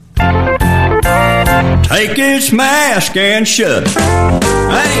Take its mask and shove it.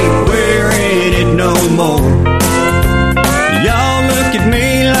 I ain't wearing it no more. Y'all look at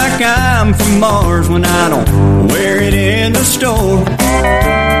me like I'm from Mars when I don't wear it in the store.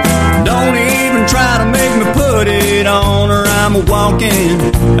 Don't even try to make me put it on or I'm walking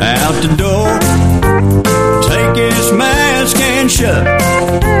out the door. Take its mask and shove it.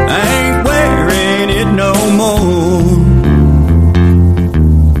 I ain't wearing it no more.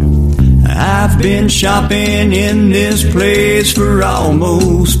 I've been shopping in this place for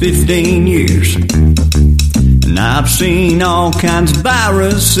almost 15 years. And I've seen all kinds of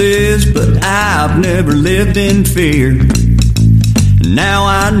viruses, but I've never lived in fear. Now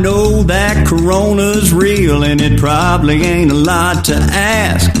I know that corona's real and it probably ain't a lot to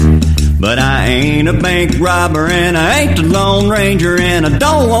ask. But I ain't a bank robber and I ain't the Lone Ranger and I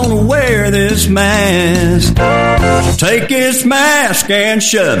don't want to wear this mask. Take this mask and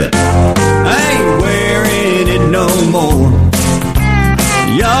shove it. I ain't wearing it no more.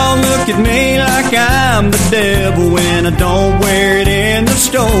 Y'all look at me like I'm the devil when I don't wear it in the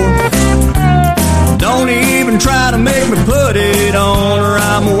store. Don't even try to make me put it on or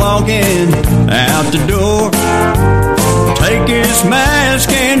I'm walking out the door. Take his mask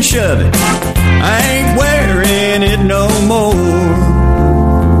and shove it. I ain't wearing it no more.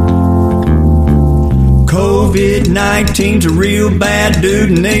 COVID-19's a real bad dude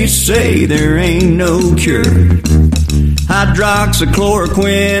and they say there ain't no cure.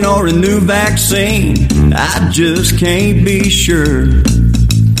 Hydroxychloroquine or a new vaccine, I just can't be sure.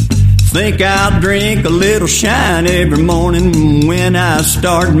 Think I'll drink a little shine every morning when I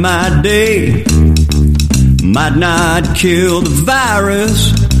start my day. Might not kill the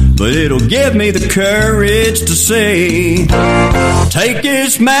virus, but it'll give me the courage to say, take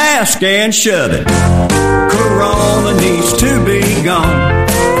this mask and shove it. Corona needs to be gone.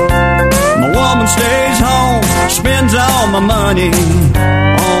 My woman stays home, spends all my money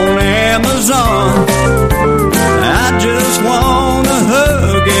on Amazon. I just want to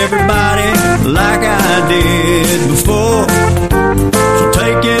hug everybody like I did before. So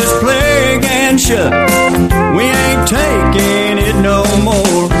take this plague and shove it. We ain't taking it no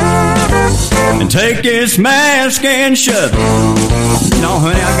more. And take this mask and shove it. No,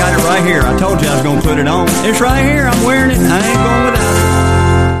 honey, I got it right here. I told you I was going to put it on. It's right here. I'm wearing it. I ain't going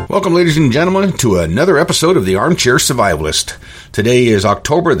without it. Welcome, ladies and gentlemen, to another episode of the Armchair Survivalist. Today is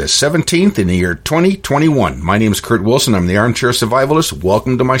October the 17th in the year 2021. My name is Kurt Wilson. I'm the Armchair Survivalist.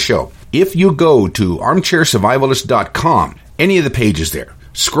 Welcome to my show. If you go to armchairsurvivalist.com, any of the pages there,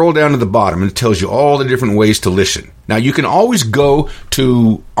 scroll down to the bottom and it tells you all the different ways to listen. Now, you can always go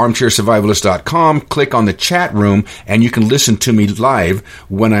to armchairsurvivalist.com, click on the chat room, and you can listen to me live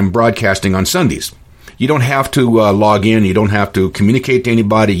when I'm broadcasting on Sundays. You don't have to log in. You don't have to communicate to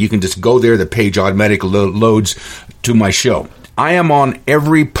anybody. You can just go there. The page automatically loads to my show. I am on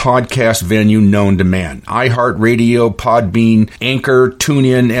every podcast venue known to man. iHeartRadio, Podbean, Anchor,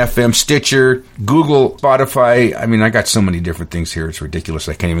 TuneIn, FM, Stitcher, Google, Spotify. I mean, I got so many different things here. It's ridiculous.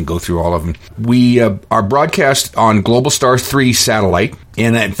 I can't even go through all of them. We are broadcast on Global Star 3 satellite.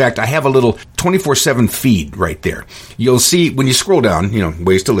 And in fact, I have a little 24/7 feed right there. You'll see when you scroll down,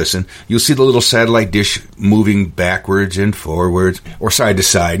 ways to listen, you'll see the little satellite dish moving backwards and forwards or side to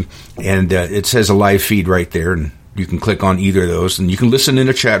side. And it says a live feed right there. And you can click on either of those, and you can listen in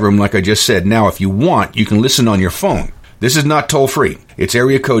a chat room like I just said. Now, if you want, you can listen on your phone. This is not toll-free. It's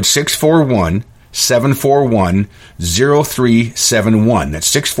area code 641-741-0371. That's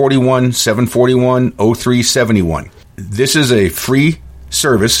 641-741-0371. This is a free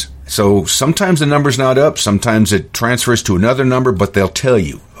service, so sometimes the number's not up, sometimes it transfers to another number, but they'll tell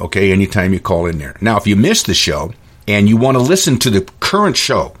you, okay, anytime you call in there. Now, if you missed the show and you want to listen to the current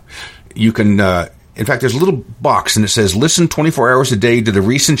show, you can... in fact, there's a little box and it says, listen 24 hours a day to the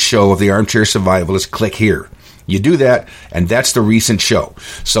recent show of the Armchair Survivalist. Click here. You do that, and that's the recent show.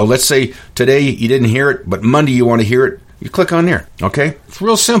 So let's say today you didn't hear it, but Monday you want to hear it. You click on there, okay? It's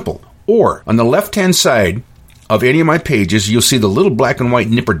real simple. Or on the left-hand side of any of my pages, you'll see the little black and white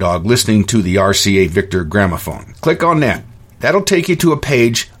nipper dog listening to the RCA Victor gramophone. Click on that. That'll take you to a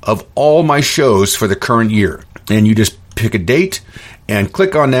page of all my shows for the current year. And you just pick a date and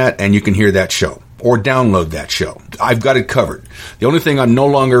click on that, and you can hear that show. Or download that show. I've got it covered. The only thing I'm no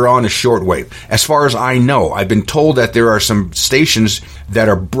longer on is shortwave. As far as I know, I've been told that there are some stations that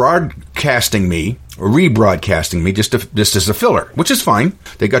are broadcasting me, or rebroadcasting me, just as a filler, which is fine.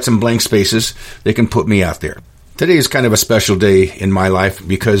 They got some blank spaces. They can put me out there. Today is kind of a special day in my life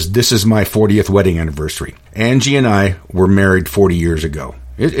because this is my 40th wedding anniversary. Angie and I were married 40 years ago.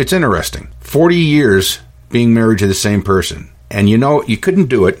 It's interesting. 40 years being married to the same person. And you couldn't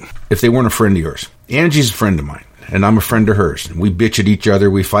do it if they weren't a friend of yours. Angie's a friend of mine, and I'm a friend of hers. We bitch at each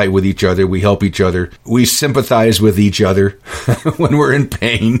other. We fight with each other. We help each other. We sympathize with each other when we're in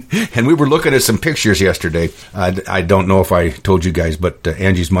pain. And we were looking at some pictures yesterday. I don't know if I told you guys, but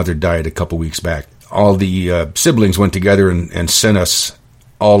Angie's mother died a couple weeks back. All the siblings went together and sent us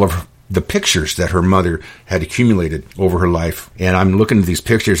all of the pictures that her mother had accumulated over her life. And I'm looking at these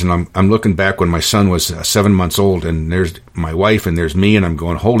pictures, and I'm looking back when my son was 7 months old, and there's my wife and there's me, and I'm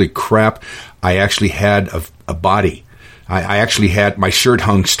going, holy crap, I actually had a body. I actually had my shirt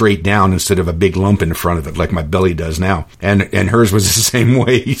hung straight down instead of a big lump in front of it like my belly does now. And hers was the same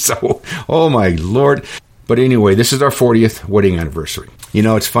way. So, oh my Lord. But anyway, this is our 40th wedding anniversary. You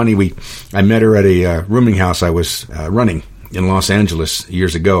know, it's funny. I met her at a rooming house I was running in Los Angeles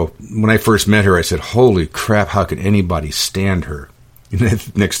years ago. When I first met her, I said, holy crap, how could anybody stand her?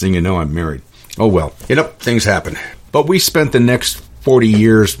 And next thing you know, I'm married. Oh, well, things happen. But we spent the next 40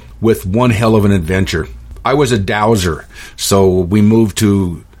 years with one hell of an adventure. I was a dowser, so we moved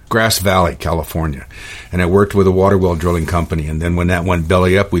to Grass Valley, California, and I worked with a water well drilling company. And then when that went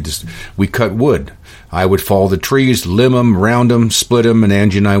belly up, we cut wood. I would fall the trees, limb them, round them, split them, and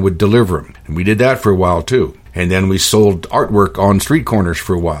Angie and I would deliver them. And we did that for a while, too. And then we sold artwork on street corners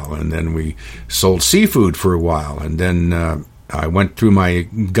for a while. And then we sold seafood for a while. And then I went through my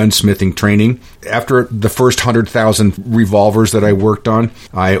gunsmithing training. After the first 100,000 revolvers that I worked on,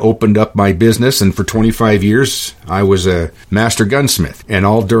 I opened up my business. And for 25 years, I was a master gunsmith. And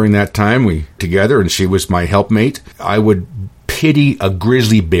all during that time, we together, and she was my helpmate, I would pity a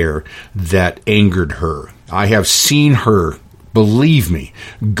grizzly bear that angered her. I have seen her, believe me,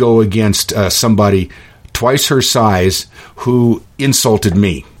 go against somebody twice her size who insulted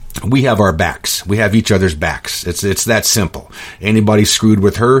me. We have our backs. We have each other's backs. It's that simple. Anybody screwed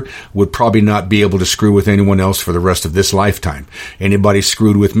with her would probably not be able to screw with anyone else for the rest of this lifetime. Anybody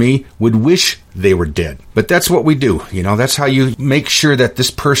screwed with me would wish they were dead. But that's what we do. That's how you make sure that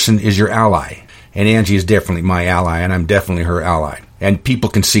this person is your ally. And Angie is definitely my ally, and I'm definitely her ally. And people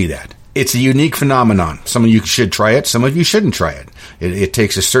can see that. It's a unique phenomenon. Some of you should try it. Some of you shouldn't try it. It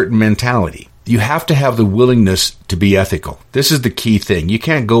takes a certain mentality. You have to have the willingness to be ethical. This is the key thing. You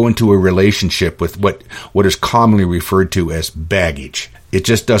can't go into a relationship with what is commonly referred to as baggage. It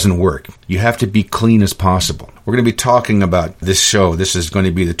just doesn't work. You have to be clean as possible. We're going to be talking about this show. This is going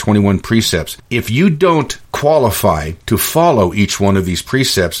to be the 21 precepts. If you don't qualify to follow each one of these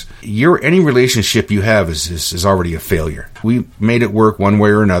precepts, any relationship you have is already a failure. We made it work one way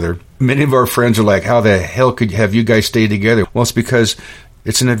or another. Many of our friends are like, how the hell could have you guys stay together? Well, it's because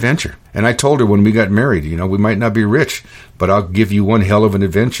it's an adventure. And I told her when we got married, we might not be rich, but I'll give you one hell of an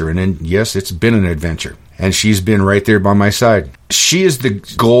adventure. And then, yes, it's been an adventure. And she's been right there by my side. She is the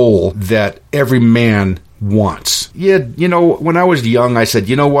goal that every man wants. Yeah, when I was young, I said,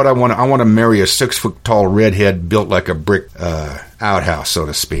 you know what, I want to marry a 6-foot-tall redhead built like a brick outhouse, so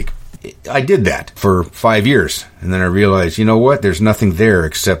to speak. I did that for 5 years. And then I realized, you know what, there's nothing there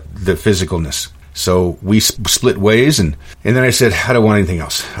except the physicalness. So we split ways, and then I said, I don't want anything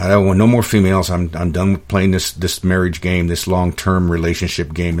else. I don't want no more females. I'm done with playing this marriage game, this long-term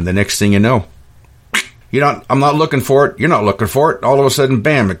relationship game. And the next thing you know, I'm not looking for it. You're not looking for it. All of a sudden,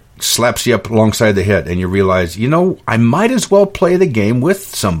 bam, it slaps you up alongside the head, and you realize, I might as well play the game with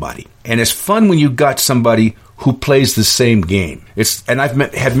somebody. And it's fun when you got somebody who plays the same game. And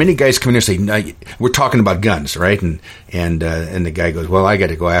I've had many guys come in and say, no, we're talking about guns, right? And the guy goes, well, I got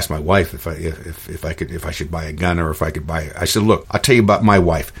to go ask my wife if I should buy a gun or if I could buy it. I said, look, I'll tell you about my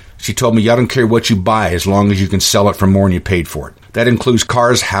wife. She told me, I don't care what you buy as long as you can sell it for more than you paid for it. That includes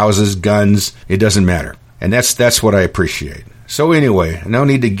cars, houses, guns. It doesn't matter. And that's what I appreciate. So anyway, no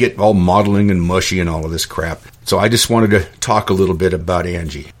need to get all modeling and mushy and all of this crap. So I just wanted to talk a little bit about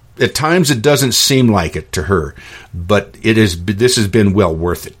Angie. At times it doesn't seem like it to her, but this has been well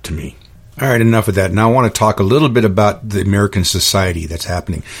worth it to me. All right, enough of that. Now I want to talk a little bit about the American society that's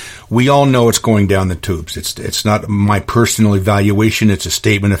happening. We all know it's going down the tubes. It's not my personal evaluation. It's a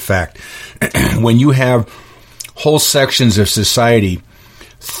statement of fact. When you have whole sections of society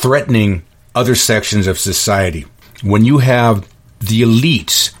threatening other sections of society, when you have the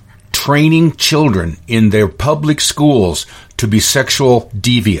elites training children in their public schools to be sexual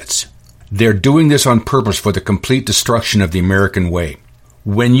deviants, they're doing this on purpose for the complete destruction of the American way.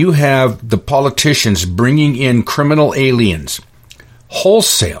 When you have the politicians bringing in criminal aliens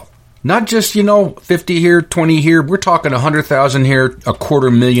wholesale, not just, 50 here, 20 here, we're talking 100,000 here,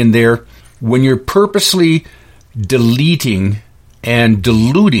 250,000 there. When you're purposely deleting and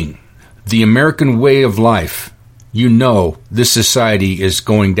diluting the American way of life, this society is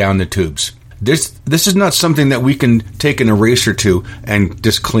going down the tubes. This is not something that we can take an eraser to and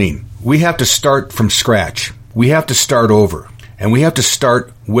just clean. we have to start from scratch. We have to start over. And we have to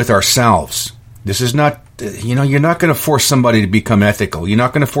start with ourselves. This is not, you're not going to force somebody to become ethical. You're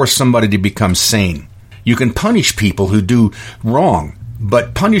not going to force somebody to become sane. You can punish people who do wrong,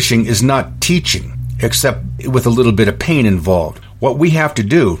 but punishing is not teaching, except with a little bit of pain involved. What we have to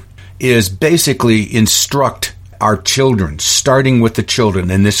do is basically instruct our children, starting with the children.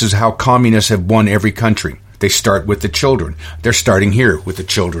 And this is how communists have won every country. They start with the children. They're starting here with the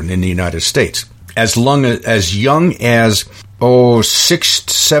children in the United States. As young as 6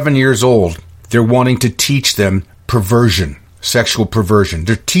 to 7 years old, they're wanting to teach them perversion, sexual perversion.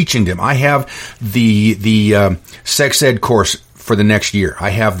 They're teaching them. I have the sex ed course for the next year.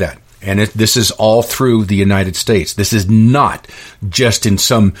 I have that. And this is all through the United States. This is not just in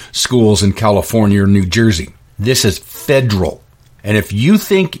some schools in California or New Jersey. This is federal. And if you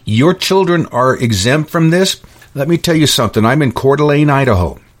think your children are exempt from this, let me tell you something. I'm in Coeur d'Alene,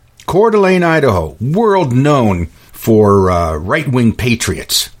 Idaho. Coeur d'Alene, Idaho, world known for right-wing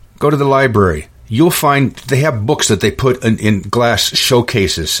patriots. Go to the library. You'll find they have books that they put in glass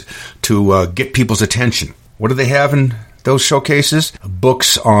showcases to get people's attention. What do they have in those showcases?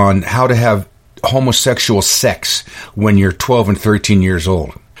 Books on how to have homosexual sex when you're 12 and 13 years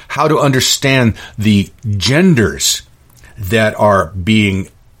old. How to understand the genders that are being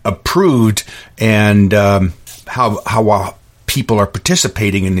approved and how people are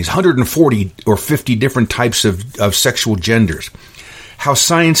participating in these 140 or 50 different types of sexual genders. How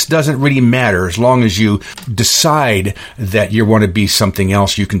science doesn't really matter as long as you decide that you want to be something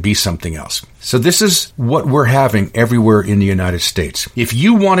else, you can be something else. So this is what we're having everywhere in the United States. If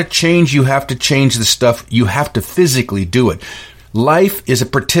you want to change, you have to change the stuff. You have to physically do it. Life is a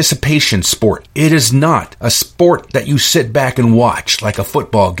participation sport. It is not a sport that you sit back and watch like a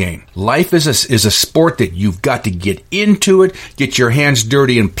football game. Life is a sport that you've got to get into it, get your hands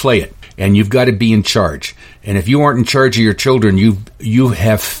dirty and play it. And you've got to be in charge. And if you aren't in charge of your children, you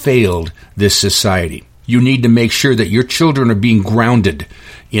have failed this society. You need to make sure that your children are being grounded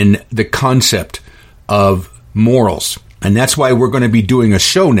in the concept of morals. And that's why we're going to be doing a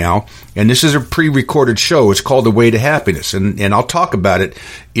show now. And this is a pre-recorded show. It's called The Way to Happiness. And I'll talk about it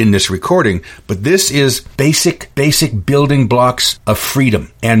in this recording. But this is basic building blocks of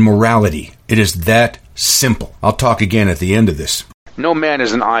freedom and morality. It is that simple. I'll talk again at the end of this. No man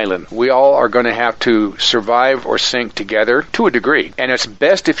is an island. We all are going to have to survive or sink together to a degree. And it's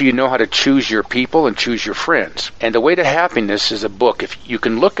best if you know how to choose your people and choose your friends. And The Way to Happiness is a book. If you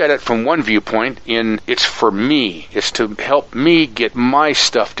can look at it from one viewpoint, it's for me. It's to help me get my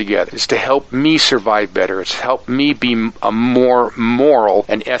stuff together. It's to help me survive better. It's to help me be a more moral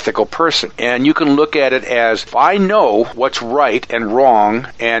and ethical person. And you can look at it as, if I know what's right and wrong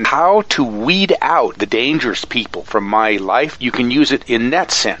and how to weed out the dangerous people from my life, you can use it in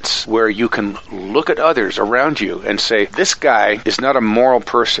that sense, where you can look at others around you and say, this guy is not a moral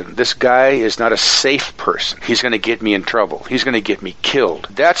person. This guy is not a safe person. He's going to get me in trouble. He's going to get me killed.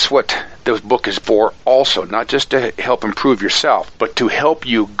 That's what the book is for also, not just to help improve yourself, but to help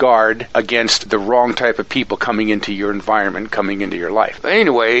you guard against the wrong type of people coming into your environment, coming into your life.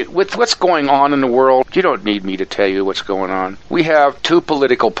 Anyway, with what's going on in the world, you don't need me to tell you what's going on. We have two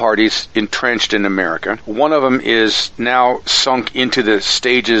political parties entrenched in America. One of them is now sunk into the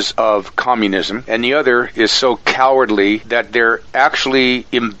stages of communism, and the other is so cowardly that they're actually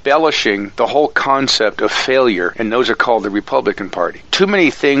embellishing the whole concept of failure, and those are called the Republican Party. Too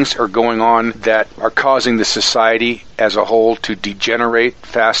many things are going on that are causing the society as a whole to degenerate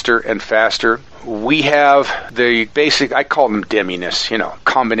faster and faster. We have the basic, I call them demunists,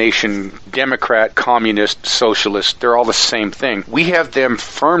 combination Democrat, communist, socialist, they're all the same thing. We have them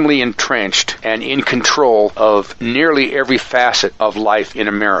firmly entrenched and in control of nearly every facet of life in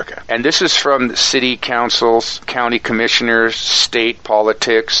America. And this is from the city councils, county commissioners, state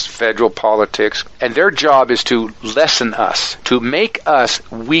politics, federal politics. And their job is to lessen us, to make us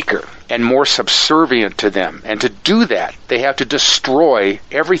weaker and more subservient to them. And to do that, they have to destroy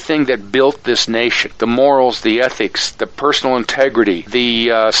everything that built this nation. The morals, the ethics, the personal integrity,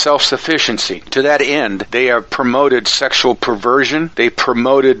 the self-sufficiency. To that end, they have promoted sexual perversion. They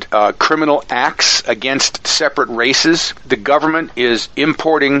promoted criminal acts against separate races. The government is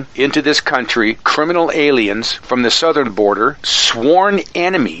importing into this country criminal aliens from the southern border, sworn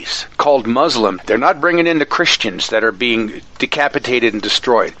enemies called Muslim. They're not bringing in the Christians that are being decapitated and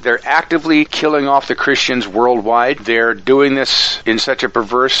destroyed. They're actively killing off the Christians worldwide. They're doing this in such a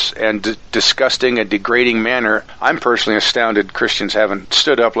perverse and disgusting disgusting and degrading manner, I'm personally astounded Christians haven't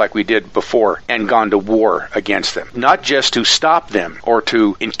stood up like we did before and gone to war against them. Not just to stop them or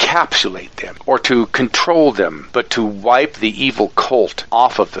to encapsulate them or to control them, but to wipe the evil cult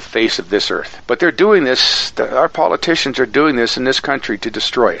off of the face of this earth. But they're doing this, our politicians are doing this in this country to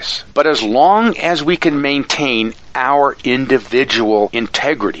destroy us. But as long as we can maintain our individual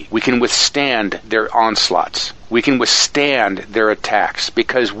integrity, we can withstand their onslaughts. We can withstand their attacks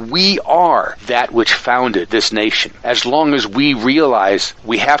because we are that which founded this nation. As long as we realize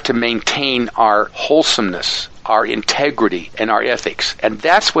we have to maintain our wholesomeness, our integrity, and our ethics. And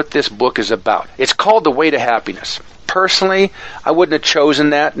that's what this book is about. It's called The Way to Happiness. Personally, I wouldn't have chosen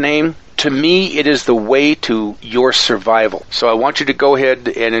that name. To me, it is the way to your survival. So I want you to go ahead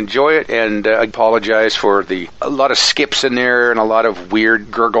and enjoy it, and I apologize for a lot of skips in there and a lot of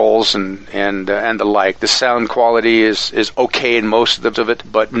weird gurgles and the like. The sound quality is okay in most of it,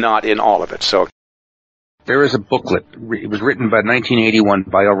 but not in all of it. So there is a booklet. It was written by 1981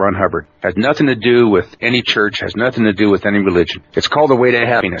 by L. Ron Hubbard. Has nothing to do with any church, has nothing to do with any religion. It's called The Way to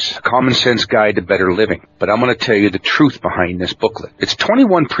Happiness, a common sense guide to better living. But I'm going to tell you the truth behind this booklet. It's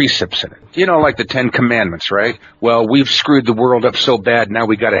 21 precepts in it. You know, like the 10 Commandments, right? Well, we've screwed the world up so bad, now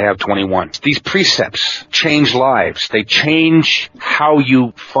we got to have 21. These precepts change lives. They change how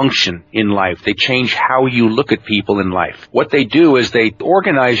you function in life. They change how you look at people in life. What they do is they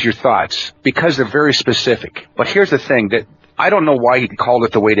organize your thoughts because they're very specific. But here's the thing, that I don't know why he called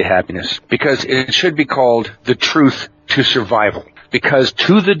it The Way to Happiness, because it should be called The Truth to Survival. Because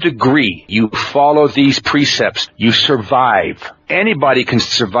to the degree you follow these precepts, you survive. Anybody can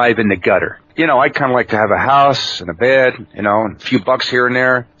survive in the gutter. You know, I kind of like to have a house and a bed, and a few bucks here and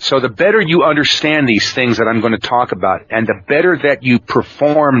there. So the better you understand these things that I'm going to talk about, and the better that you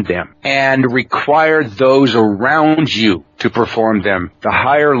perform them and require those around you to perform them, the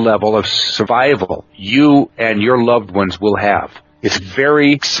higher level of survival you and your loved ones will have. It's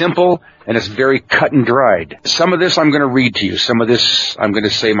very simple, and it's very cut and dried. Some of this I'm going to read to you. Some of this I'm going to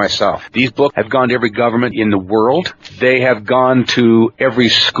say myself. These books have gone to every government in the world. They have gone to every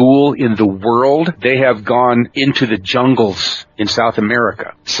school in the world. They have gone into the jungles in South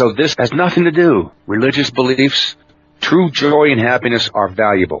America. So this has nothing to do. Religious beliefs, true joy and happiness are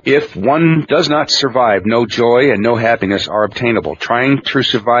valuable. If one does not survive, no joy and no happiness are obtainable. Trying to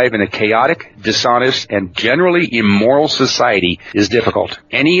survive in a chaotic, dishonest, and generally immoral society is difficult.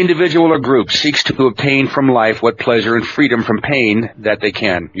 Any individual or group seeks to obtain from life what pleasure and freedom from pain that they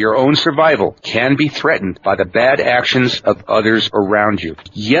can. Your own survival can be threatened by the bad actions of others around you.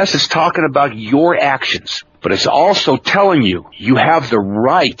 Yes, it's talking about your actions, but it's also telling you you have the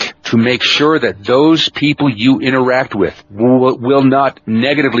right to make sure that those people you interact with will not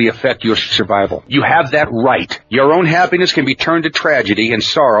negatively affect your survival. You have that right. Your own happiness can be turned to tragedy and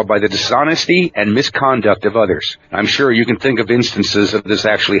sorrow by the dishonesty and misconduct of others. I'm sure you can think of instances of this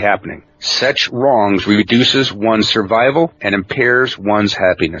actually happening. Such wrongs reduces one's survival and impairs one's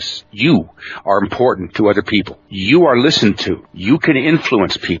happiness. You are important to other people. You are listened to. You can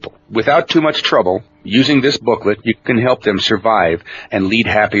influence people. Without too much trouble, using this booklet, you can help them survive and lead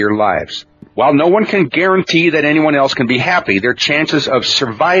happier lives. While no one can guarantee that anyone else can be happy, their chances of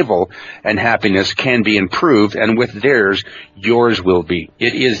survival and happiness can be improved, and with theirs, yours will be.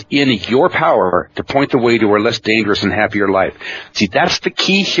 It is in your power to point the way to a less dangerous and happier life. See, that's the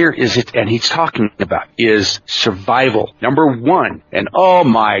key here, and he's talking about, is survival. Number one, and oh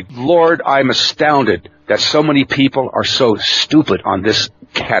my Lord, I'm astounded that so many people are so stupid on this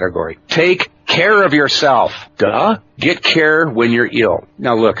category. Take care of yourself. Duh. Get care when you're ill.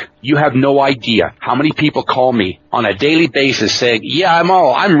 Now look, you have no idea how many people call me on a daily basis saying, yeah,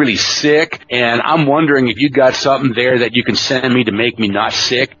 I'm really sick, and I'm wondering if you got something there that you can send me to make me not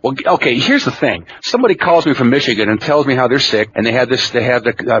sick. Well, okay, here's the thing. Somebody calls me from Michigan and tells me how they're sick, and they have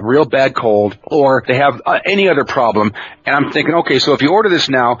the real bad cold, or they have any other problem, and I'm thinking, okay, so if you order this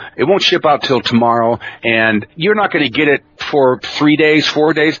now, it won't ship out till tomorrow, and you're not going to get it for 3 days,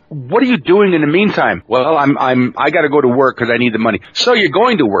 4 days. What are you doing in the meantime? Well, I got to go to work because I need the money. So you're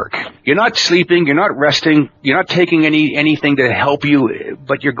going to work. You're not sleeping. You're not resting. You're not taking anything to help you,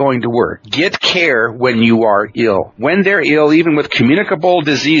 but you're going to work. Get care when you are ill. When they're ill, even with communicable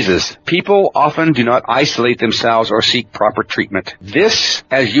diseases, people often do not isolate themselves or seek proper treatment. This,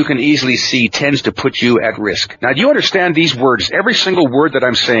 as you can easily see, tends to put you at risk. Now, do you understand these words? Every single word that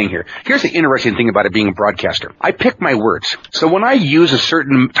I'm saying here. Here's the interesting thing about it being a broadcaster. I pick my words. So when I use a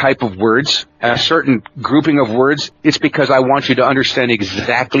certain type of words, a certain grouping of words, It's because I want you to understand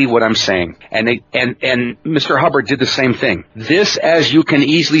exactly what I'm saying. And Mr. Hubbard did the same thing. This, as you can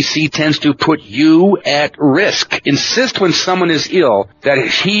easily see, tends to put you at risk. Insist when someone is ill that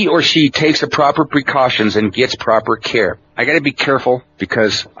he or she takes the proper precautions and gets proper care. I got to be careful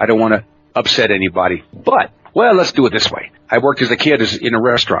because I don't want to upset anybody. But, well, let's do it this way. I worked as a kid in a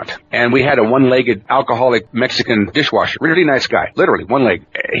restaurant, and we had a one-legged alcoholic Mexican dishwasher. Really nice guy. Literally, one leg.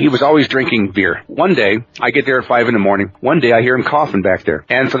 He was always drinking beer. One day, I get there at 5 a.m. One day, I hear him coughing back there.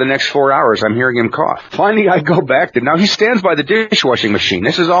 And for the next 4 hours, I'm hearing him cough. Finally, I go back there. Now, he stands by the dishwashing machine.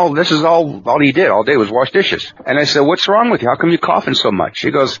 This is all he did all day was wash dishes. And I said, what's wrong with you? How come you're coughing so much?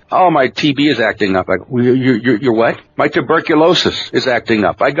 He goes, oh, my TB is acting up. I go, you're what? My tuberculosis is acting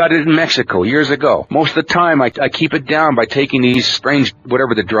up. I got it in Mexico years ago. Most of the time, I keep it down by taking these strange,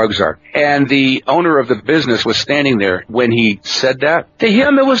 whatever the drugs are. And the owner of the business was standing there when he said that. To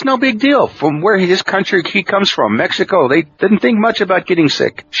him, it was no big deal. From where his country he comes from, Mexico, they didn't think much about getting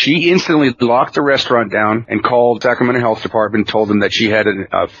sick. She instantly locked the restaurant down and called Sacramento Health Department and told them that she had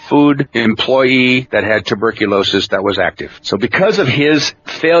a food employee that had tuberculosis that was active. So because of his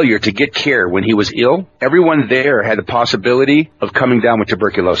failure to get care when he was ill, everyone there had the possibility of coming down with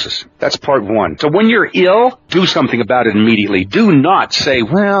tuberculosis. That's part one. So when you're ill, do something about it immediately. Do not say,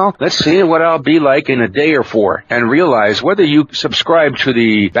 well, let's see what I'll be like in a day or 4, and realize whether you subscribe to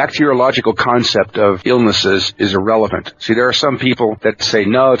the bacteriological concept of illnesses is irrelevant. See, there are some people that say,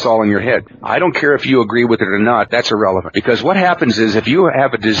 no, it's all in your head. I don't care if you agree with it or not. That's irrelevant. Because what happens is if you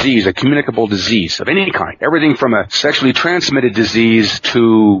have a disease, a communicable disease of any kind, everything from a sexually transmitted disease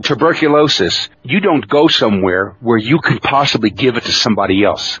to tuberculosis, you don't go somewhere where you could possibly give it to somebody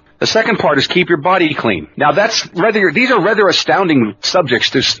else. The second part is keep your body clean. Now these are rather astounding subjects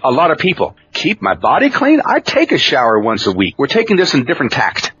to a lot of people. Keep my body clean? I take a shower once a week. We're taking this in different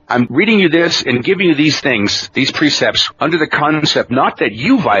tact. I'm reading you this and giving you these things, these precepts, under the concept not that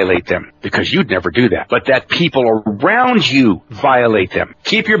you violate them, because you'd never do that, but that people around you violate them.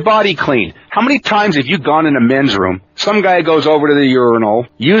 Keep your body clean. How many times have you gone in a men's room, some guy goes over to the urinal,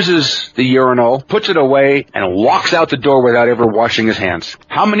 uses the urinal, puts it away, and walks out the door without ever washing his hands?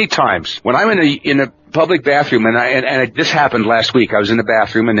 How many times? When I'm in a public bathroom, and this happened last week. I was in the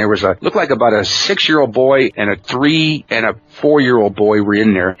bathroom, and there was looked like about a 6-year-old boy and a 3 and a 4-year-old boy were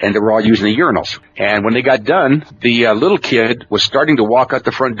in there, and they were all using the urinals. And when they got done, the little kid was starting to walk out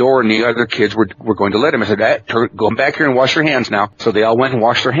the front door, and the other kids were going to let him. I said, go back here and wash your hands now. So they all went and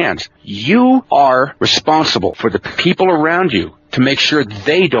washed their hands. You are responsible for the people around you to make sure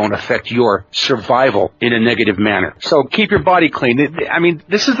they don't affect your survival in a negative manner. So keep your body clean. I mean,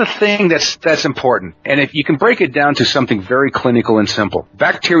 this is the thing that's important. And if you can break it down to something very clinical and simple,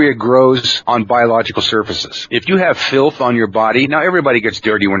 bacteria grows on biological surfaces. If you have filth on your body, now everybody gets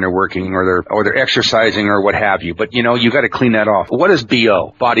dirty when they're working or they're exercising or what have you, but you got to clean that off. What is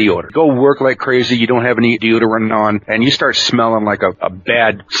BO? Body odor. Go work like crazy, you don't have any deodorant on, and you start smelling like a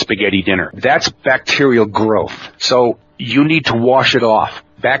bad spaghetti dinner. That's bacterial growth. So you need to wash it off.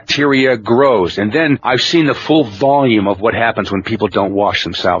 Bacteria grows. And then I've seen the full volume of what happens when people don't wash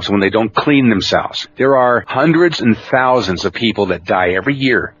themselves, when they don't clean themselves. There are hundreds and thousands of people that die every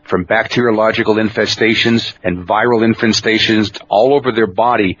year from bacteriological infestations and viral infestations all over their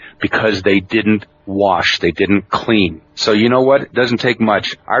body because they didn't wash, they didn't clean. So you know what? It doesn't take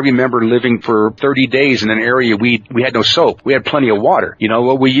much. I remember living for 30 days in an area we had no soap. We had plenty of water. You know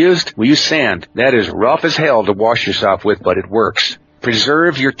what we used? We used sand. That is rough as hell to wash yourself with, but it works.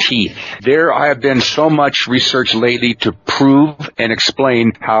 Preserve your teeth. There I have been so much research lately to prove and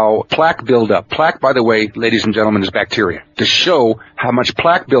explain how plaque buildup, plaque, by the way, ladies and gentlemen, is bacteria, to show how much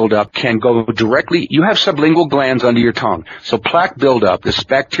plaque buildup can go directly. You have sublingual glands under your tongue. So plaque buildup, this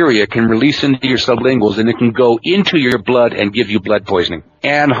bacteria, can release into your sublinguals, and it can go into your blood and give you blood poisoning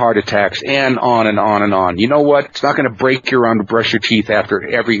and heart attacks and on and on and on. You know what? It's not going to break your arm to brush your teeth after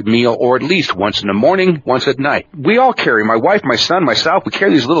every meal, or at least once in the morning, once at night. We all carry, my wife, my son, myself, we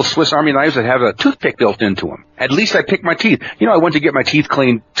carry these little Swiss Army knives that have a toothpick built into them. At least I pick my teeth. I went to get my teeth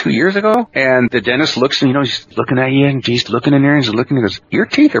cleaned 2 years ago, and the dentist looks and, he's looking at you, and he's looking in there, and he's looking, and he goes, your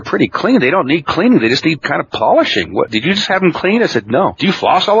teeth are pretty clean. They don't need cleaning. They just need kind of polishing. What, did you just have them cleaned? I said, no. Do you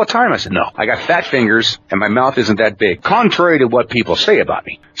floss all the time? I said, no. I got fat fingers, and my mouth isn't that big, contrary to what people say about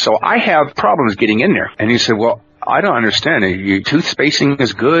me. So I have problems getting in there. And he said, well, I don't understand. Your tooth spacing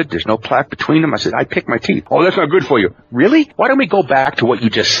is good. There's no plaque between them. I said, I pick my teeth. Oh, that's not good for you. Really? Why don't we go back to what you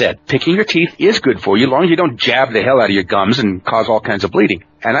just said? Picking your teeth is good for you, as long as you don't jab the hell out of your gums and cause all kinds of bleeding.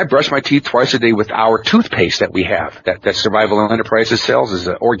 And I brush my teeth twice a day with our toothpaste that we have. That Survival Enterprises sells is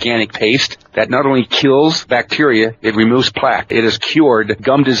an organic paste that not only kills bacteria, it removes plaque. It has cured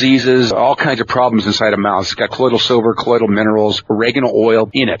gum diseases, all kinds of problems inside a mouth. It's got colloidal silver, colloidal minerals, oregano oil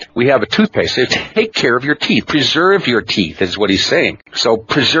in it. We have a toothpaste. So take care of your teeth. Preserve your teeth is what he's saying. So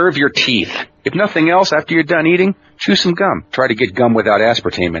preserve your teeth. If nothing else, after you're done eating, chew some gum. Try to get gum without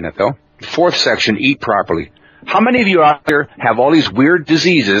aspartame in it, though. Fourth section, eat properly. How many of you out there have all these weird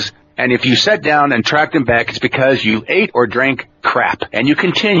diseases, and if you sat down and tracked them back, it's because you ate or drank crap, and you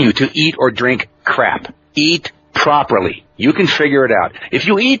continue to eat or drink crap? Eat properly. You can figure it out. If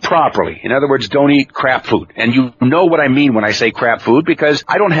you eat properly, in other words, don't eat crap food. And you know what I mean when I say crap food, because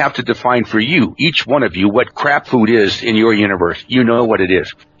I don't have to define for you, each one of you, what crap food is in your universe. You know what it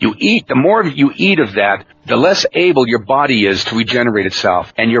is. You eat, the more you eat of that, the less able your body is to regenerate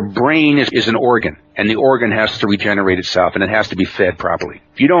itself. And your brain is an organ. And the organ has to regenerate itself, and it has to be fed properly.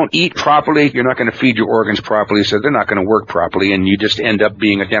 If you don't eat properly, you're not going to feed your organs properly, so they're not going to work properly, and you just end up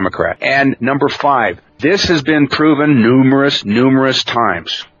being a Democrat. And number 5, this has been proven numerous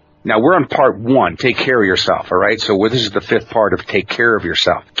times. Now, we're on part 1, take care of yourself, all right? So this is the 5th part of take care of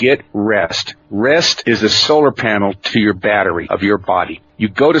yourself. Get rest. Rest is the solar panel to your battery of your body. You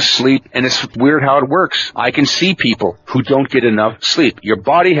go to sleep, and it's weird how it works. I can see people who don't get enough sleep. Your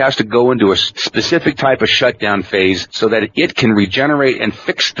body has to go into a specific type of shutdown phase so that it can regenerate and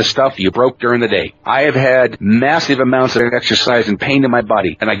fix the stuff you broke during the day. I have had massive amounts of exercise and pain in my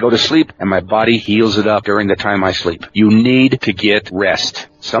body, and I go to sleep, and my body heals it up during the time I sleep. You need to get rest.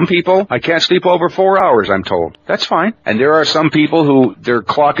 Some people, I can't sleep over 4 hours, I'm told. That's fine. And there are some people who their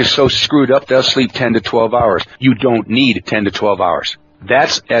clock is so screwed up they'll sleep 10 to 12 hours. You don't need 10 to 12 hours.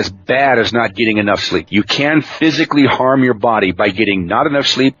 That's as bad as not getting enough sleep. You can physically harm your body by getting not enough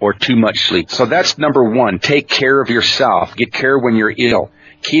sleep or too much sleep. So that's number 1. Take care of yourself. Get care when you're ill.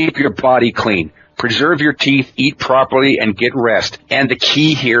 Keep your body clean. Preserve your teeth, eat properly, and get rest. And the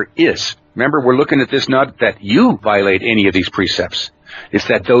key here is, remember, we're looking at this not that you violate any of these precepts. It's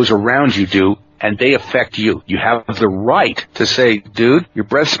that those around you do, and they affect you. You have the right to say, dude, your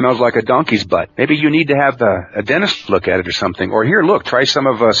breath smells like a donkey's butt. Maybe you need to have a dentist look at it or something. Or here, look, try some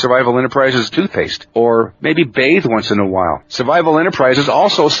of Survival Enterprises toothpaste. Or maybe bathe once in a while. Survival Enterprises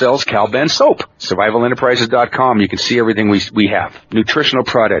also sells Calban soap. SurvivalEnterprises.com. You can see everything we have. Nutritional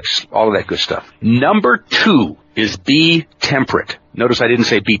products, all of that good stuff. Number 2 is be temperate. Notice I didn't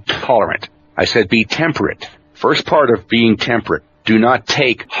say be tolerant. I said be temperate. First part of being temperate. Do not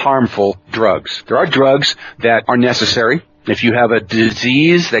take harmful drugs. There are drugs that are necessary. If you have a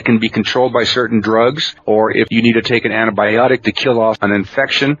disease that can be controlled by certain drugs, or if you need to take an antibiotic to kill off an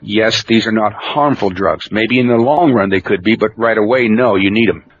infection, yes, these are not harmful drugs. Maybe in the long run they could be, but right away, no, you need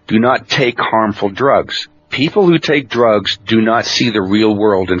them. Do not take harmful drugs. People who take drugs do not see the real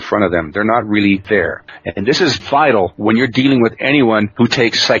world in front of them. They're not really there. And this is vital when you're dealing with anyone who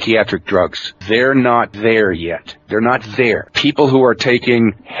takes psychiatric drugs. They're not there yet. They're not there. People who are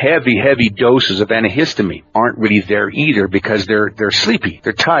taking heavy doses of antihistamine aren't really there either because they're sleepy.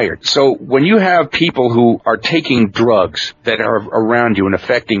 They're tired. So when you have people who are taking drugs that are around you and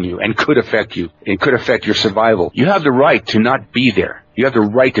affecting you and could affect you and could affect your survival, you have the right to not be there. You have the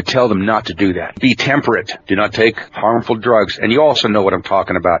right to tell them not to do that. Be temperate. Do not take harmful drugs. And you also know what I'm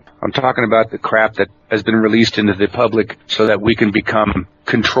talking about. I'm talking about the crap that has been released into the public so that we can become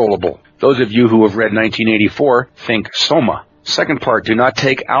controllable. Those of you who have read 1984 think Soma. Second part, do not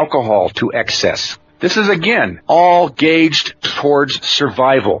take alcohol to excess. This is, again, all gauged towards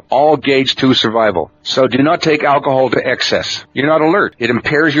survival. All gauged to survival. So do not take alcohol to excess. You're not alert. It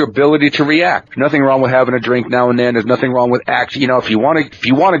impairs your ability to react. Nothing wrong with having a drink now and then. There's nothing wrong with action. You know, if you want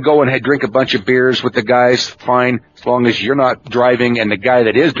to go and drink a bunch of beers with the guys, fine. As long as you're not driving and the guy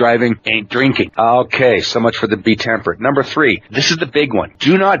that is driving ain't drinking. Okay, so much for the be temperate. Number 3, this is the big one.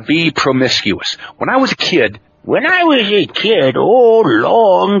 Do not be promiscuous. When I was a kid, long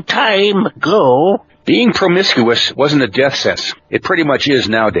time ago, being promiscuous wasn't a death sentence. It pretty much is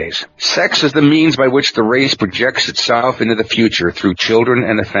nowadays. Sex is the means by which the race projects itself into the future through children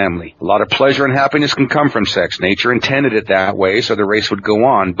and the family. A lot of pleasure and happiness can come from sex. Nature intended it that way so the race would go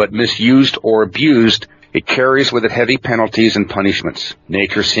on, but misused or abused, it carries with it heavy penalties and punishments.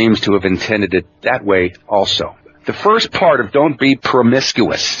 Nature seems to have intended it that way also. The first part of don't be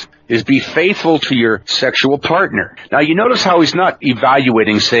promiscuous is be faithful to your sexual partner. Now, you notice how he's not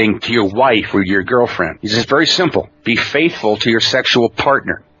evaluating, saying to your wife or your girlfriend. He's just very simple. Be faithful to your sexual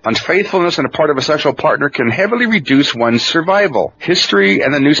partner. Unfaithfulness on the part of a sexual partner can heavily reduce one's survival. History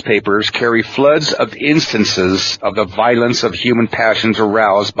and the newspapers carry floods of instances of the violence of human passions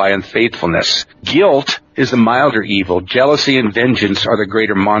aroused by unfaithfulness. Guilt is the milder evil. Jealousy and vengeance are the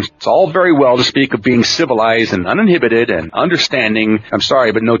greater monsters. It's all very well to speak of being civilized and uninhibited and understanding. I'm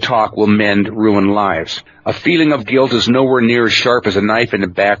sorry, but no talk will mend ruined lives. A feeling of guilt is nowhere near as sharp as a knife in the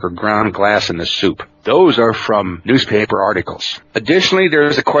back or ground glass in the soup. Those are from newspaper articles. Additionally, there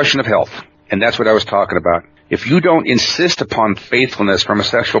is a question of health, and that's what I was talking about. If you don't insist upon faithfulness from a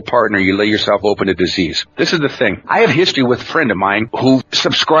sexual partner, you lay yourself open to disease. This is the thing. I have history with a friend of mine who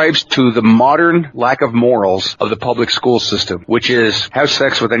subscribes to the modern lack of morals of the public school system, which is have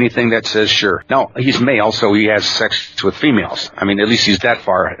sex with anything that says sure. Now, he's male, so he has sex with females. I mean, at least he's that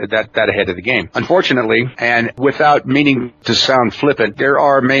ahead of the game. Unfortunately, and without meaning to sound flippant, there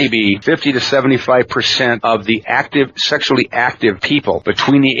are maybe 50 to 75% of the sexually active people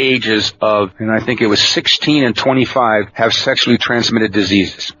between the ages of, and I think it was 16 and 25 have sexually transmitted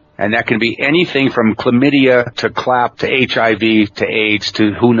diseases. And that can be anything from chlamydia to clap to HIV to AIDS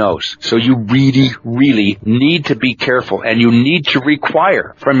to who knows. So you really, really need to be careful, and you need to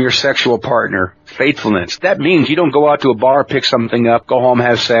require from your sexual partner faithfulness. That means you don't go out to a bar, pick something up, go home,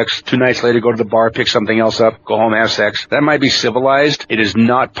 have sex. 2 nights later, go to the bar, pick something else up, go home, have sex. That might be civilized. It is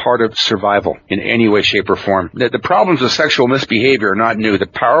not part of survival in any way, shape, or form. The problems of sexual misbehavior are not new. The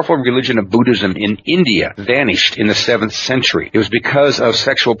powerful religion of Buddhism in India vanished in the 7th century. It was because of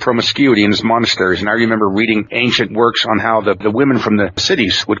sexual promiscuity in its monasteries. And I remember reading ancient works on how the women from the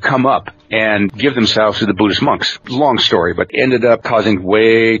cities would come up and give themselves to the Buddhist monks. Long story, but ended up causing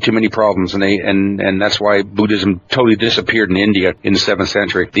way too many problems, and that's why Buddhism totally disappeared in India in the 7th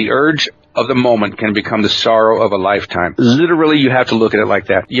century. The urge of the moment can become the sorrow of a lifetime. Literally, you have to look at it like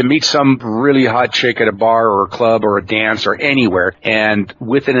that. You meet some really hot chick at a bar or a club or a dance or anywhere, and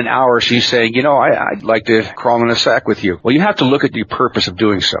within an hour she's saying, I'd like to crawl in a sack with you. Well, you have to look at the purpose of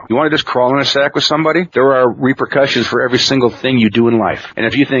doing so. You want to just crawl in a sack with somebody? There are repercussions for every single thing you do in life. And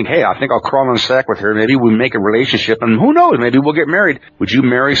if you think, hey, I think I'll crawl in a sack with her, maybe we make a relationship, and who knows, maybe we'll get married. Would you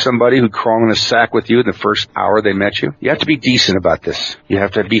marry somebody who'd crawl in a sack with you the first hour they met you? You have to be decent about this. You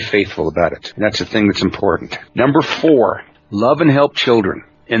have to be faithful about it. And that's the thing that's important. Number 4, love and help children.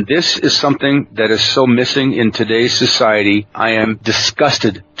 And this is something that is so missing in today's society. I am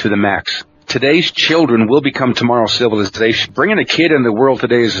disgusted to the max. Today's children will become tomorrow's civilization. Bringing a kid in the world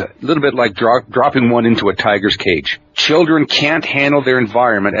today is a little bit like dropping one into a tiger's cage. Children can't handle their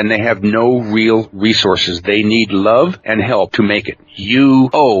environment, and they have no real resources. They need love and help to make it. You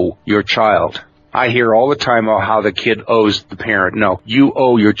owe your child. I hear all the time about how the kid owes the parent. No, you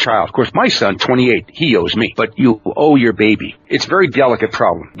owe your child. Of course, my son, 28, he owes me, but you owe your baby. It's a very delicate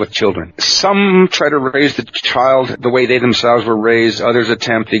problem with children. Some try to raise the child the way they themselves were raised. Others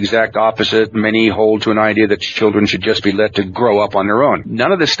attempt the exact opposite. Many hold to an idea that children should just be let to grow up on their own.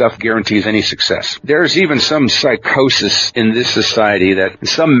 None of this stuff guarantees any success. There's even some psychosis in this society that in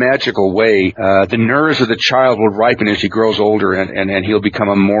some magical way, the nerves of the child will ripen as he grows older and he'll become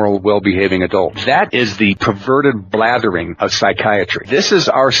a moral, well-behaving adult. That is the perverted blathering of psychiatry. This is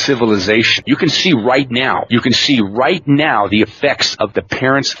our civilization. You can see right now the effects of the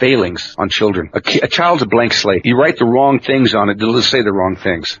parents' failings on children. A child's a blank slate. You write the wrong things on it, it'll say the wrong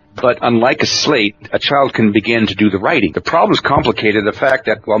things. But unlike a slate, a child can begin to do the writing. The problem is complicated. The fact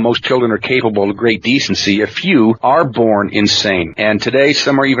that while most children are capable of great decency, a few are born insane. And today,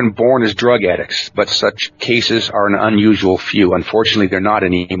 some are even born as drug addicts. But such cases are an unusual few. Unfortunately, they're not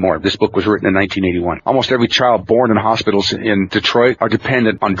anymore. This book was written in 1981. Almost every child born in hospitals in Detroit are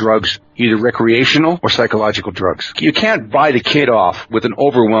dependent on drugs, either recreational or psychological drugs. You can't buy the kid off with an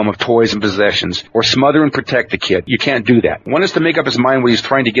overwhelm of toys and possessions or smother and protect the kid. You can't do that. One is to make up his mind what he's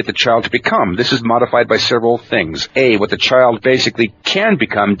trying to get the child to become. This is modified by several things. A, what the child basically can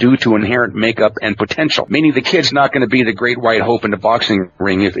become due to inherent makeup and potential, meaning the kid's not going to be the great white hope in the boxing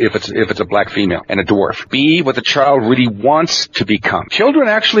ring if it's a black female and a dwarf. B, what the child really wants to become. Children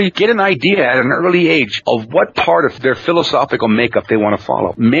actually get an idea at an early age of what part of their philosophical makeup they want to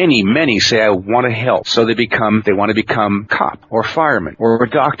follow. Many say, I want to help. So they want to become cop or fireman or a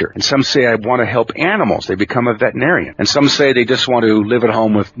doctor. And some say, I want to help animals. They become a veterinarian. And some say they just want to live at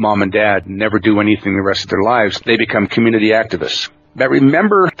home with mom and dad and never do anything the rest of their lives. They become community activists. But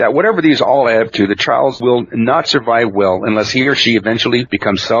remember that whatever these all add up to, the child will not survive well unless he or she eventually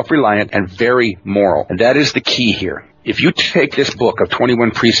becomes self-reliant and very moral. And that is the key here. If you take this book of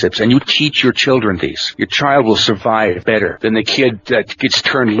 21 precepts and you teach your children these, your child will survive better than the kid that gets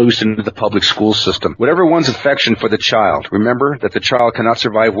turned loose into the public school system. Whatever one's affection for the child, remember that the child cannot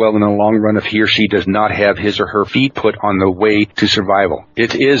survive well in the long run if he or she does not have his or her feet put on the way to survival.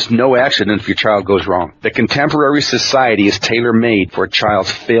 It is no accident if your child goes wrong. The contemporary society is tailor-made for a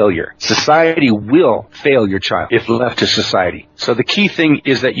child's failure. Society will fail your child if left to society. So the key thing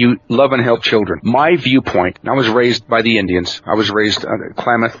is that you love and help children. My viewpoint, I was raised by the Indians. I was raised at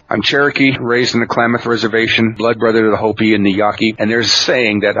Klamath. I'm Cherokee, raised in the Klamath Reservation, blood brother to the Hopi and the Yaqui. And there's a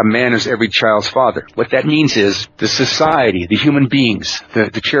saying that a man is every child's father. What that means is the society, the human beings,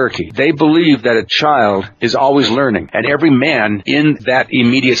 the Cherokee, they believe that a child is always learning. And every man in that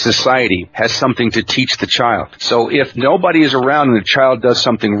immediate society has something to teach the child. So if nobody is around and the child does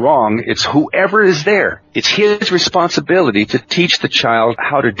something wrong, it's whoever is there. It's his responsibility to teach the child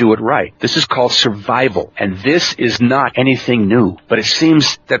how to do it right. This is called survival. And this is not anything new. But it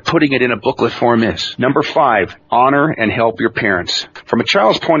seems that putting it in a booklet form is. Number 5, honor and help your parents. From a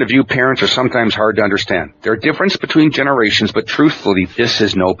child's point of view, parents are sometimes hard to understand. There are differences between generations, but truthfully, this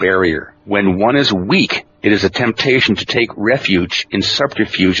is no barrier. When one is weak, it is a temptation to take refuge in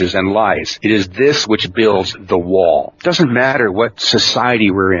subterfuges and lies. It is this which builds the wall. It doesn't matter what society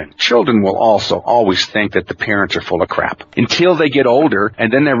we're in. Children will also always think that the parents are full of crap until they get older,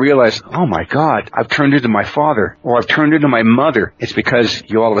 and then they realize, oh my God, I've turned into my father, or I've turned into my mother. It's because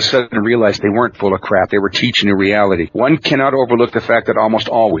you all of a sudden realize they weren't full of crap. They were teaching you reality. One cannot overlook the fact that almost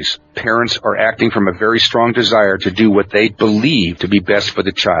always parents are acting from a very strong desire to do what they believe to be best for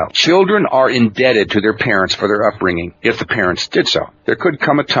the child. Children are indebted to their parents for their upbringing, if the parents did so. There could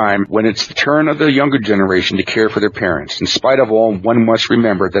come a time when it's the turn of the younger generation to care for their parents. In spite of all, one must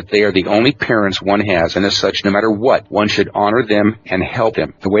remember that they are the only parents one has, and as such, no matter what, one should honor them and help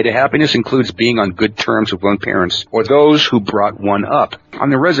them. The way to happiness includes being on good terms with one's parents or those who brought one up. On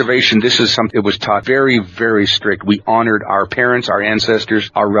the reservation, this is something that was taught very, very strict. We honored our parents, our ancestors,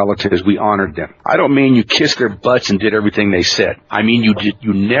 our relatives. We honored them. I don't mean you kissed their butts and did everything they said. I mean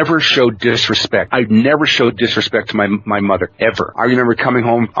you never showed disrespect. I never showed disrespect to my mother, ever. I remember coming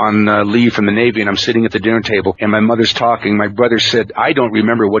home on leave from the Navy, and I'm sitting at the dinner table, and my mother's talking. My brother said, I don't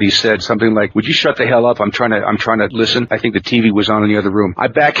remember what he said, something like, would you shut the hell up? I'm trying to listen. I think the TV was on in the other room. I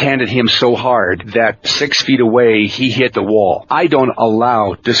backhanded him so hard that 6 feet away, he hit the wall. I don't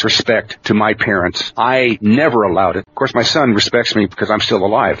allow disrespect to my parents. I never allowed it. Of course, my son respects me because I'm still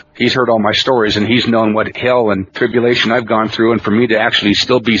alive. He's heard all my stories, and he's known what hell and tribulation I've gone through, and for me to actually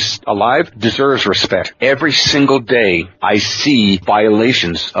still be alive deserves respect. Every single day, I see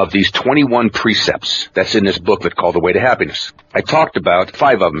violations of these 21 precepts that's in this booklet called The Way to Happiness. I talked about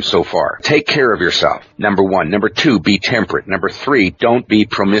 5 of them so far. Take care of yourself, number 1. Number 2, be temperate. Number 3, don't be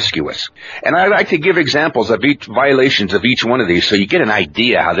promiscuous. And I like to give examples of each violations of each one of these so you get an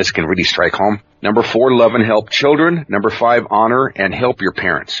idea how this can really strike home. Number 4, love and help children. Number 5, honor and help your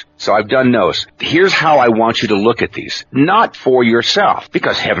parents. So I've done those. Here's how I want you to look at these. Not for yourself,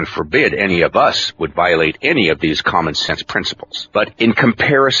 because heaven forbid any of us would violate any of these common sense principles, but in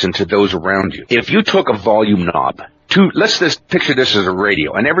comparison to those around you. If you took a volume knob, let's just picture this as a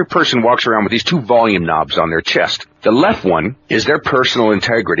radio, and every person walks around with these 2 volume knobs on their chest. The left one is their personal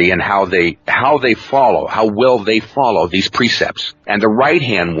integrity and how well they follow these precepts. And the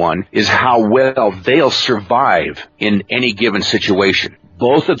right-hand one is how well they'll survive in any given situation.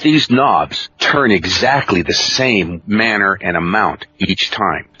 Both of these knobs turn exactly the same manner and amount each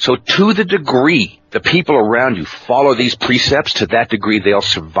time. So to the degree the people around you follow these precepts, to that degree they'll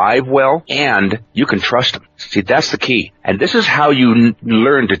survive well, and you can trust them. See, that's the key. And this is how you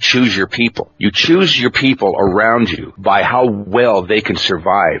learn to choose your people. You choose your people around you by how well they can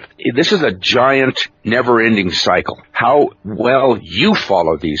survive. This is a giant, never-ending cycle. How well you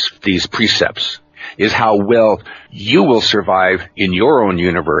follow these precepts is how well you will survive in your own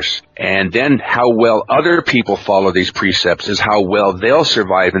universe. And then how well other people follow these precepts is how well they'll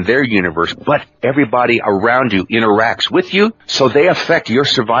survive in their universe. But everybody around you interacts with you, so they affect your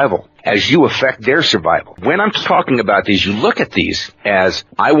survival as you affect their survival. When I'm talking about these, you look at these as,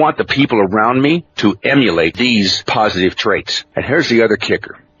 I want the people around me to emulate these positive traits. And here's the other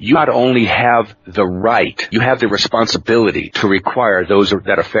kicker. You not only have the right, you have the responsibility to require those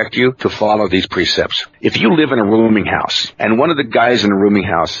that affect you to follow these precepts. If you live in a rooming house, and one of the guys in the rooming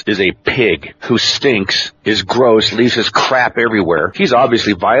house is a pig who stinks, is gross, leaves his crap everywhere, he's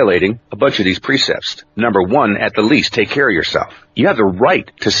obviously violating a bunch of these precepts. Number 1, at the least, take care of yourself. You have the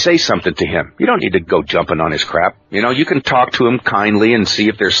right to say something to him. You don't need to go jumping on his crap. You can talk to him kindly and see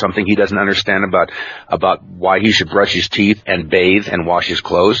if there's something he doesn't understand about why he should brush his teeth and bathe and wash his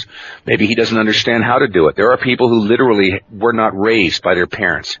clothes. knows. Maybe he doesn't understand how to do it. There are people who literally were not raised by their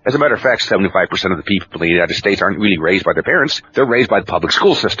parents. As a matter of fact, 75% of the people in the United States aren't really raised by their parents. They're raised by the public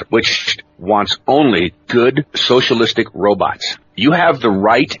school system, which wants only good socialistic robots. You have the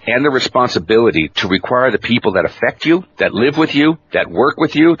right and the responsibility to require the people that affect you, that live with you, that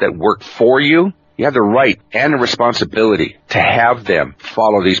work for you. You have the right and the responsibility to have them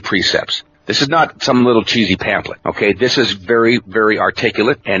follow these precepts. This is not some little cheesy pamphlet, okay? This is very, very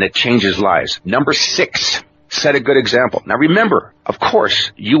articulate, and it changes lives. Number 6, set a good example. Now remember, of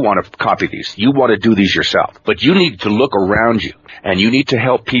course, you want to copy these. You want to do these yourself. But you need to look around you, and you need to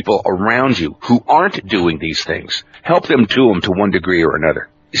help people around you who aren't doing these things. Help them do them to one degree or another.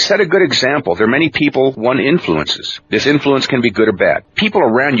 Set a good example. There are many people one influences. This influence can be good or bad. People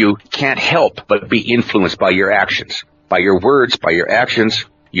around you can't help but be influenced by your actions, by your words, by your actions.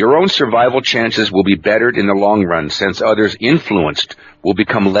 Your own survival chances will be bettered in the long run, since others influenced will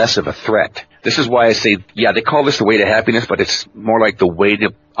become less of a threat. This is why I say, yeah, they call this the way to happiness, but it's more like the way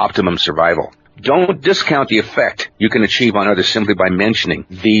to optimum survival. Don't discount the effect you can achieve on others simply by mentioning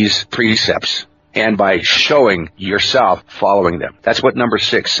these precepts and by showing yourself following them. That's what number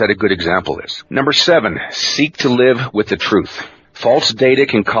 6, set a good example is. Number 7, seek to live with the truth. False data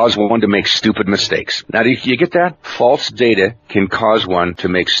can cause one to make stupid mistakes. Now, do you get that? False data can cause one to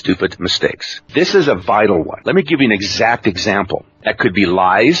make stupid mistakes. This is a vital one. Let me give you an exact example. That could be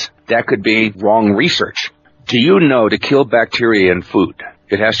lies. That could be wrong research. Do you know to kill bacteria in food,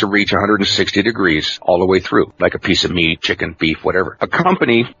 it has to reach 160 degrees all the way through, like a piece of meat, chicken, beef, whatever. A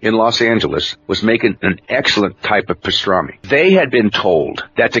company in Los Angeles was making an excellent type of pastrami. They had been told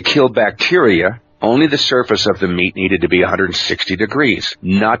that to kill bacteria, only the surface of the meat needed to be 160 degrees,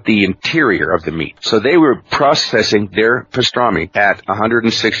 not the interior of the meat. So they were processing their pastrami at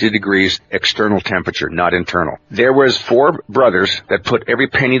 160 degrees external temperature, not internal. There was 4 brothers that put every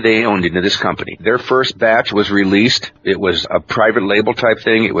penny they owned into this company. Their first batch was released. It was a private label type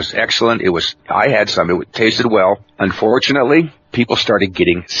thing. It was excellent. I had some. It tasted well. Unfortunately, people started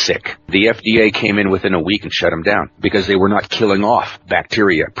getting sick. The FDA came in within a week and shut them down because they were not killing off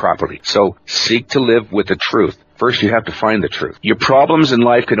bacteria properly. So seek to live with the truth. First, you have to find the truth. Your problems in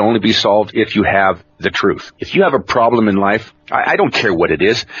life can only be solved if you have the truth. If you have a problem in life, I don't care what it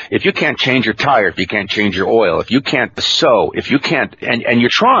is. If you can't change your tire, if you can't change your oil, if you can't sew, if you can't, and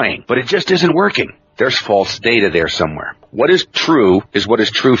you're trying, but it just isn't working, there's false data there somewhere. What is true is what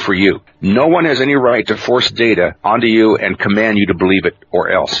is true for you. No one has any right to force data onto you and command you to believe it or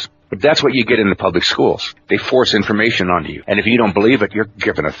else. But that's what you get in the public schools. They force information onto you. And if you don't believe it, you're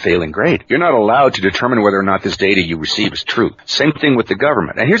given a failing grade. You're not allowed to determine whether or not this data you receive is true. Same thing with the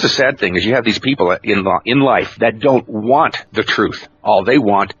government. And here's the sad thing is you have these people in life that don't want the truth. All they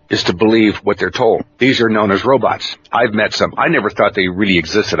want is to believe what they're told. These are known as robots. I've met some. I never thought they really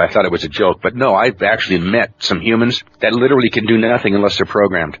existed. I thought it was a joke. But no, I've actually met some humans that literally can do nothing unless they're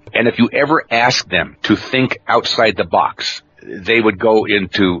programmed. And if you ever ask them to think outside the box, they would go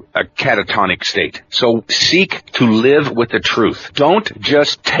into a catatonic state. So seek to live with the truth. Don't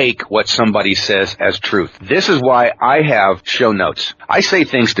just take what somebody says as truth. This is why I have show notes. I say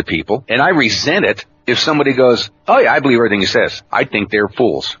things to people, and I resent it if somebody goes, oh yeah, I believe everything he says. I think they're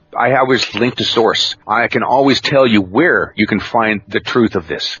fools. I always link to source. I can always tell you where you can find the truth of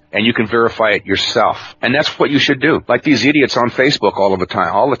this, and you can verify it yourself. And that's what you should do. Like these idiots on Facebook all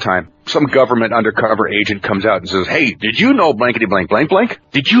the time. Some government undercover agent comes out and says, hey, did you know blankety blank blank blank?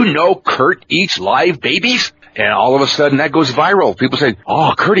 Did you know Kurt eats live babies? And all of a sudden that goes viral. People say,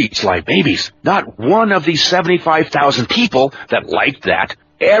 oh, Kurt eats live babies. Not one of these 75,000 people that liked that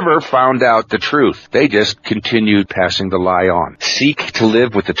ever found out the truth. They just continued passing the lie on. Seek to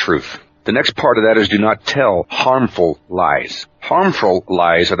live with the truth. The next part of that is do not tell harmful lies. Harmful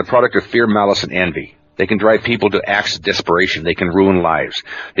lies are the product of fear, malice, and envy. They can drive people to acts of desperation. They can ruin lives.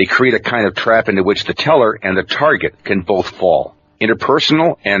 They create a kind of trap into which the teller and the target can both fall.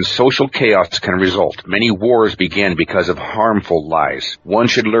 Interpersonal and social chaos can result. Many wars begin because of harmful lies. One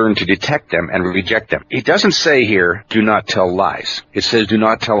should learn to detect them and reject them. It doesn't say here, do not tell lies. It says, do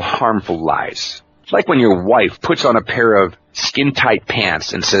not tell harmful lies. It's like when your wife puts on a pair of skin-tight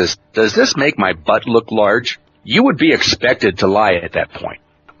pants and says, does this make my butt look large? You would be expected to lie at that point.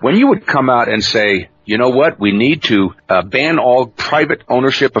 When you would come out and say, you know what, we need to ban all private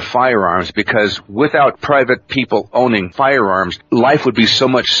ownership of firearms because without private people owning firearms, life would be so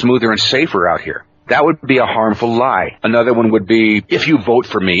much smoother and safer out here. That would be a harmful lie. Another one would be, if you vote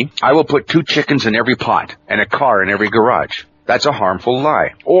for me, I will put 2 chickens in every pot and a car in every garage. That's a harmful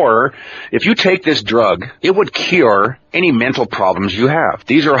lie. Or, if you take this drug, it would cure any mental problems you have.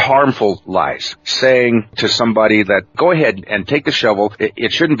 These are harmful lies. Saying to somebody that, go ahead and take the shovel,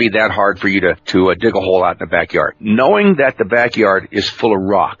 it shouldn't be that hard for you to dig a hole out in the backyard. Knowing that the backyard is full of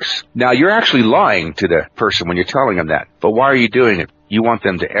rocks. Now, you're actually lying to the person when you're telling them that. But why are you doing it? You want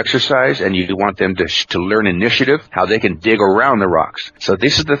them to exercise, and you want them to learn initiative, how they can dig around the rocks. So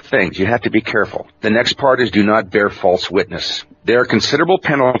this is the things. You have to be careful. The next part is do not bear false witness. There are considerable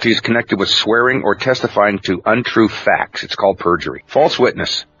penalties connected with swearing or testifying to untrue facts. It's called perjury. False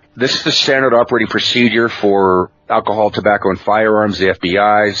witness. This is the standard operating procedure for alcohol, tobacco, and firearms, the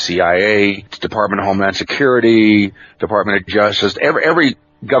FBI, CIA, Department of Homeland Security, Department of Justice, every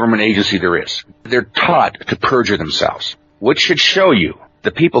government agency there is. They're taught to perjure themselves, which should show you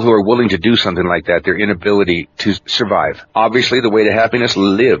the people who are willing to do something like that, their inability to survive. Obviously, the way to happiness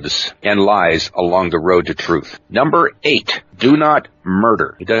lives and lies along the road to truth. Number 8, do not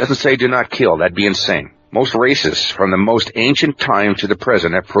murder. It doesn't say do not kill. That'd be insane. Most races, from the most ancient time to the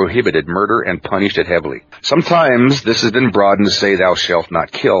present, have prohibited murder and punished it heavily. Sometimes this has been broadened to say thou shalt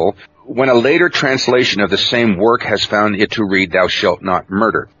not kill, when a later translation of the same work has found it to read, thou shalt not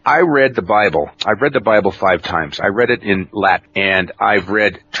murder. I read the Bible. I've read the Bible 5 times. I read it in Latin, and I've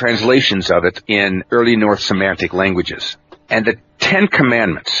read translations of it in early North Semitic languages. And the 10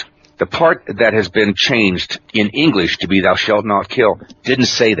 Commandments, the part that has been changed in English to be thou shalt not kill, didn't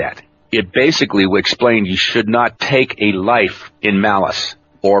say that. It basically explained you should not take a life in malice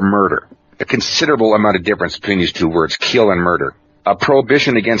or murder. A considerable amount of difference between these two words, kill and murder. A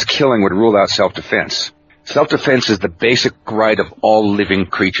prohibition against killing would rule out self-defense. Self-defense is the basic right of all living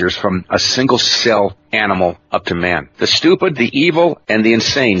creatures, from a single-cell animal up to man. The stupid, the evil, and the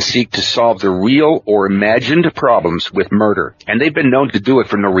insane seek to solve the real or imagined problems with murder, and they've been known to do it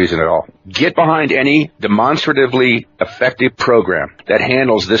for no reason at all. Get behind any demonstratively effective program that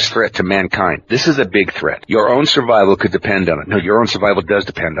handles this threat to mankind. This is a big threat. Your own survival could depend on it. No, your own survival does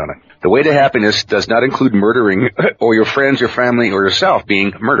depend on it. The way to happiness does not include murdering or your friends, your family, or yourself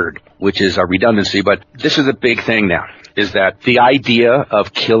being murdered, which is a redundancy, but this is a big thing now, is that the idea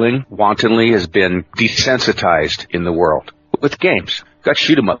of killing wantonly has been desensitized in the world with games. Got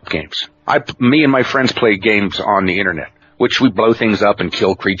shoot-'em-up games. Me and my friends play games on the internet, which we blow things up and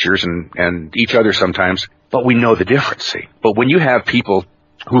kill creatures and each other sometimes, but we know the difference, see. But when you have people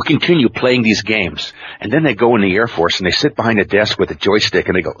who continue playing these games, and then they go in the Air Force and they sit behind a desk with a joystick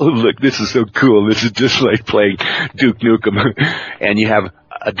and they go, oh, look, this is so cool. This is just like playing Duke Nukem. And you have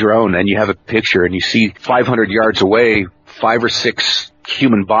a drone and you have a picture and you see 500 yards away 5 or 6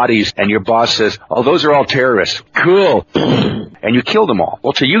 human bodies, and your boss says, oh, those are all terrorists. Cool. And you kill them all.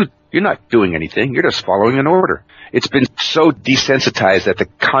 Well, to you, you're not doing anything. You're just following an order. It's been so desensitized that the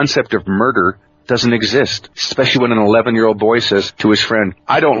concept of murder doesn't exist, especially when an 11-year-old boy says to his friend,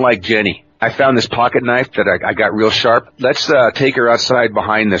 I don't like Jenny. I found this pocket knife that I got real sharp. Let's take her outside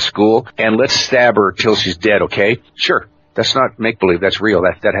behind the school and let's stab her till she's dead, okay? Sure. That's not make-believe. That's real.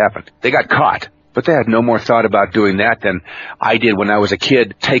 That happened. They got caught. But they had no more thought about doing that than I did when I was a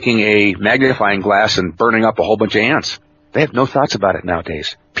kid, taking a magnifying glass and burning up a whole bunch of ants. They have no thoughts about it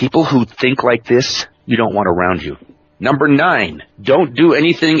nowadays. People who think like this, you don't want around you. Number 9, don't do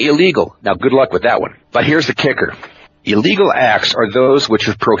anything illegal. Now, good luck with that one. But here's the kicker. Illegal acts are those which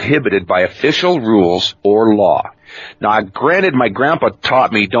are prohibited by official rules or law. Now, granted, my grandpa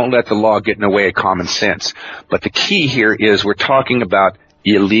taught me don't let the law get in the way of common sense. But the key here is we're talking about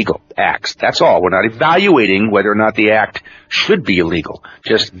illegal acts. That's all. We're not evaluating whether or not the act should be illegal,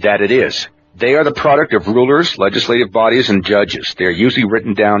 just that it is. They are the product of rulers, legislative bodies, and judges. They are usually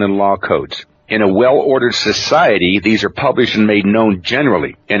written down in law codes. In a well-ordered society, these are published and made known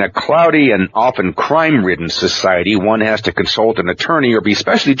generally. In a cloudy and often crime-ridden society, one has to consult an attorney or be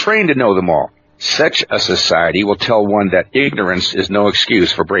specially trained to know them all. Such a society will tell one that ignorance is no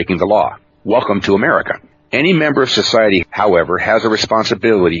excuse for breaking the law. Welcome to America. Any member of society, however, has a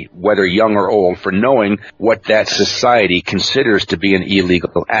responsibility, whether young or old, for knowing what that society considers to be an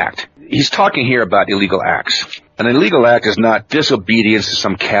illegal act. He's talking here about illegal acts. An illegal act is not disobedience to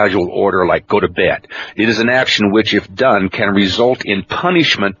some casual order like go to bed. It is an action which, if done, can result in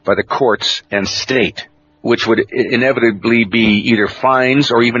punishment by the courts and state, which would inevitably be either fines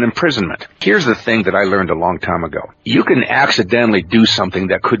or even imprisonment. Here's the thing that I learned a long time ago. You can accidentally do something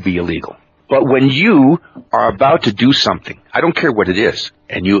that could be illegal. But when you are about to do something, I don't care what it is,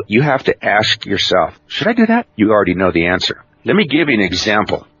 and you have to ask yourself, should I do that? You already know the answer. Let me give you an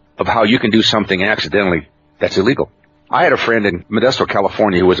example of how you can do something accidentally that's illegal. I had a friend in Modesto,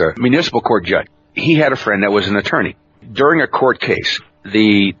 California, who was a municipal court judge. He had a friend that was an attorney. During a court case,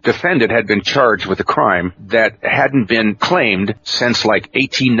 the defendant had been charged with a crime that hadn't been claimed since like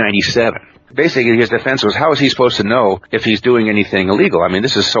 1897. Basically, his defense was, how is he supposed to know if he's doing anything illegal? I mean,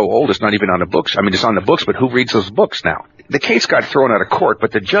 this is so old, it's not even on the books. I mean, it's on the books, but who reads those books now? The case got thrown out of court,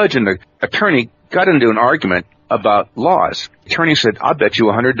 but the judge and the attorney got into an argument about laws. The attorney said, I'll bet you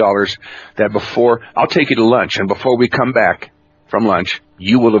 $100 that I'll take you to lunch, and before we come back from lunch,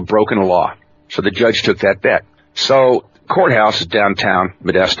 you will have broken a law. So the judge took that bet. So courthouse is downtown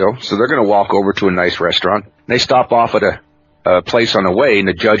Modesto, so they're going to walk over to a nice restaurant. They stop off at a place on the way, and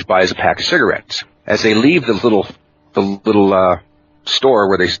the judge buys a pack of cigarettes. As they leave the little store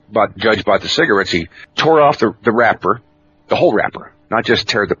where judge bought the cigarettes, he tore off the wrapper, the whole wrapper, not just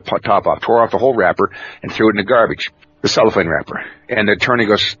tear the top off, tore off the whole wrapper and threw it in the garbage, the cellophane wrapper. And the attorney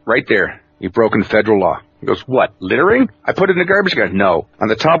goes, right there, you've broken federal law. He goes, what, littering? I put it in the garbage can. No. On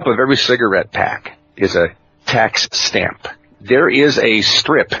the top of every cigarette pack is a tax stamp. There is a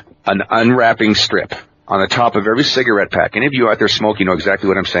strip, an unwrapping strip, on the top of every cigarette pack. Any of you out there smoking know exactly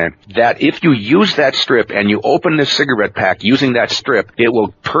what I'm saying. That if you use that strip and you open the cigarette pack using that strip, it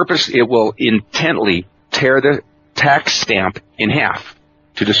will intently tear the tax stamp in half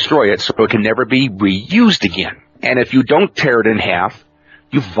to destroy it so it can never be reused again. And if you don't tear it in half,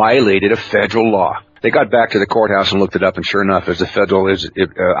 you violated a federal law. They got back to the courthouse and looked it up, and sure enough, it's a federal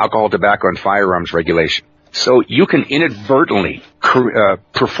alcohol, tobacco, and firearms regulation. So you can inadvertently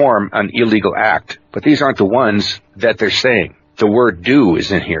perform an illegal act, but these aren't the ones that they're saying. The word do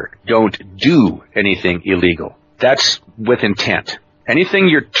is in here. Don't do anything illegal. That's with intent. Anything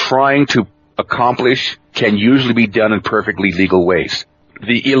you're trying to accomplish can usually be done in perfectly legal ways.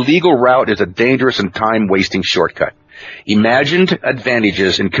 The illegal route is a dangerous and time-wasting shortcut. Imagined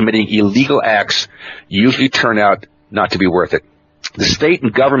advantages in committing illegal acts usually turn out not to be worth it. The state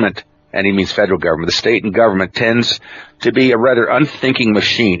and government, and he means federal government, the state and government tends to be a rather unthinking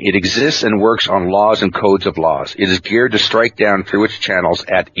machine. It exists and works on laws and codes of laws. It is geared to strike down through its channels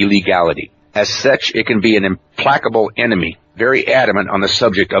at illegality. As such, it can be an implacable enemy, very adamant on the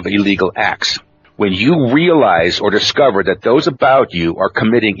subject of illegal acts. When you realize or discover that those about you are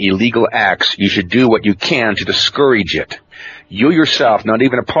committing illegal acts, you should do what you can to discourage it. You yourself, not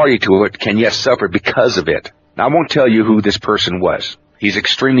even a party to it, can yet suffer because of it. Now, I won't tell you who this person was. He's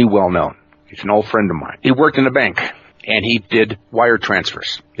extremely well known. He's an old friend of mine. He worked in a bank, and he did wire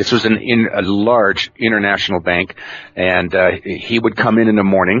transfers. This was in a large international bank, and he would come in the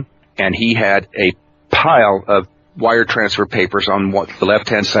morning, and he had a pile of wire transfer papers on the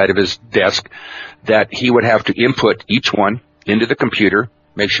left-hand side of his desk that he would have to input each one into the computer,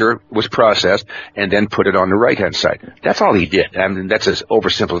 make sure it was processed, and then put it on the right-hand side. That's all he did. I mean, that's an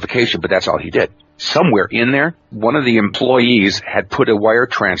oversimplification, but that's all he did. Somewhere in there, one of the employees had put a wire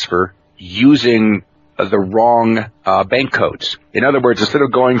transfer using the wrong bank codes. In other words, instead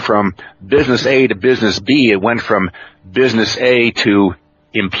of going from business A to business B, it went from business A to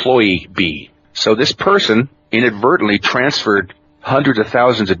employee B. So this person inadvertently transferred hundreds of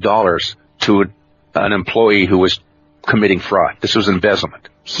thousands of dollars to an employee who was committing fraud. This was embezzlement.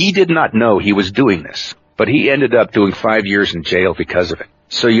 He did not know he was doing this, but he ended up doing 5 years in jail because of it.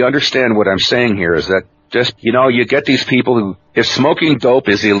 So you understand what I'm saying here is that you get these people who, if smoking dope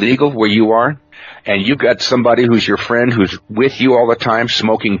is illegal where you are, and you got somebody who's your friend who's with you all the time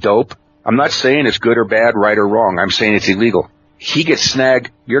smoking dope, I'm not saying it's good or bad, right or wrong. I'm saying it's illegal. He gets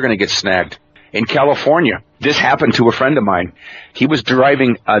snagged, you're going to get snagged. In California, this happened to a friend of mine. He was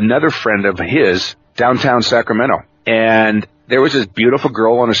driving another friend of his downtown Sacramento, and there was this beautiful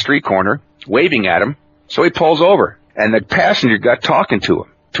girl on a street corner waving at him, so he pulls over, and the passenger got talking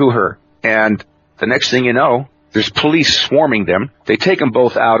to her, and the next thing you know, there's police swarming them. They take them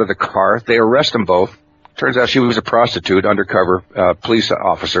both out of the car. They arrest them both. Turns out she was a prostitute, undercover police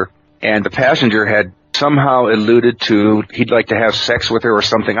officer, and the passenger had somehow alluded to he'd like to have sex with her or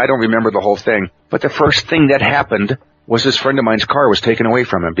something. I don't remember the whole thing. But the first thing that happened was this friend of mine's car was taken away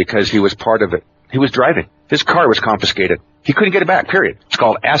from him because he was part of it. He was driving. His car was confiscated. He couldn't get it back, period. It's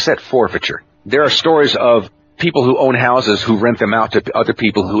called asset forfeiture. There are stories of people who own houses who rent them out to other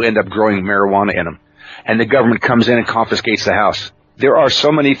people who end up growing marijuana in them. And the government comes in and confiscates the house. There are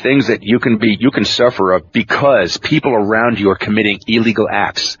so many things that you can suffer of because people around you are committing illegal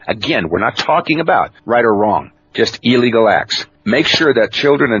acts. Again, we're not talking about right or wrong, just illegal acts. Make sure that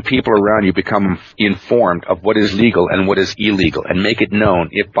children and people around you become informed of what is legal and what is illegal, and make it known,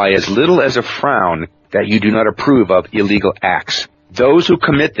 if by as little as a frown, that you do not approve of illegal acts. Those who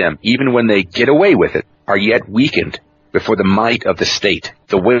commit them, even when they get away with it, are yet weakened before the might of the state.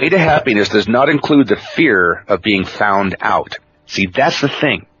 The way to happiness does not include the fear of being found out. See, that's the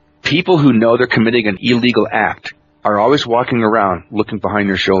thing. People who know they're committing an illegal act are always walking around looking behind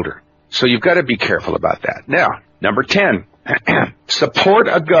their shoulder. So you've got to be careful about that. Now, number 10, support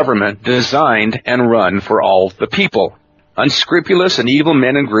a government designed and run for all the people. Unscrupulous and evil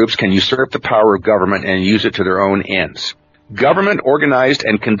men and groups can usurp the power of government and use it to their own ends. Government organized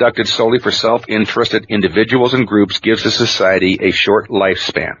and conducted solely for self-interested individuals and groups gives a society a short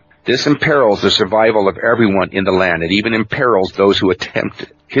lifespan. This imperils the survival of everyone in the land. It even imperils those who attempt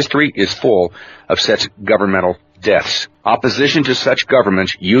it. History is full of such governmental deaths. Opposition to such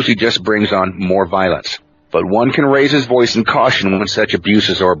governments usually just brings on more violence. But one can raise his voice in caution when such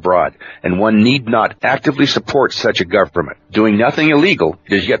abuses are abroad, and one need not actively support such a government. Doing nothing illegal,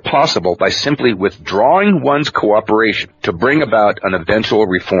 it is yet possible by simply withdrawing one's cooperation to bring about an eventual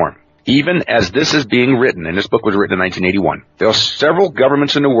reform. Even as this is being written, and this book was written in 1981, there are several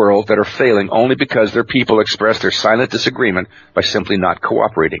governments in the world that are failing only because their people express their silent disagreement by simply not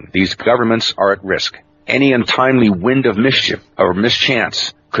cooperating. These governments are at risk. Any untimely wind of mischief or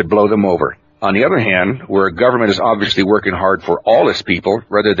mischance could blow them over. On the other hand, where a government is obviously working hard for all its people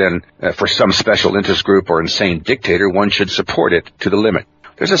rather than for some special interest group or insane dictator, one should support it to the limit.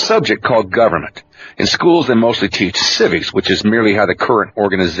 There's a subject called government. In schools, they mostly teach civics, which is merely how the current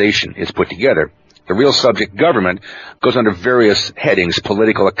organization is put together. The real subject, government, goes under various headings: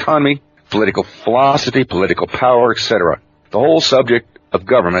 political economy, political philosophy, political power, etc. The whole subject of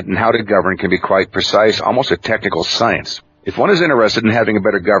government and how to govern can be quite precise, almost a technical science. If one is interested in having a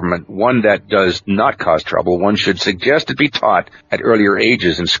better government, one that does not cause trouble, one should suggest it be taught at earlier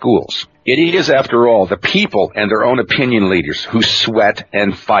ages in schools. It is, after all, the people and their own opinion leaders who sweat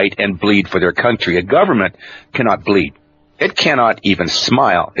and fight and bleed for their country. A government cannot bleed. It cannot even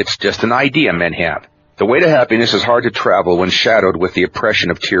smile. It's just an idea men have. The way to happiness is hard to travel when shadowed with the oppression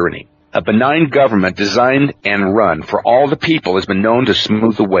of tyranny. A benign government designed and run for all the people has been known to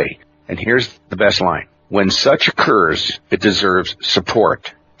smooth the way. And here's the best line. When such occurs, it deserves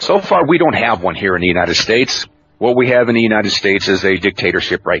support. So far, we don't have one here in the United States. What we have in the United States is a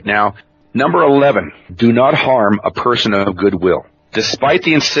dictatorship right now. Number 11, do not harm a person of goodwill. Despite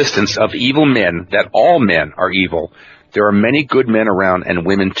the insistence of evil men that all men are evil, there are many good men around and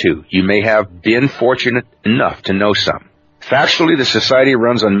women too. You may have been fortunate enough to know some. Factually, the society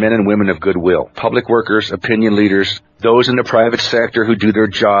runs on men and women of goodwill. Public workers, opinion leaders, those in the private sector who do their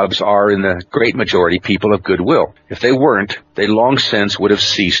jobs are, in the great majority, people of goodwill. If they weren't, they long since would have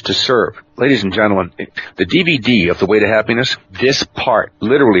ceased to serve. Ladies and gentlemen, the DVD of The Way to Happiness, this part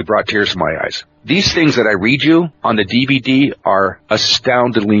literally brought tears to my eyes. These things that I read you on the DVD are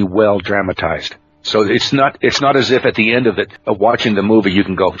astoundingly well dramatized. So it's not as if at the end of it, of watching the movie, you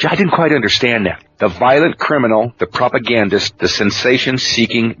can go, I didn't quite understand that. The violent criminal, the propagandist, the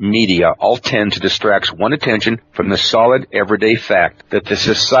sensation-seeking media all tend to distract one's attention from the solid, everyday fact that the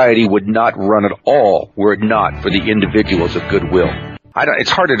society would not run at all were it not for the individuals of goodwill.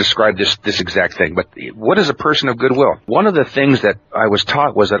 It's hard to describe this exact thing, but what is a person of goodwill? One of the things that I was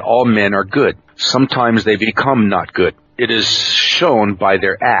taught was that all men are good. Sometimes they become not good. It is shown by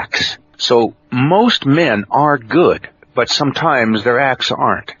their acts. So most men are good, but sometimes their acts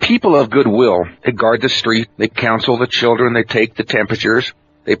aren't. People of goodwill, they guard the street, they counsel the children, they take the temperatures,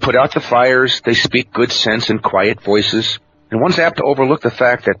 they put out the fires, they speak good sense in quiet voices. And one's apt to overlook the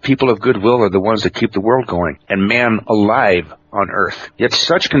fact that people of goodwill are the ones that keep the world going and man alive on earth. Yet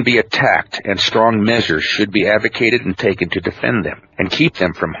such can be attacked, and strong measures should be advocated and taken to defend them and keep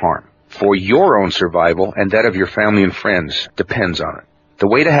them from harm. For your own survival and that of your family and friends depends on it. The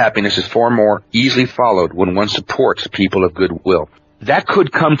way to happiness is far more easily followed when one supports people of goodwill. That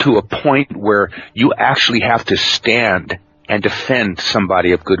could come to a point where you actually have to stand and defend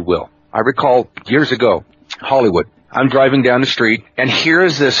somebody of goodwill. I recall years ago, Hollywood, I'm driving down the street, and here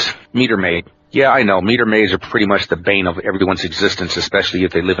is this meter maid. Yeah, I know, meter maids are pretty much the bane of everyone's existence, especially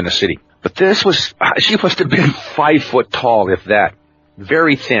if they live in a city. But she must have been 5 foot tall, if that.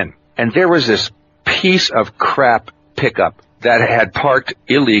 Very thin. And there was this piece of crap pickup that had parked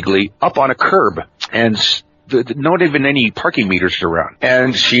illegally up on a curb, and not even any parking meters around.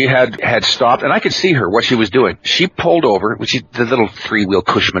 And she had stopped, and I could see her, what she was doing. She pulled over, the little 3-wheel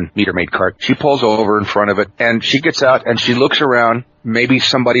Cushman meter maid cart. She pulls over in front of it, and she gets out, and she looks around. Maybe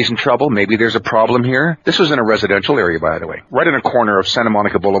somebody's in trouble. Maybe there's a problem here. This was in a residential area, by the way, right in a corner of Santa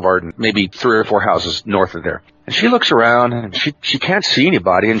Monica Boulevard, and maybe 3 or 4 houses north of there. And she looks around, and she can't see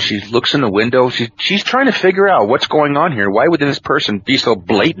anybody, and she looks in the window. She's trying to figure out what's going on here. Why would this person be so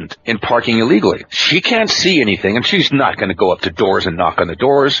blatant in parking illegally? She can't see anything, and she's not going to go up to doors and knock on the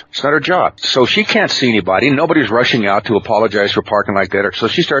doors. It's not her job. So she can't see anybody. Nobody's rushing out to apologize for parking like that, so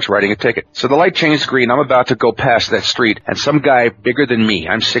she starts writing a ticket. So the light changes green. I'm about to go past that street, and some guy bigger than me,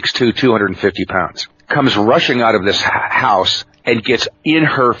 I'm 6'2", 250 pounds, comes rushing out of this house and gets in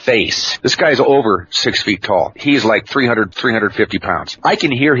her face. This guy's over 6 feet tall. He's like 350 pounds. I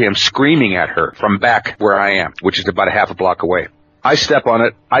can hear him screaming at her from back where I am, which is about a half a block away. I step on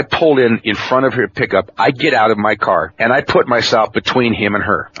it. I pull in front of her pickup. I get out of my car, and I put myself between him and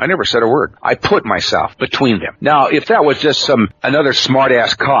her. I never said a word. I put myself between them. Now, if that was just another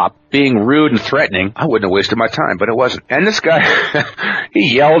smart-ass cop being rude and threatening, I wouldn't have wasted my time, but it wasn't. And this guy,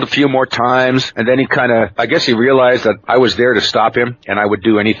 he yelled a few more times, and then I guess he realized that I was there to stop him, and I would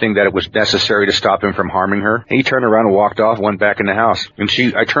do anything that it was necessary to stop him from harming her. And he turned around and walked off, went back in the house. And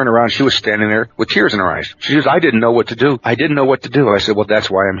I turned around, she was standing there with tears in her eyes. She says, I didn't know what to do. I didn't know what to do. I said, well, that's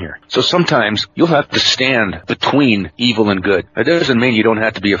why I'm here. So sometimes you'll have to stand between evil and good. That doesn't mean you don't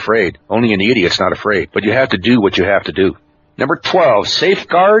have to be afraid. Only an idiot's not afraid. But you have to do what you have to do. Number 12,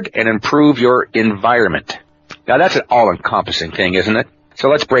 safeguard and improve your environment. Now that's an all-encompassing thing, isn't it? So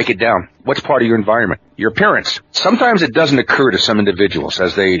let's break it down. What's part of your environment? Your appearance. Sometimes it doesn't occur to some individuals,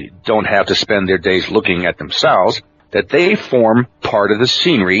 as they don't have to spend their days looking at themselves, that they form part of the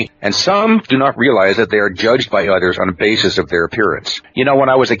scenery, and some do not realize that they are judged by others on the basis of their appearance. You know, when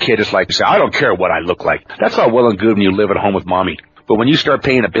I was a kid, it's like to say, I don't care what I look like. That's all well and good when you live at home with mommy. But when you start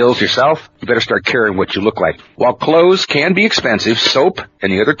paying the bills yourself, you better start caring what you look like. While clothes can be expensive, soap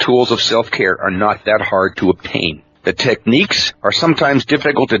and the other tools of self-care are not that hard to obtain. The techniques are sometimes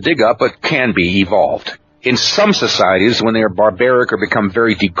difficult to dig up, but can be evolved. In some societies, when they are barbaric or become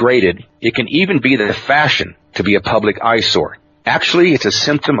very degraded, it can even be the fashion to be a public eyesore. Actually, it's a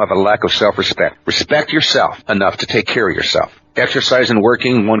symptom of a lack of self-respect. Respect yourself enough to take care of yourself. Exercise and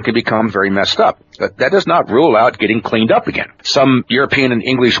working, one can become very messed up. But that does not rule out getting cleaned up again. Some European and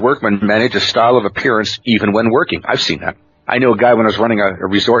English workmen manage a style of appearance even when working. I've seen that. I knew a guy when I was running a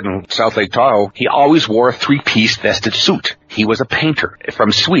resort in South Lake Tahoe. He always wore a 3-piece vested suit. He was a painter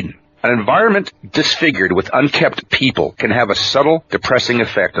from Sweden. An environment disfigured with unkept people can have a subtle, depressing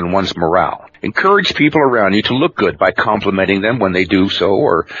effect on one's morale. Encourage people around you to look good by complimenting them when they do so,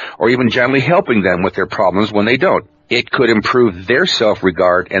 or even gently helping them with their problems when they don't. It could improve their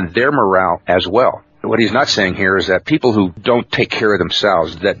self-regard and their morale as well. What he's not saying here is that people who don't take care of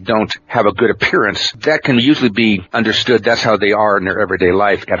themselves, that don't have a good appearance, that can usually be understood. That's how they are in their everyday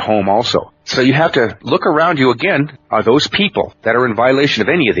life at home also. So you have to look around you again. Are those people that are in violation of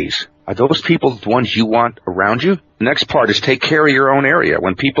any of these? Are those people the ones you want around you? The next part is take care of your own area.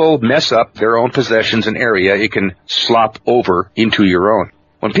 When people mess up their own possessions and area, it can slop over into your own.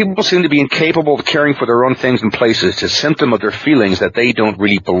 When people seem to be incapable of caring for their own things and places, it's a symptom of their feelings that they don't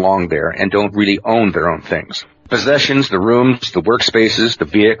really belong there and don't really own their own things. Possessions, the rooms, the workspaces, the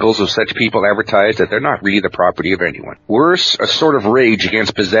vehicles of such people advertise that they're not really the property of anyone. Worse, a sort of rage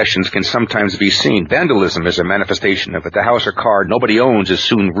against possessions can sometimes be seen. Vandalism is a manifestation of it. The house or car nobody owns is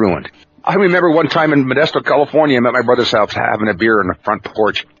soon ruined. I remember one time in Modesto, California, I'm at my brother's house having a beer on the front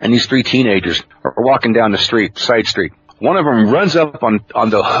porch, and these 3 teenagers are walking down the street, side street. One of them runs up on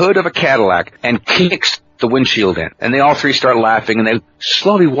the hood of a Cadillac and kicks the windshield in. And they all 3 start laughing, and they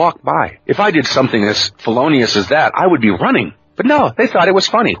slowly walk by. If I did something as felonious as that, I would be running. But no, they thought it was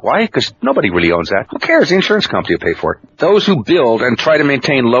funny. Why? Because nobody really owns that. Who cares? The insurance company will pay for it. Those who build and try to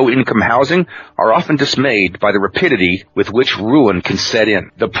maintain low-income housing are often dismayed by the rapidity with which ruin can set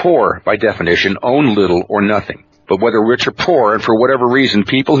in. The poor, by definition, own little or nothing. But whether rich or poor, and for whatever reason,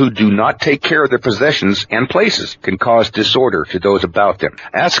 people who do not take care of their possessions and places can cause disorder to those about them.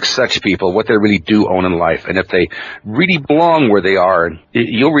 Ask such people what they really do own in life, and if they really belong where they are,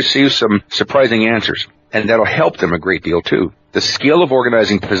 you'll receive some surprising answers, and that'll help them a great deal too. The skill of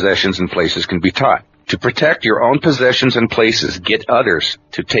organizing possessions and places can be taught. To protect your own possessions and places, get others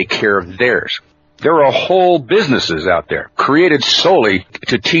to take care of theirs. There are whole businesses out there created solely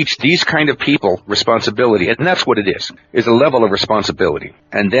to teach these kind of people responsibility, and that's what it is a level of responsibility,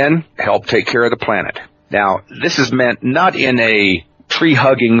 and then help take care of the planet. Now, this is meant not in a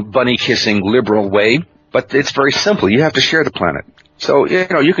tree-hugging, bunny-kissing liberal way, but it's very simple. You have to share the planet. So,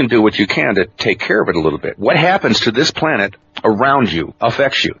 you can do what you can to take care of it a little bit. What happens to this planet around you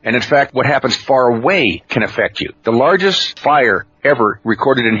affects you. And in fact, what happens far away can affect you. The largest fire ever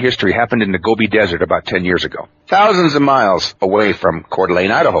recorded in history happened in the Gobi Desert about 10 years ago. Thousands of miles away from Coeur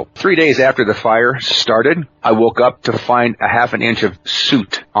d'Alene, Idaho. 3 days after the fire started, I woke up to find a half an inch of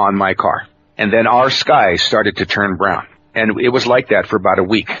soot on my car. And then our sky started to turn brown. And it was like that for about a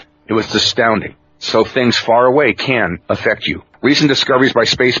week. It was astounding. So things far away can affect you. Recent discoveries by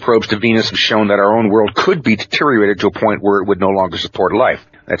space probes to Venus have shown that our own world could be deteriorated to a point where it would no longer support life.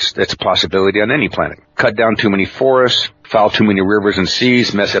 That's a possibility on any planet. Cut down too many forests, foul too many rivers and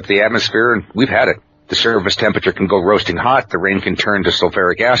seas, mess up the atmosphere, and we've had it. The surface temperature can go roasting hot, the rain can turn to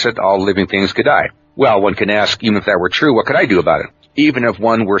sulfuric acid, all living things could die. Well, one can ask, even if that were true, what could I do about it? Even if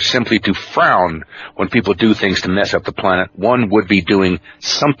one were simply to frown when people do things to mess up the planet, one would be doing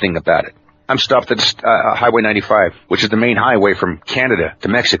something about it. I'm stopped at Highway 95, which is the main highway from Canada to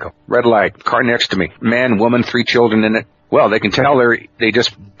Mexico. Red light, car next to me, man, woman, 3 children in it. Well, they can tell they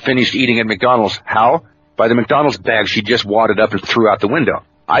just finished eating at McDonald's. How? By the McDonald's bag she just wadded up and threw out the window.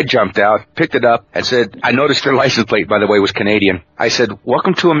 I jumped out, picked it up, and said, I noticed their license plate, by the way, was Canadian. I said,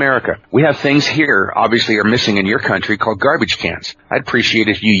 welcome to America. We have things here, obviously, are missing in your country called garbage cans. I'd appreciate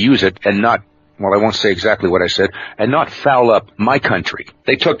if you use it and not, well, I won't say exactly what I said, and not foul up my country.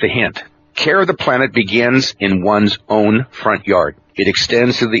 They took the hint. Care of the planet begins in one's own front yard. It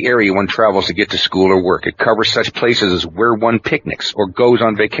extends to the area one travels to get to school or work. It covers such places as where one picnics or goes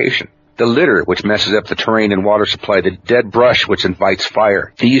on vacation. The litter, which messes up the terrain and water supply, the dead brush, which invites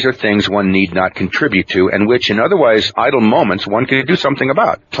fire. These are things one need not contribute to, and which in otherwise idle moments one can do something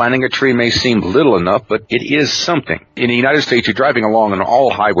about. Planting a tree may seem little enough, but it is something. In the United States, you're driving along on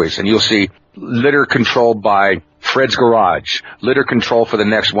all highways, and you'll see litter controlled by Fred's Garage, litter control for the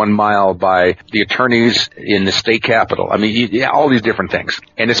next 1 mile by the attorneys in the state capitol. I mean, all these different things.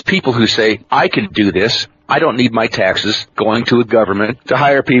 And it's people who say, I can do this. I don't need my taxes going to a government to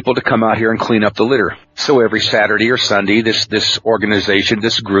hire people to come out here and clean up the litter. So every Saturday or Sunday, this organization,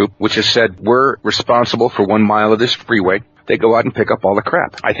 this group, which has said we're responsible for 1 mile of this freeway, they go out and pick up all the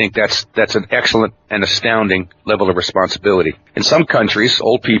crap. I think that's an excellent and astounding level of responsibility. In some countries,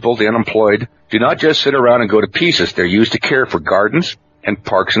 old people, the unemployed, do not just sit around and go to pieces. They're used to care for gardens and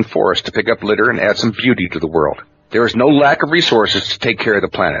parks and forests, to pick up litter and add some beauty to the world. There is no lack of resources to take care of the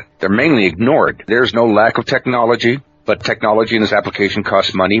planet. They're mainly ignored. There is no lack of technology, but technology and its application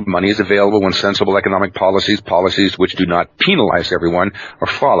costs money. Money is available when sensible economic policies which do not penalize everyone, are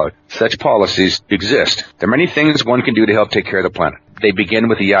followed. Such policies exist. There are many things one can do to help take care of the planet. They begin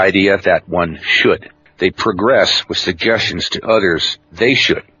with the idea that one should. They progress with suggestions to others they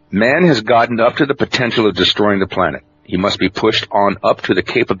should. Man has gotten up to the potential of destroying the planet. He must be pushed on up to the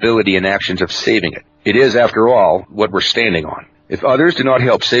capability and actions of saving it. It is, after all, what we're standing on. If others do not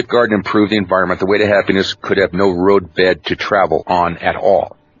help safeguard and improve the environment, the way to happiness could have no roadbed to travel on at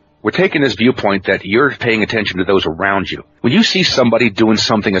all. We're taking this viewpoint that you're paying attention to those around you. When you see somebody doing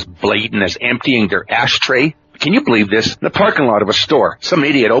something as blatant as emptying their ashtray, can you believe this? In the parking lot of a store, some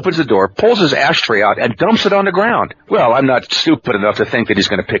idiot opens the door, pulls his ashtray out, and dumps it on the ground. Well, I'm not stupid enough to think that he's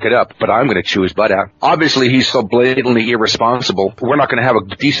going to pick it up, but I'm going to chew his butt out. Obviously, he's so blatantly irresponsible, we're not going to have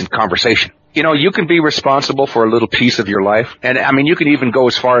a decent conversation. You know, you can be responsible for a little piece of your life. And, I mean, you can even go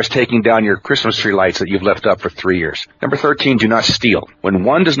as far as taking down your Christmas tree lights that you've left up for 3 years. Number 13, do not steal. When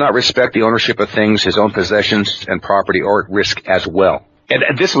one does not respect the ownership of things, his own possessions and property are at risk as well.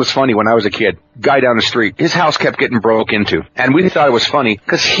 And this was funny when I was a kid. Guy down the street, his house kept getting broke into. And we thought it was funny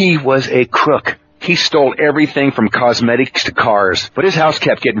because he was a crook. He stole everything from cosmetics to cars, but his house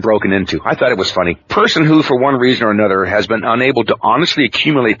kept getting broken into. I thought it was funny. Person who, for one reason or another, has been unable to honestly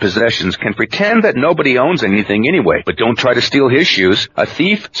accumulate possessions can pretend that nobody owns anything anyway, but don't try to steal his shoes. A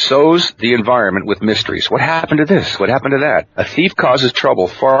thief sows the environment with mysteries. What happened to this? What happened to that? A thief causes trouble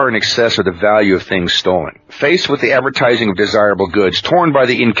far in excess of the value of things stolen. Faced with the advertising of desirable goods, torn by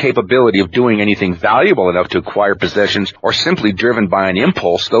the incapability of doing anything valuable enough to acquire possessions, or simply driven by an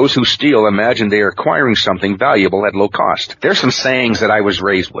impulse, those who steal imagine they are acquiring something valuable at low cost. There's some sayings that I was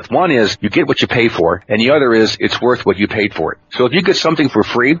raised with. One is, you get what you pay for, and the other is, it's worth what you paid for it. So if you get something for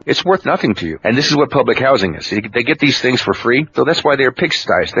free, it's worth nothing to you. And this is what public housing is. They get these things for free, so that's why they're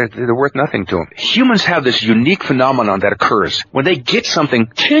pigsties. They're worth nothing to them. Humans have this unique phenomenon that occurs. When they get something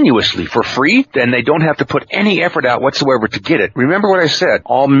tenuously for free, then they don't have to put any effort out whatsoever to get it. Remember what I said,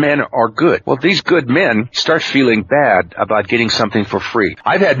 all men are good. Well, these good men start feeling bad about getting something for free.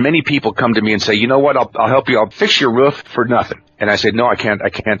 I've had many people come to me and say, you know what, I'll help you, I'll fix your roof for nothing. And I said, no, I can't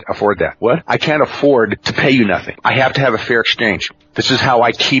afford that. What? I can't afford to pay you nothing. I have to have a fair exchange. This is how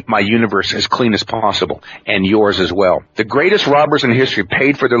I keep my universe as clean as possible, and yours as well. The greatest robbers in history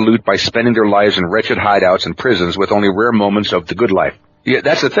paid for their loot by spending their lives in wretched hideouts and prisons with only rare moments of the good life. Yeah,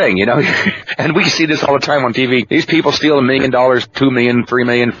 that's the thing, you know, and we see this all the time on TV. These people steal $1 million, $2 million, $3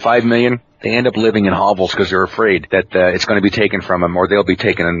 million, $5 million. They end up living in hovels because they're afraid that it's going to be taken from them, or they'll be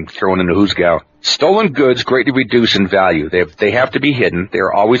taken and thrown into hoosgow. Stolen goods greatly reduce in value. They have to be hidden. They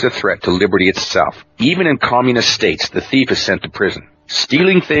are always a threat to liberty itself. Even in communist states, the thief is sent to prison.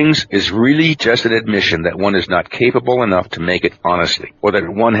 Stealing things is really just an admission that one is not capable enough to make it honestly, or that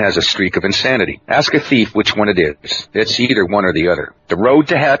one has a streak of insanity. Ask a thief which one it is. It's either one or the other. The road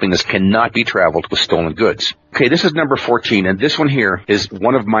to happiness cannot be traveled with stolen goods. Okay, this is number 14, and this one here is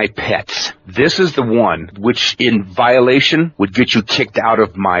one of my pets. This is the one which, in violation, would get you kicked out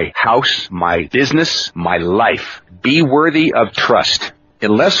of my house, my business, my life. Be worthy of trust.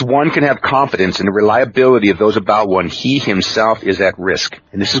 Unless one can have confidence in the reliability of those about one, he himself is at risk.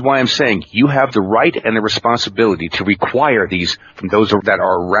 And this is why I'm saying you have the right and the responsibility to require these from those that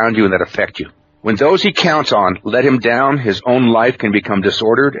are around you and that affect you. When those he counts on let him down, his own life can become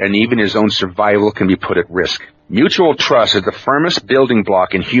disordered, and even his own survival can be put at risk. Mutual trust is the firmest building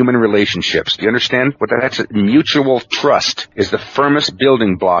block in human relationships. Do you understand what that's? Mutual trust is the firmest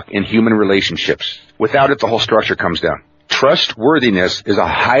building block in human relationships. Without it, the whole structure comes down. Trustworthiness is a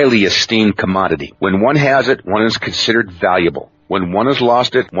highly esteemed commodity. When one has it, one is considered valuable. When one has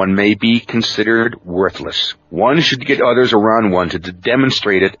lost it, one may be considered worthless. One should get others around one to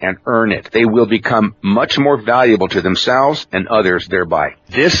demonstrate it and earn it. They will become much more valuable to themselves and others thereby.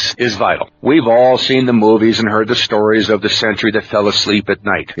 This is vital. We've all seen the movies and heard the stories of the sentry that fell asleep at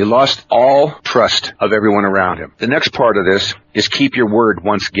night. He lost all trust of everyone around him. The next part of this is keep your word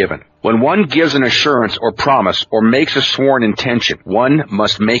once given. When one gives an assurance or promise or makes a sworn intention, one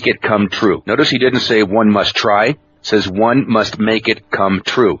must make it come true. Notice he didn't say one must try. Says one must make it come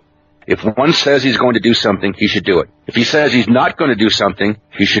true. If one says he's going to do something, he should do it. If he says he's not going to do something,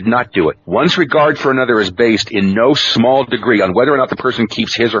 he should not do it. One's regard for another is based in no small degree on whether or not the person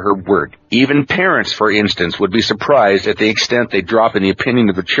keeps his or her word. Even parents, for instance, would be surprised at the extent they drop in the opinion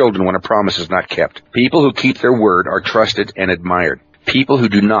of their children when a promise is not kept. People who keep their word are trusted and admired. People who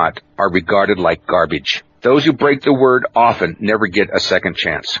do not are regarded like garbage. Those who break the word often never get a second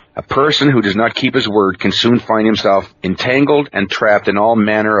chance. A person who does not keep his word can soon find himself entangled and trapped in all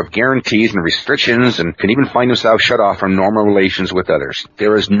manner of guarantees and restrictions, and can even find himself shut off from normal relations with others.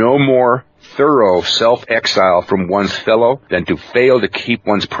 There is no more thorough self-exile from one's fellow than to fail to keep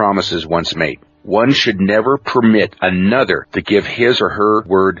one's promises once made. One should never permit another to give his or her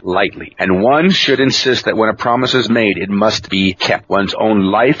word lightly. And one should insist that when a promise is made, it must be kept. One's own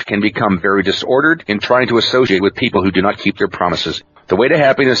life can become very disordered in trying to associate with people who do not keep their promises. The way to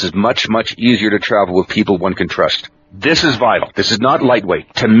happiness is much, much easier to travel with people one can trust. This is vital. This is not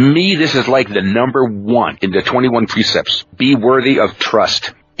lightweight. To me, this is like the number one in the 21 precepts. Be worthy of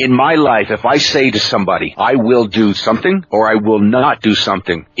trust. In my life, if I say to somebody, I will do something or I will not do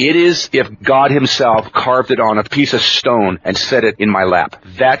something, it is if God himself carved it on a piece of stone and set it in my lap.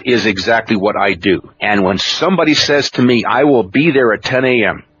 That is exactly what I do. And when somebody says to me, I will be there at 10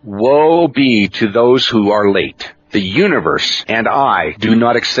 a.m., woe be to those who are late. The universe and I do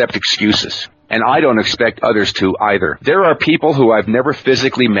not accept excuses. And I don't expect others to either. There are people who I've never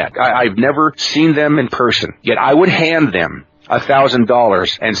physically met. I've never seen them in person. Yet I would hand them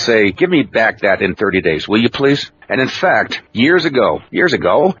 $1,000 and say, give me back that in 30 days, will you please? And in fact, years ago,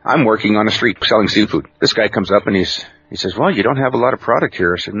 I'm working on a street selling seafood. This guy comes up and he says, well, you don't have a lot of product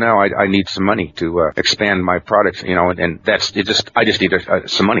here. I said, no, I need some money to expand my product, and that's it. I just need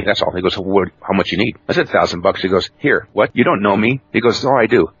some money. That's all. He goes, how much you need? I said, $1,000. He goes, here, what? You don't know me? He goes, oh, I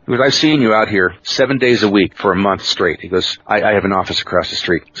do. He goes, I've seen you out here 7 days a week for a month straight. He goes, I have an office across the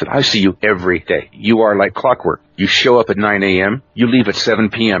street. I said, I see you every day. You are like clockwork. You show up at 9 a.m., you leave at 7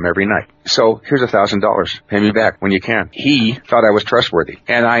 p.m. every night. So here's $1,000. Pay me back when you can. He thought I was trustworthy.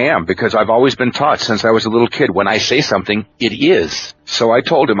 And I am, because I've always been taught since I was a little kid, when I say something, it is. So I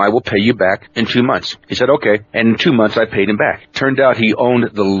told him I will pay you back in 2 months. He said, okay. And in 2 months, I paid him back. Turned out he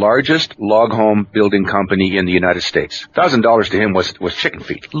owned the largest log home building company in the United States. $1,000 to him was chicken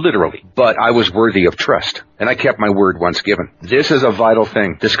feed, literally. But I was worthy of trust. And I kept my word once given. This is a vital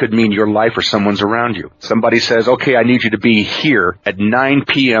thing. This could mean your life or someone's around you. Somebody says, okay, I need you to be here at 9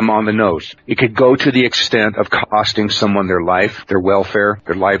 p.m. on the nose. It could go to the extent of costing someone their life, their welfare,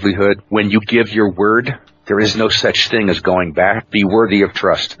 their livelihood. When you give your word, there is no such thing as going back. Be worthy of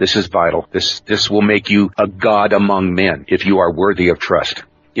trust. This is vital. This will make you a god among men if you are worthy of trust.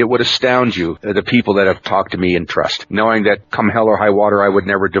 It would astound you, the people that have talked to me in trust, knowing that come hell or high water, I would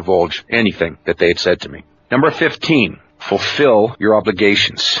never divulge anything that they had said to me. Number 15, fulfill your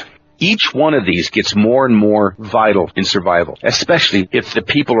obligations. Each one of these gets more and more vital in survival, especially if the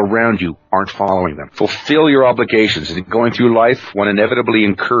people around you aren't following them. Fulfill your obligations. And going through life, one inevitably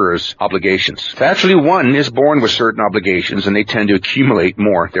incurs obligations. Actually, one is born with certain obligations, and they tend to accumulate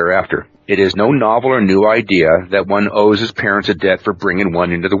more thereafter. It is no novel or new idea that one owes his parents a debt for bringing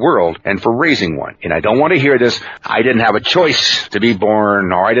one into the world and for raising one. And I don't want to hear this, I didn't have a choice to be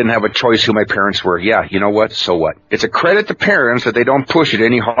born, or I didn't have a choice who my parents were. Yeah, you know what? So what? It's a credit to parents that they don't push it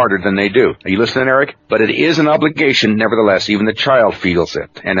any harder than they do. Are you listening, Eric? But it is an obligation, nevertheless. Even the child feels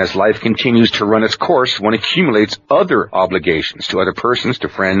it. And as life continues to run its course, one accumulates other obligations to other persons, to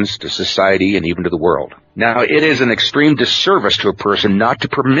friends, to society, and even to the world. Now, it is an extreme disservice to a person not to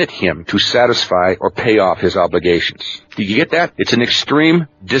permit him to satisfy or pay off his obligations. Did you get that? It's an extreme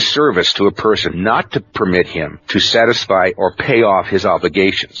disservice to a person not to permit him to satisfy or pay off his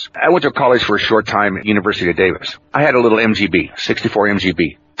obligations. I went to college for a short time at University of Davis. I had a little MGB, 64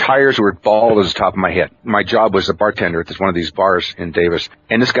 MGB. Tires were bald as the top of my head. My job was a bartender at one of these bars in Davis.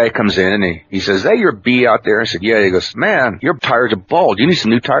 And this guy comes in and he says, "Is that your B out there?" I said, "Yeah." He goes, "Man, your tires are bald. You need some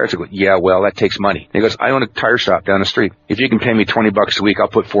new tires." I go, "Yeah, well, that takes money." And he goes, "I own a tire shop down the street. If you can pay me $20 a week, I'll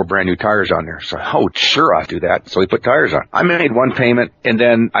put 4 brand new tires on there." So, "Oh, sure, I'll do that." So he put tires on. I made one payment and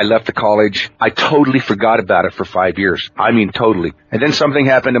then I left the college. I totally forgot about it for 5 years. I mean, totally. And then something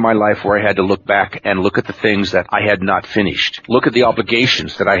happened in my life where I had to look back and look at the things that I had not finished. Look at the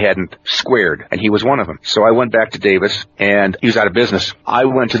obligations that I hadn't squared, and he was one of them. So I went back to Davis, and he was out of business. I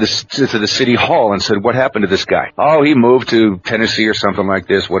went to the city hall and said, "What happened to this guy?" "Oh, he moved to Tennessee or something like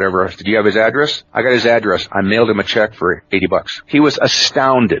this, whatever." "Did you have his address?" "I got his address." I mailed him a check for $80. He was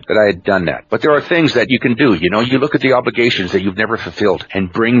astounded that I had done that. But there are things that you can do. You know, you look at the obligations that you've never fulfilled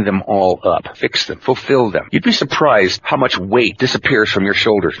and bring them all up. Fix them. Fulfill them. You'd be surprised how much weight disappears from your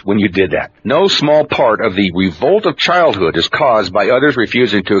shoulders when you did that. No small part of the revolt of childhood is caused by others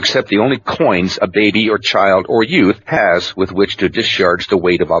refusing to accept the only coins a baby or child or youth has with which to discharge the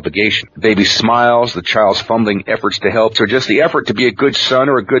weight of obligation. The baby's smiles, the child's fumbling efforts to help, or just the effort to be a good son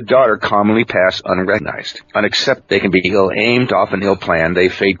or a good daughter commonly pass unrecognized. Unexcept they can be ill-aimed, often ill-planned, they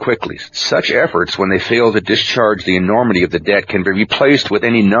fade quickly. Such efforts, when they fail to discharge the enormity of the debt, can be replaced with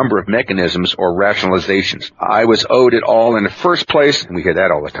any number of mechanisms or rationalizations. I was owed it all in the first place, and we hear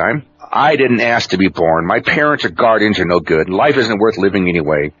that all the time. I didn't ask to be born. My parents or guardians are no good. Life isn't worth living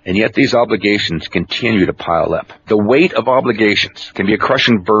anyway. And yet these obligations continue to pile up. The weight of obligations can be a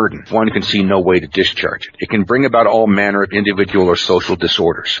crushing burden if one can see no way to discharge it. It can bring about all manner of individual or social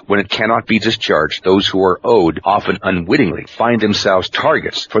disorders. When it cannot be discharged, those who are owed, often unwittingly, find themselves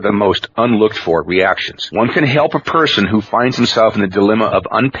targets for the most unlooked-for reactions. One can help a person who finds himself in the dilemma of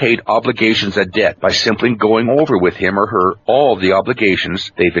unpaid obligations at debt by simply going over with him or her all the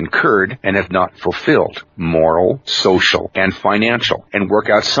obligations they've incurred and have not fulfilled, moral, social, and financial, and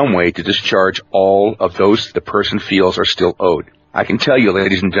work out some way to discharge all of those the person feels are still owed. I can tell you,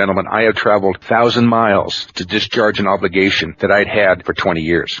 ladies and gentlemen, I have traveled 1,000 miles to discharge an obligation that I'd had for 20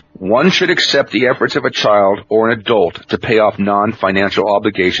 years. One should accept the efforts of a child or an adult to pay off non-financial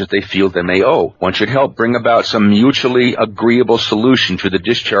obligations they feel they may owe. One should help bring about some mutually agreeable solution to the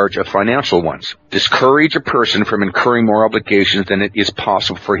discharge of financial ones. Discourage a person from incurring more obligations than it is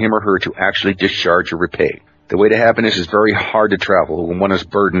possible for him or her to actually discharge or repay. The way to happiness is very hard to travel when one is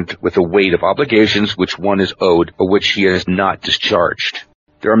burdened with the weight of obligations which one is owed or which he has not discharged.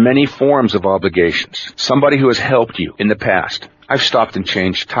 There are many forms of obligations. Somebody who has helped you in the past. I've stopped and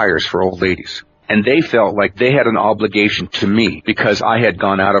changed tires for old ladies, and they felt like they had an obligation to me because I had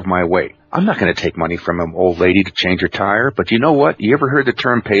gone out of my way. I'm not going to take money from an old lady to change her tire, but you know what? You ever heard the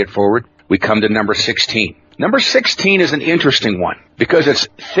term pay it forward? We come to number 16. Number 16 is an interesting one because it's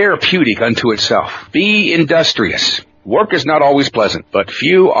therapeutic unto itself. Be industrious. Work is not always pleasant, but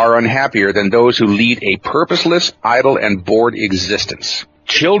few are unhappier than those who lead a purposeless, idle, and bored existence.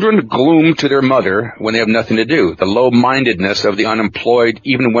 Children gloom to their mother when they have nothing to do. The low-mindedness of the unemployed,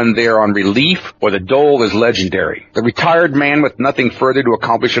 even when they are on relief, or the dole, is legendary. The retired man with nothing further to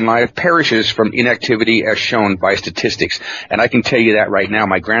accomplish in life perishes from inactivity as shown by statistics. And I can tell you that right now.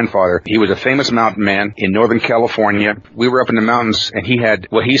 My grandfather, he was a famous mountain man in Northern California. We were up in the mountains, and he had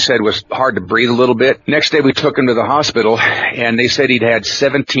what he said was hard to breathe a little bit. Next day we took him to the hospital, and they said he'd had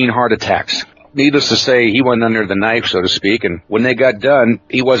 17 heart attacks. Needless to say, he went under the knife, so to speak, and when they got done,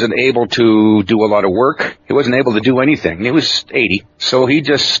 he wasn't able to do a lot of work. He wasn't able to do anything. He was 80, so he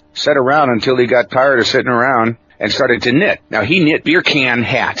just sat around until he got tired of sitting around and started to knit. Now, he knit beer can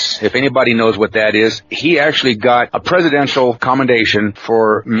hats. If anybody knows what that is, he actually got a presidential commendation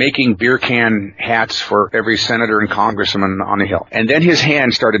for making beer can hats for every senator and congressman on the Hill. And then his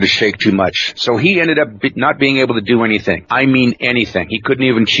hand started to shake too much, so he ended up not being able to do anything. I mean anything. He couldn't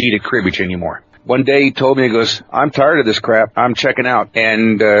even cheat at cribbage anymore. One day he told me, he goes, I'm tired of this crap. I'm checking out.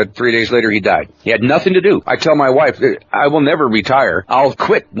 And 3 days later, he died. He had nothing to do. I tell my wife, I will never retire. I'll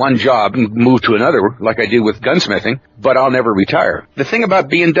quit one job and move to another like I do with gunsmithing, but I'll never retire. The thing about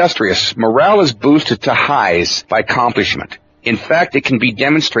being industrious, morale is boosted to highs by accomplishment. In fact, it can be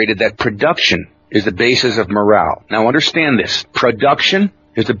demonstrated that production is the basis of morale. Now understand this. Production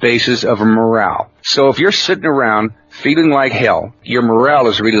is the basis of morale. So if you're sitting around feeling like hell, your morale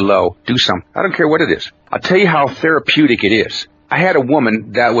is really low, do something. I don't care what it is. I'll tell you how therapeutic it is. I had a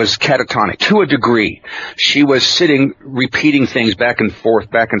woman that was catatonic to a degree. She was sitting, repeating things back and forth,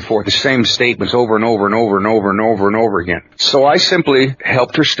 the same statements over and over and over and over and over and over again. So I simply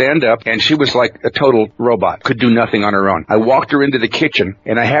helped her stand up, and she was like a total robot, could do nothing on her own. I walked her into the kitchen,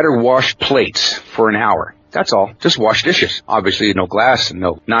 and I had her wash plates for an hour. That's all. Just wash dishes. Obviously, no glass and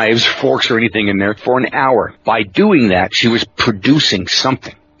no knives, forks, or anything in there for an hour. By doing that, she was producing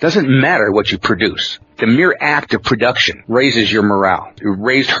something. Doesn't matter what you produce. The mere act of production raises your morale. It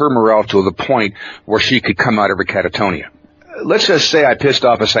raised her morale to the point where she could come out of her catatonia. Let's just say I pissed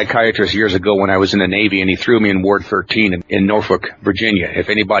off a psychiatrist years ago when I was in the Navy, and he threw me in Ward 13 in Norfolk, Virginia. If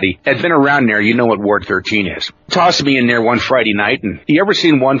anybody had been around there, you know what Ward 13 is. Tossed me in there one Friday night, and you ever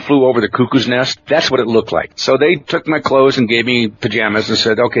seen One Flew Over the Cuckoo's Nest? That's what it looked like. So they took my clothes and gave me pajamas and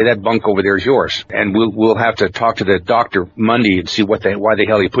said, okay, that bunk over there is yours, and we'll have to talk to the doctor Monday and see why the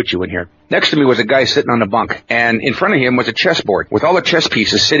hell he put you in here. Next to me was a guy sitting on the bunk, and in front of him was a chessboard with all the chess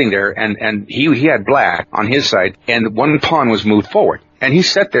pieces sitting there, and he had black on his side, and one pawn was moved forward. And he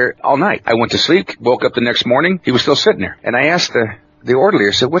sat there all night. I went to sleep, woke up the next morning, he was still sitting there. And I asked the orderly,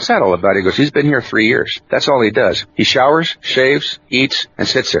 I said, what's that all about? He goes, he's been here 3 years. That's all he does. He showers, shaves, eats, and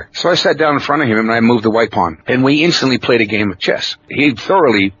sits there. So I sat down in front of him, and I moved the white pawn. And we instantly played a game of chess. He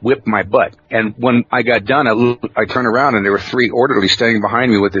thoroughly whipped my butt. And when I got done, I turned around, and there were 3 orderlies standing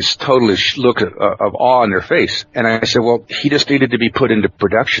behind me with this total look of awe on their face. And I said, well, he just needed to be put into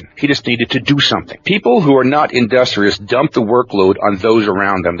production. He just needed to do something. People who are not industrious dump the workload on those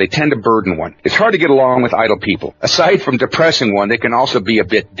around them. They tend to burden one. It's hard to get along with idle people. Aside from depressing one, they can also be a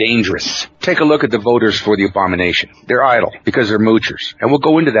bit dangerous. Take a look at the voters for the abomination. They're idle because they're moochers. And we'll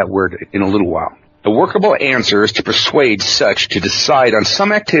go into that word in a little while. The workable answer is to persuade such to decide on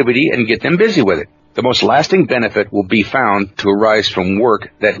some activity and get them busy with it. The most lasting benefit will be found to arise from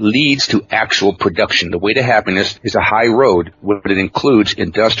work that leads to actual production. The way to happiness is a high road, but it includes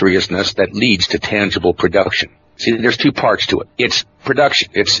industriousness that leads to tangible production. See, there's 2 parts to it. It's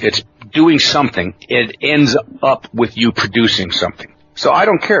production. It's doing something. It ends up with you producing something. So I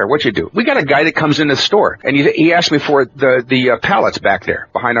don't care what you do. We got a guy that comes in the store, and he asked me for the pallets back there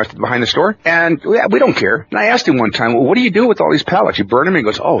behind the store, and we don't care. And I asked him one time, well, what do you do with all these pallets? You burn them? He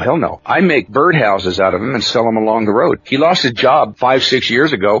goes, oh, hell no. I make birdhouses out of them and sell them along the road. He lost his job 5-6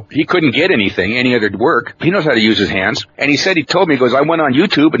 years ago. He couldn't get any other work. He knows how to use his hands. And he told me, he goes, I went on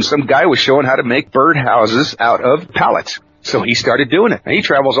YouTube, and some guy was showing how to make birdhouses out of pallets. So he started doing it. And he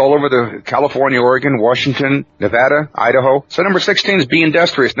travels all over the California, Oregon, Washington, Nevada, Idaho. So number 16 is be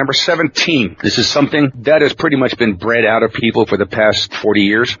industrious. Number 17, this is something that has pretty much been bred out of people for the past 40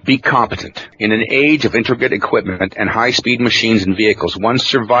 years. Be competent. In an age of intricate equipment and high-speed machines and vehicles, one's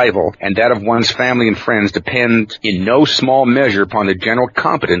survival and that of one's family and friends depend in no small measure upon the general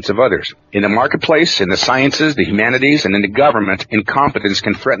competence of others. In the marketplace, in the sciences, the humanities, and in the government, incompetence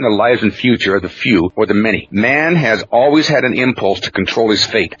can threaten the lives and future of the few or the many. Man has always had an impulse to control his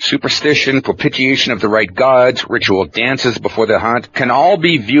fate. Superstition, propitiation of the right gods, ritual dances before the hunt can all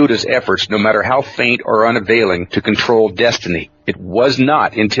be viewed as efforts, no matter how faint or unavailing, to control destiny. It was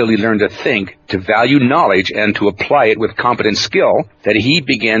not until he learned to think, to value knowledge, and to apply it with competent skill that he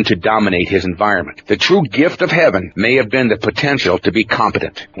began to dominate his environment. The true gift of heaven may have been the potential to be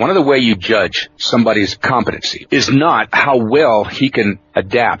competent. One of the ways you judge somebody's competency is not how well he can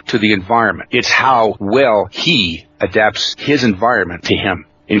adapt to the environment. It's how well he adapts his environment to him.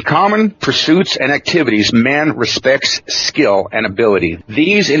 In common pursuits and activities, man respects skill and ability.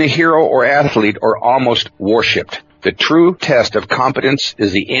 These in a hero or athlete are almost worshipped. The true test of competence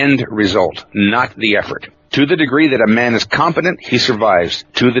is the end result, not the effort. To the degree that a man is competent, he survives.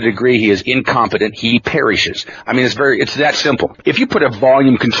 To the degree he is incompetent, he perishes. I mean, it's that simple. If you put a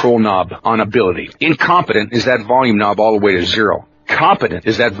volume control knob on ability, incompetent is that volume knob all the way to 0. Competent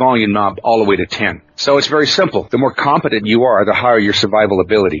is that volume knob all the way to 10. So it's very simple. The more competent you are, the higher your survival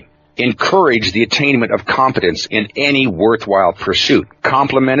ability. Encourage the attainment of competence in any worthwhile pursuit.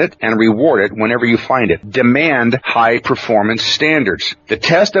 Compliment it and reward it whenever you find it. Demand high performance standards. The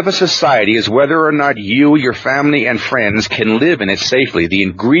test of a society is whether or not you, your family, and friends can live in it safely. The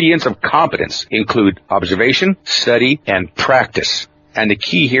ingredients of competence include observation, study, and practice. And the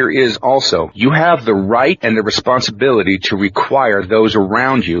key here is also, you have the right and the responsibility to require those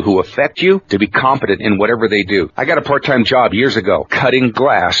around you who affect you to be competent in whatever they do. I got a part-time job years ago cutting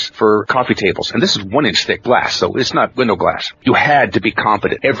glass for coffee tables. And this is 1-inch thick glass, so it's not window glass. You had to be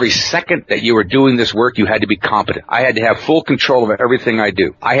competent. Every second that you were doing this work, you had to be competent. I had to have full control of everything I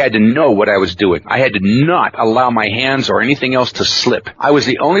do. I had to know what I was doing. I had to not allow my hands or anything else to slip. I was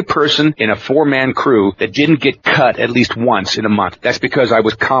the only person in a 4-man crew that didn't get cut at least once in a month. That's because I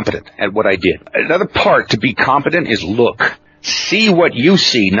was competent at what I did. Another part to be competent is look. See what you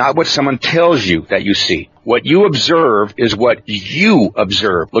see, not what someone tells you that you see. What you observe is what you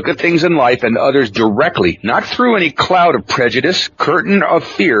observe. Look at things in life and others directly, not through any cloud of prejudice, curtain of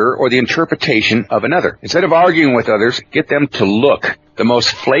fear, or the interpretation of another. Instead of arguing with others, get them to look. The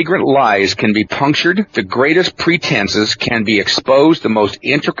most flagrant lies can be punctured, the greatest pretenses can be exposed, the most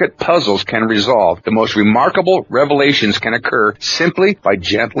intricate puzzles can resolve, the most remarkable revelations can occur simply by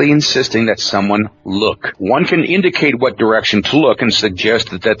gently insisting that someone look. One can indicate what direction to look and suggest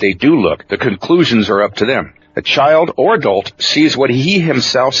that they do look. The conclusions are up to them. A child or adult sees what he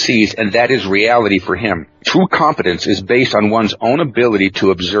himself sees, and that is reality for him. True competence is based on one's own ability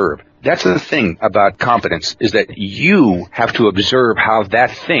to observe. That's the thing about competence, is that you have to observe how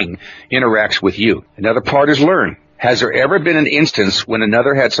that thing interacts with you. Another part is learn. Has there ever been an instance when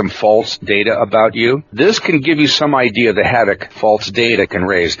another had some false data about you? This can give you some idea of the havoc false data can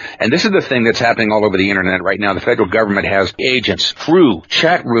raise. And this is the thing that's happening all over the internet right now. The federal government has agents through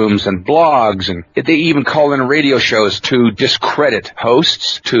chat rooms and blogs, and they even call in radio shows to discredit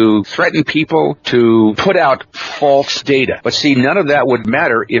hosts, to threaten people, to put out false data. But see, none of that would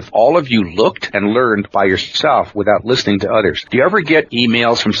matter if all of you looked and learned by yourself without listening to others. Do you ever get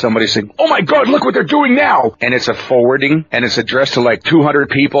emails from somebody saying, "Oh my God, look what they're doing now," and it's a forwarding, and it's addressed to like 200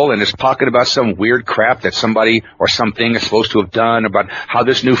 people, and it's talking about some weird crap that somebody or something is supposed to have done about how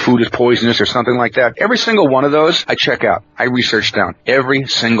this new food is poisonous or something like that? Every single one of those, I check out. I research down. Every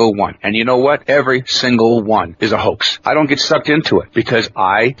single one. And you know what? Every single one is a hoax. I don't get sucked into it because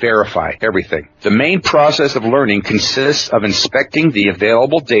I verify everything. The main process of learning consists of inspecting the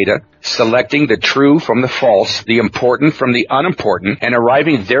available data, selecting the true from the false, the important from the unimportant, and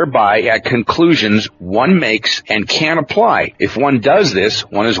arriving thereby at conclusions one makes and can apply. If one does this,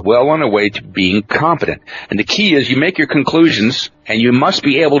 one is well on the way to being competent. And the key is you make your conclusions, and you must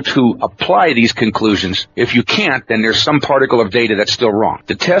be able to apply these conclusions. If you can't, then there's some particle of data that's still wrong.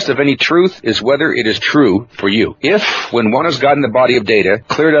 The test of any truth is whether it is true for you. If, when one has gotten the body of data,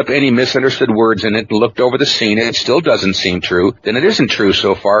 cleared up any misunderstood words in it, looked over the scene, and it still doesn't seem true, then it isn't true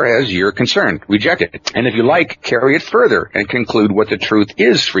so far as you're concerned. Reject it. And if you like, carry it further and conclude what the truth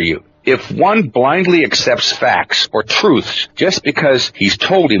is for you. If one blindly accepts facts or truths just because he's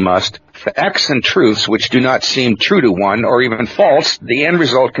told he must, facts and truths which do not seem true to one or even false, the end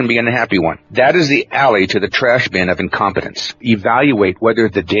result can be an unhappy one. That is the alley to the trash bin of incompetence. Evaluate whether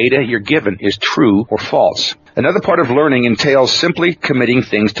the data you're given is true or false. Another part of learning entails simply committing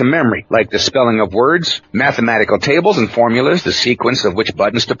things to memory, like the spelling of words, mathematical tables and formulas, the sequence of which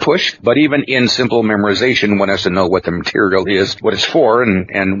buttons to push. But even in simple memorization, one has to know what the material is, what it's for,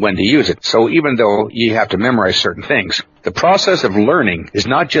 and when to use it. So even though you have to memorize certain things, the process of learning is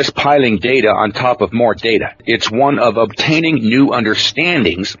not just piling data on top of more data. It's one of obtaining new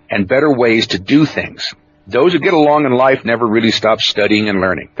understandings and better ways to do things. Those who get along in life never really stop studying and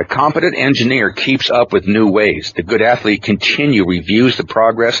learning. The competent engineer keeps up with new ways. The good athlete reviews the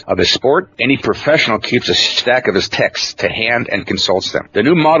progress of his sport. Any professional keeps a stack of his texts to hand and consults them. The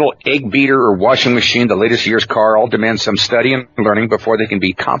new model egg beater or washing machine, the latest year's car, all demand some study and learning before they can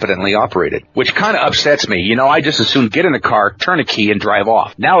be competently operated, which kind of upsets me. You know, I just as soon get in the car, turn a key, and drive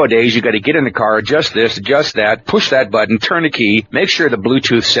off. Nowadays, you got to get in the car, adjust this, adjust that, push that button, turn a key, make sure the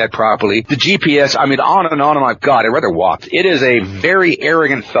Bluetooth set properly, the GPS, on and on, and my God, I'd rather walk. It is a very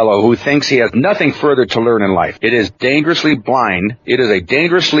arrogant fellow who thinks he has nothing further to learn in life. It is dangerously blind. It is a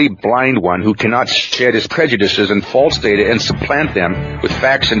dangerously blind one who cannot shed his prejudices and false data and supplant them with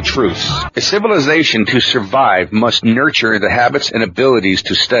facts and truths. A civilization to survive must nurture the habits and abilities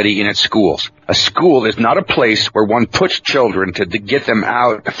to study in its schools. A school is not a place where one puts children to get them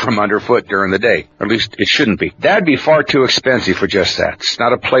out from underfoot during the day. Or at least it shouldn't be. That'd be far too expensive for just that. It's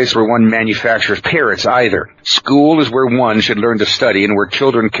not a place where one manufactures parrots either. School is where one should learn to study and where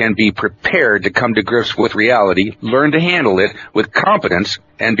children can be prepared to come to grips with reality, learn to handle it with competence,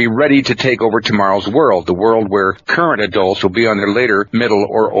 and be ready to take over tomorrow's world, the world where current adults will be on their later, middle,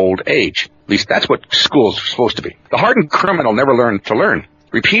 or old age. At least that's what school's supposed to be. The hardened criminal never learned to learn.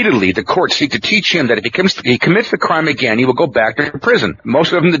 Repeatedly, the courts seek to teach him that if he commits the crime again, he will go back to prison.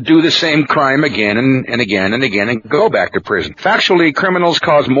 Most of them that do the same crime again and again and again and go back to prison. Factually, criminals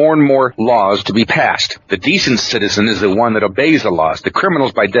cause more and more laws to be passed. The decent citizen is the one that obeys the laws. The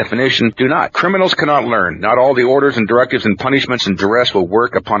criminals, by definition, do not. Criminals cannot learn. Not all the orders and directives and punishments and duress will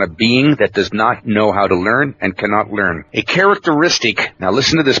work upon a being that does not know how to learn and cannot learn. A characteristic, now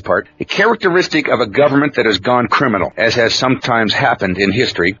listen to this part, a characteristic of a government that has gone criminal, as has sometimes happened in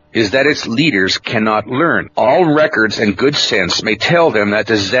history, is that its leaders cannot learn. All records and good sense may tell them that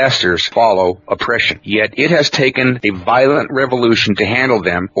disasters follow oppression. Yet it has taken a violent revolution to handle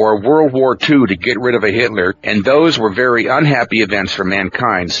them, or a World War II to get rid of a Hitler, and those were very unhappy events for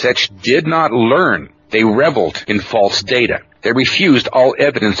mankind. Such did not learn. They reveled in false data. They refused all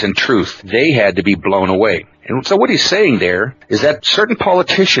evidence and truth. They had to be blown away. And so what he's saying there is that certain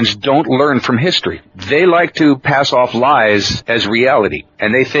politicians don't learn from history. They like to pass off lies as reality.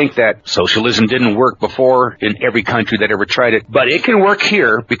 And they think that socialism didn't work before in every country that ever tried it. But it can work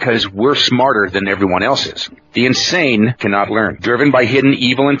here because we're smarter than everyone else is. The insane cannot learn. Driven by hidden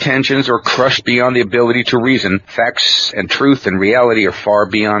evil intentions or crushed beyond the ability to reason, facts and truth and reality are far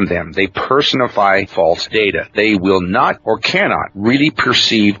beyond them. They personify false data. They will not or cannot really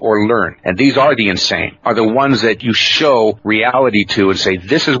perceive or learn. And these are the insane, are the ones that you show reality to and say,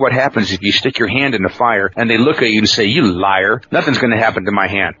 this is what happens if you stick your hand in the fire, and they look at you and say, you liar, nothing's going to happen to my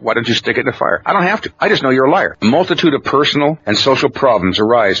hand. Why don't you stick it in the fire? I don't have to. I just know you're a liar. A multitude of personal and social problems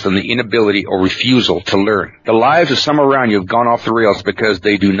arise from the inability or refusal to learn. The lives of some around you have gone off the rails because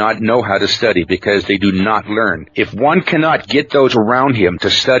they do not know how to study, because they do not learn. If one cannot get those around him to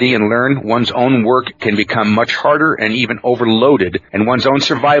study and learn, one's own work can become much harder and even overloaded, and one's own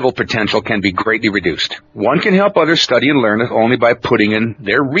survival potential can be greatly reduced. One can help others study and learn only by putting in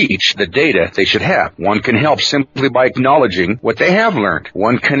their reach the data they should have. One can help simply by acknowledging what they have learned.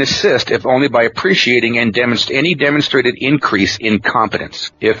 One can assist if only by appreciating and any demonstrated increase in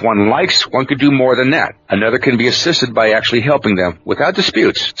competence. If one likes, one could do more than that. Another can be assisted by actually helping them, without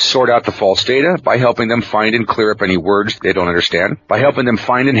disputes, sort out the false data, by helping them find and clear up any words they don't understand, by helping them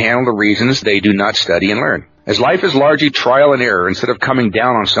find and handle the reasons they do not study and learn. As life is largely trial and error, instead of coming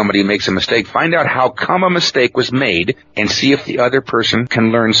down on somebody who makes a mistake, find out how come a mistake was made and see if the other person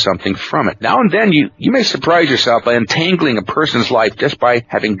can learn something from it. Now and then you may surprise yourself by untangling a person's life just by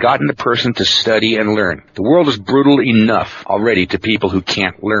having gotten the person to study and learn. The world is brutal enough already to people who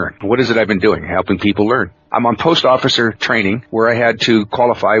can't learn. What is it I've been doing? Helping people learn. I'm on post officer training where I had to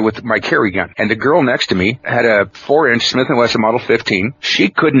qualify with my carry gun. And the girl next to me had a 4-inch Smith & Wesson Model 15. She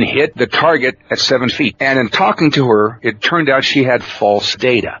couldn't hit the target at 7 feet. And in talking to her, it turned out she had false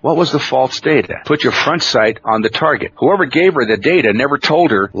data. What was the false data? Put your front sight on the target. Whoever gave her the data never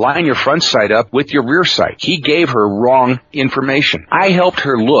told her, line your front sight up with your rear sight. He gave her wrong information. I helped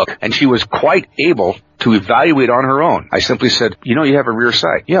her look, and she was quite able to evaluate on her own. I simply said, you know, you have a rear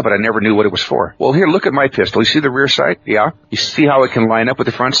sight. Yeah, but I never knew what it was for. Well, here, look at my pistol. You see the rear sight? Yeah. You see how it can line up with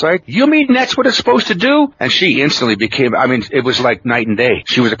the front sight? You mean that's what it's supposed to do? And she instantly became, it was like night and day.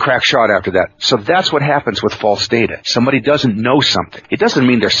 She was a crack shot after that. So that's what happens with false data. Somebody doesn't know something. It doesn't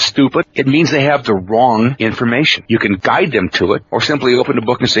mean they're stupid. It means they have the wrong information. You can guide them to it, or simply open the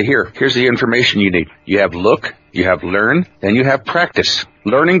book and say, here's the information you need. You have look, you have learn, then you have practice.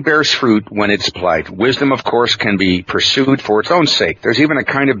 Learning bears fruit when it's applied. Wisdom, of course, can be pursued for its own sake. There's even a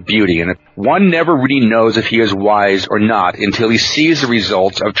kind of beauty in it. One never really knows if he is wise or not until he sees the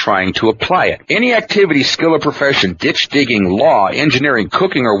results of trying to apply it. Any activity, skill, or profession, ditch digging, law, engineering,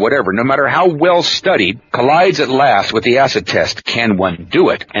 cooking, or whatever, no matter how well studied, collides at last with the acid test. Can one do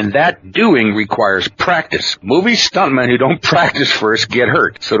it? And that doing requires practice. Movie stuntmen who don't practice first get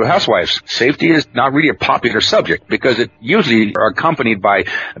hurt. So do housewives. Safety is not really a popular subject because it usually are accompanied by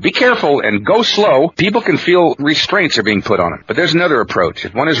be careful and go slow. People can feel restraints are being put on them. But there's another approach.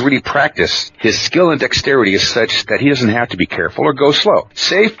 If one has really practiced, his skill and dexterity is such that he doesn't have to be careful or go slow.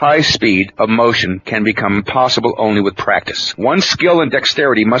 Safe, high speed of motion can become possible only with practice. One's skill and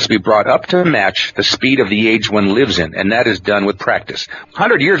dexterity must be brought up to match the speed of the age one lives in, and that is done with practice.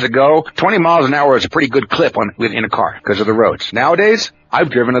 100 years ago, 20 miles an hour is a pretty good clip in a car because of the roads. Nowadays, I've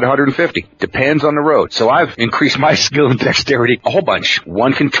driven at 150. Depends on the road. So I've increased my skill and dexterity a whole bunch.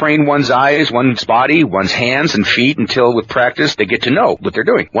 One can train one's eyes, one's body, one's hands and feet until with practice they get to know what they're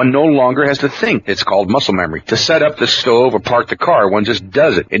doing. One no longer has to think. It's called muscle memory. To set up the stove or park the car, one just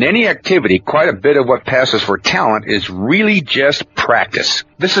does it. In any activity, quite a bit of what passes for talent is really just practice.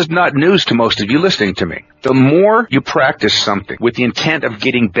 This is not news to most of you listening to me. The more you practice something with the intent of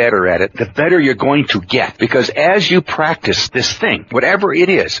getting better at it, the better you're going to get. Because as you practice this thing, whatever it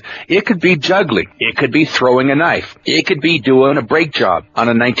is, it could be juggling, it could be throwing a knife, it could be doing a brake job on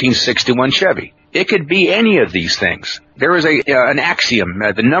a 1961 Chevy. It could be any of these things. There is an axiom,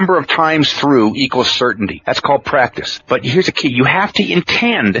 the number of times through equals certainty. That's called practice. But here's the key. You have to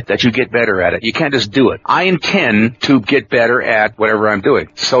intend that you get better at it. You can't just do it. I intend to get better at whatever I'm doing.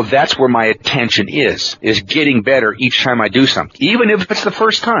 So that's where my attention is getting better each time I do something, even if it's the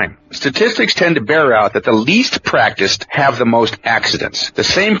first time. Statistics tend to bear out that the least practiced have the most accidents. The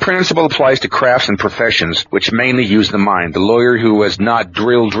same principle applies to crafts and professions, which mainly use the mind. The lawyer who has not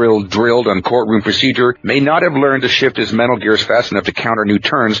drilled on courtroom procedure may not have learned to shift his mental gears fast enough to counter new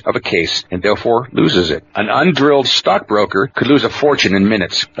turns of a case, and therefore loses it. An undrilled stockbroker could lose a fortune in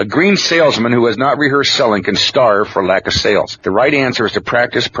minutes. A green salesman who has not rehearsed selling can starve for lack of sales. The right answer is to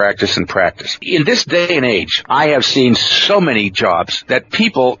practice, practice, and practice. In this day and age, I have seen so many jobs that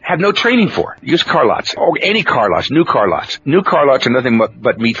people have no training for. Use car lots, or any car lots, new car lots. New car lots are nothing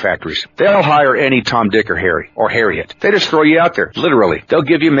but meat factories. They'll hire any Tom, Dick, or Harry, or Harriet. They just throw you out there, literally. They'll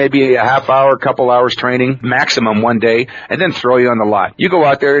give you maybe a half hour, couple hours training, maximum one day, and then throw you on the lot. You go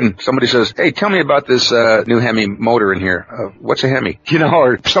out there and somebody says, hey, tell me about this new Hemi motor in here. What's a Hemi?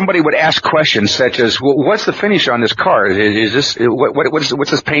 Or somebody would ask questions such as, well, what's the finish on this car? Is this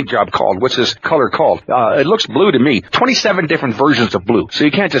what's this paint job called? What's this color called? It looks blue to me. 27 different versions of blue. So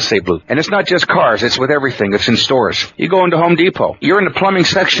you can't just say blue. And it's not just cars. It's with everything. It's in stores. You go into Home Depot. You're in the plumbing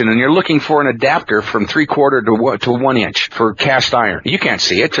section and you're looking for an adapter from 3/4 to 1 inch for cast iron. You can't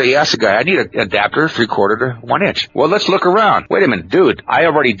see it. So you ask the guy, I need an adapter 3/4 to 1 inch. Well, let's look around. Wait a minute, dude. I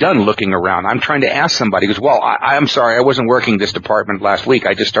already done looking around. I'm trying to ask somebody. He goes, well, I'm sorry. I wasn't working this department last week.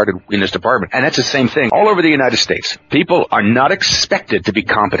 I just started in this department. And that's the same thing all over the United States. People are not expected to be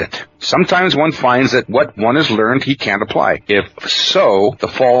competent. Sometimes one finds that what one has learned he can't apply. If so, the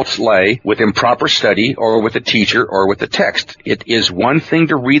faults lay with improper study or with a teacher or with the text. It is one thing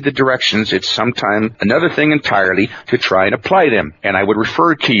to read the directions. It's sometimes another thing entirely to try and apply them. And I would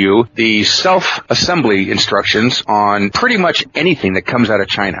refer to you the self-assembly instructions on pretty much anything that comes out of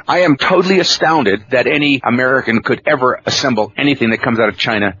China. I am totally astounded that any American could ever assemble anything that comes out of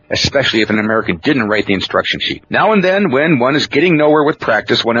China, especially if an American didn't write the instruction sheet. Now and then, when one is getting nowhere with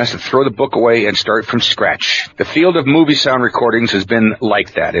practice, one has to throw the book away and start from scratch. The field of movie sound recordings has been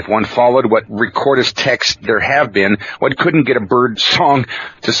like that. If one followed what recordist text there have been, one couldn't get a bird song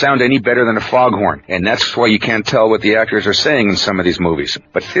to sound any better than a foghorn. And that's why you can't tell what the actors are saying in some of these movies.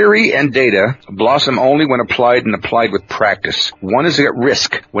 But theory and data blossom only when applied with practice. One is at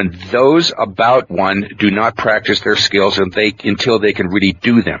risk when those about one do not practice their skills until they can really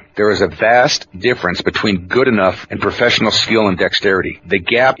do them. There is a vast difference between good enough and professional skill and dexterity. The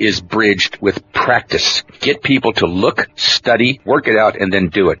gap is bridged with practice. Get people to look, study, work it out, and then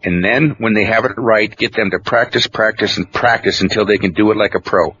do it. And then, when they have it right, get them to practice until they can do it like a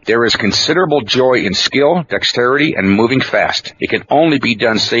pro. There is considerable joy in skill, dexterity, and moving fast. It can only be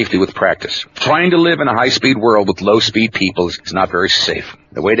done safely with practice. Trying to live in a high-speed world with low-speed people is not very safe.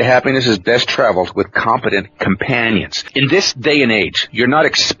 The way to happiness is best traveled with competent companions. In this day and age, you're not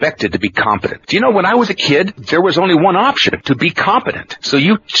expected to be competent. Do you know, when I was a kid, there was only one option, to be competent. So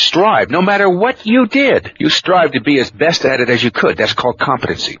you strive, no matter what you did, you strive to be as best at it as you could. That's called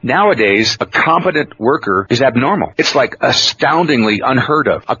competency. Nowadays, a competent worker is abnormal. It's like astoundingly unheard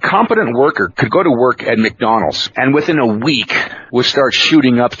of. A competent worker could go to work at McDonald's and within a week would start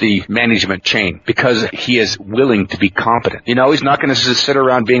shooting up the management chain because he is willing to be competent. You know, he's not going to sit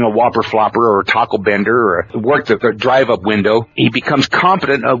around being a Whopper flopper or a taco bender or work the drive-up window. He becomes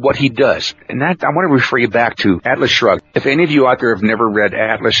competent at what he does. And that, I want to refer you back to Atlas Shrugged. If any of you out there have never read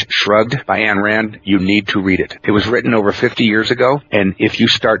Atlas Shrugged by Ayn Rand, you need to read it. It was written over 50 years ago, and if you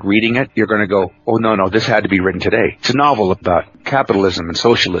start reading it, you're going to go, oh, no, this had to be written today. It's a novel about capitalism and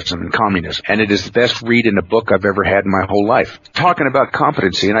socialism and communism, and it is the best read in a book I've ever had in my whole life. Talking about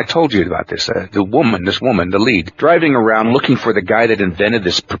competency, and I told you about this, this woman, the lead, driving around looking for the guy that invented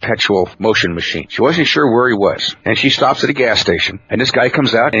this perpetual motion machine. She wasn't sure where he was, and she stops at a gas station, and this guy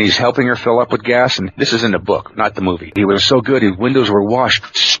comes out, and he's helping her fill up with gas, and this is in the book, not the movie. He was so good, his windows were washed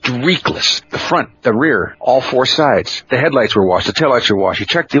streakless. The front, the rear, all four sides. The headlights were washed, the taillights were washed. He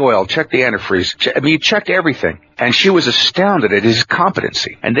checked the oil, checked the antifreeze, he checked everything. And she was astounded at his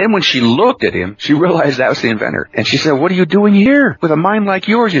competency. And then when she looked at him, she realized that was the inventor. And she said, "What are you doing here with a mind like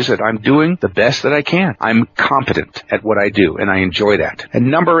yours?" He said, "I'm doing the best that I can. I'm competent at what I do, and I enjoy that."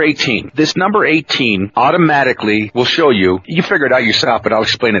 And number 18. This number 18 automatically will show you figure it out yourself, but I'll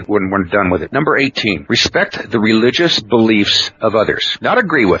explain it when we're done with it. Number 18. Respect the religious beliefs of others. Not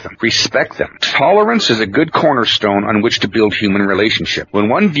agree with them. Respect them. Tolerance is a good cornerstone on which to build human relationship. When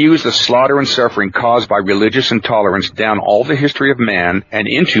one views the slaughter and suffering caused by religious intolerance down all the history of man and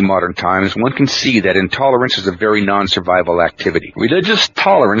into modern times, one can see that intolerance is a very non-survival activity. Religious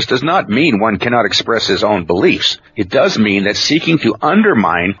tolerance does not mean one cannot express his own beliefs. It does mean that seeking to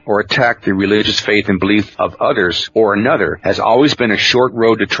undermine or attack the religious faith and belief of others or another has always been a short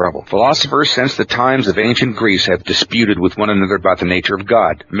road to trouble. Philosophers since the times of ancient Greece have disputed with one another about the nature of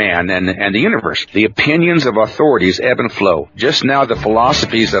God, man, and the universe. The opinions of authorities ebb and flow. Just now the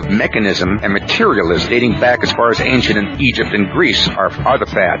philosophies of mechanism and materialism dating back as far as ancient Egypt and Greece are the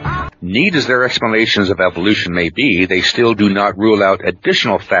fad. Neat as their explanations of evolution may be, they still do not rule out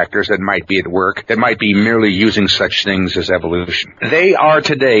additional factors that might be at work, that might be merely using such things as evolution. They are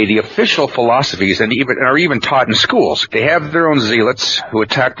today the official philosophies and are even taught in schools. They have their own zealots who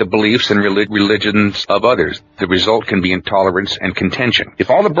attack the beliefs and religions of others. The result can be intolerance and contention. If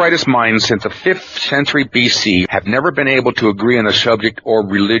all the brightest minds since the 5th century BC have never been able to agree on a subject or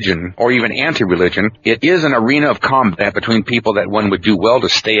religion, or even anti-religion, it is an arena of combat between people that one would do well to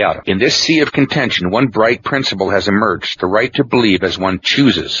stay out of. In this sea of contention, one bright principle has emerged: the right to believe as one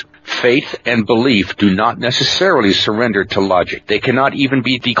chooses. Faith and belief do not necessarily surrender to logic. They cannot even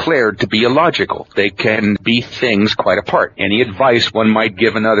be declared to be illogical. They can be things quite apart. Any advice one might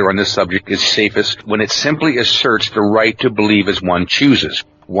give another on this subject is safest when it simply asserts the right to believe as one chooses.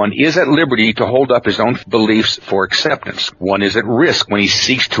 One is at liberty to hold up his own beliefs for acceptance. One is at risk when he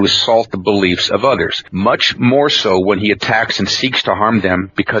seeks to assault the beliefs of others, much more so when he attacks and seeks to harm them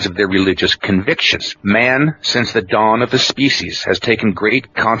because of their religious convictions. Man, since the dawn of the species, has taken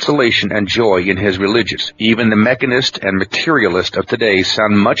great consolation and joy in his religions. Even the mechanist and materialist of today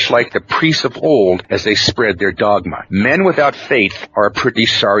sound much like the priests of old as they spread their dogma. Men without faith are a pretty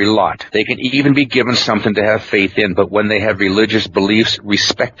sorry lot. They can even be given something to have faith in, but when they have religious beliefs,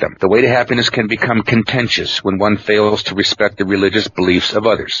 respect them. The way to happiness can become contentious when one fails to respect the religious beliefs of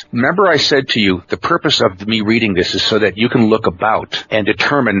others. Remember I said to you, the purpose of me reading this is so that you can look about and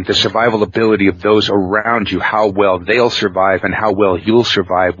determine the survival ability of those around you, how well they'll survive and how well you'll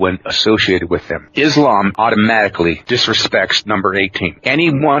survive when associated with them. Islam automatically disrespects number 18.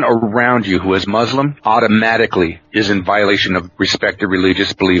 Anyone around you who is Muslim automatically is in violation of respect the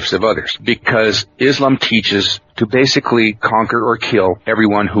religious beliefs of others, because Islam teaches to basically conquer or kill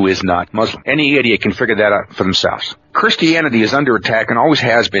everyone who is not Muslim. Any idiot can figure that out for themselves. Christianity is under attack and always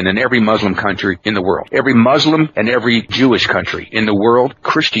has been in every Muslim country in the world. Every Muslim and every Jewish country in the world,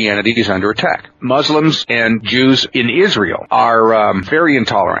 Christianity is under attack. Muslims and Jews in Israel are very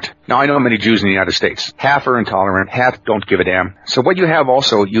intolerant. Now, I know many Jews in the United States. Half are intolerant, half don't give a damn. So what you have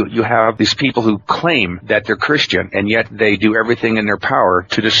also, you have these people who claim that they're Christian, and yet they do everything in their power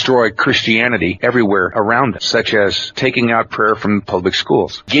to destroy Christianity everywhere around them, such as taking out prayer from public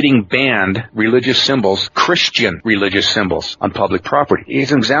schools, getting banned religious symbols, Christian religious symbols, on public property.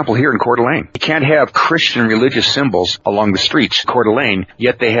 Here's an example here in Coeur d'Alene. You can't have Christian religious symbols along the streets, Coeur d'Alene,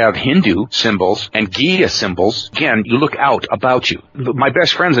 yet they have Hindu symbols and Gia symbols. Again, you look out about you. My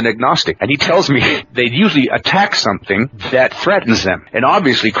best friend's an agnostic, and he tells me they usually attack something that threatens them. And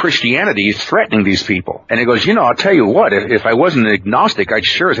obviously Christianity is threatening these people. And he goes, I'll tell you what, if I wasn't an agnostic, I'd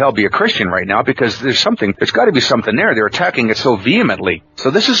sure as hell be a Christian right now, because there's got to be something there. They're attacking it so vehemently. So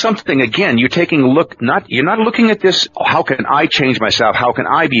this is something, again, you're taking a look, you're not looking at this, how can I change myself? How can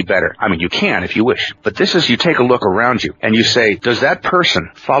I be better? I mean, you can if you wish. But this is, you take a look around you and you say, does that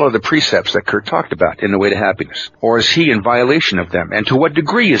person follow the precepts that Kurt talked about in the way to happiness? Or is he in violation of them? And to what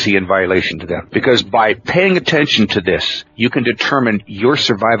degree is he in violation to them? Because by paying attention to this, you can determine your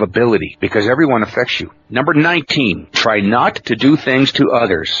survivability, because everyone affects you. Number 19, try not to do things to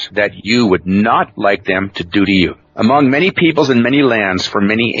others that you would not like them to do to you. Among many peoples and many lands for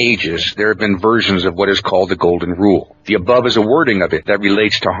many ages, there have been versions of what is called the Golden Rule. The above is a wording of it that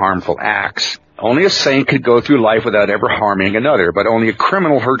relates to harmful acts. Only a saint could go through life without ever harming another, but only a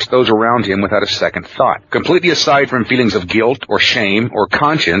criminal hurts those around him without a second thought. Completely aside from feelings of guilt or shame or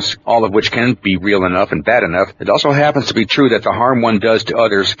conscience, all of which can be real enough and bad enough, it also happens to be true that the harm one does to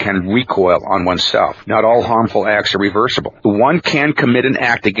others can recoil on oneself. Not all harmful acts are reversible. One can commit an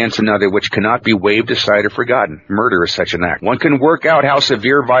act against another which cannot be waved aside or forgotten. Murder is such an act. One can work out how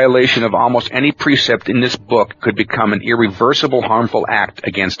severe violation of almost any precept in this book could become an irreversible harmful act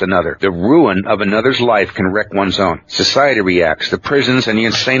against another. The ruin of another's life can wreck one's own. Society reacts. The prisons and the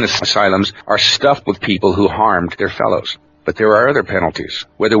insane asylums are stuffed with people who harmed their fellows. But there are other penalties.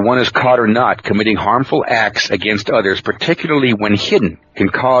 Whether one is caught or not, committing harmful acts against others, particularly when hidden, can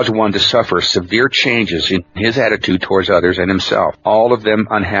cause one to suffer severe changes in his attitude towards others and himself, all of them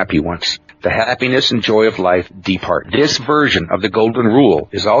unhappy ones. The happiness and joy of life depart. This version of the Golden Rule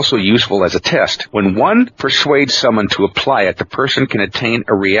is also useful as a test. When one persuades someone to apply it, the person can attain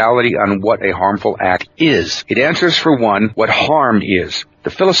a reality on what a harmful act is. It answers for one what harm is. The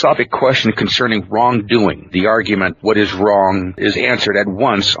philosophic question concerning wrongdoing, the argument, what is wrong, is answered at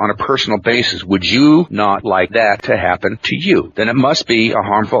once on a personal basis. Would you not like that to happen to you? Then it must be a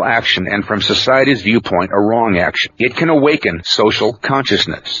harmful action, and from society's viewpoint, a wrong action. It can awaken social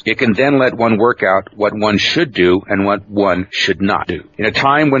consciousness. It can then let one work out what one should do and what one should not do. In a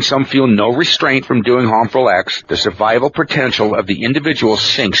time when some feel no restraint from doing harmful acts, the survival potential of the individual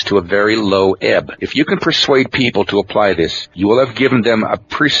sinks to a very low ebb. If you can persuade people to apply this, you will have given them a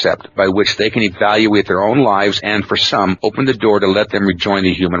precept by which they can evaluate their own lives and, for some, open the door to let them rejoin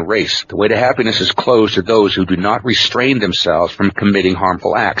the human race. The way to happiness is closed to those who do not restrain themselves from committing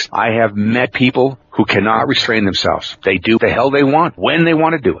harmful acts. I have met people who cannot restrain themselves. They do the hell they want, when they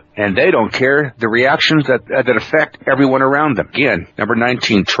want to do it. And they don't care the reactions that affect everyone around them. Again, number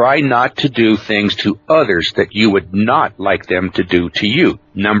 19, try not to do things to others that you would not like them to do to you.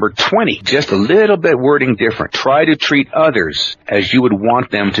 Number 20, just a little bit wording different. Try to treat others as you would want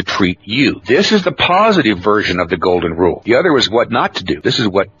them to treat you. This is the positive version of the Golden Rule. The other is what not to do. This is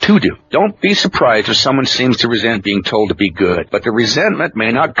what to do. Don't be surprised if someone seems to resent being told to be good. But the resentment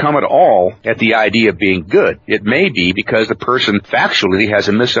may not come at all at the idea of being good. It may be because the person factually has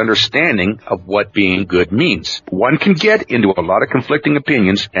a misunderstanding of what being good means. One can get into a lot of conflicting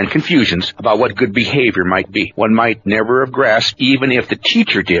opinions and confusions about what good behavior might be. One might never have grasped, even if the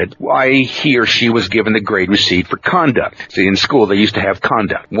teacher did, why he or she was given the grade received for conduct. See, in school they used to have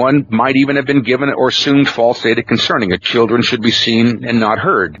conduct. One might even have been given or assumed false data concerning it. Children should be seen and not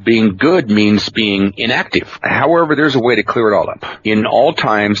heard. Being good means being inactive. However, there's a way to clear it all up. In all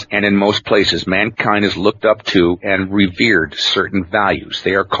times and in most places, mankind has looked up to and revered certain values.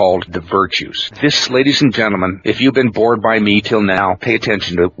 They are called the virtues. This, ladies and gentlemen, if you've been bored by me till now, pay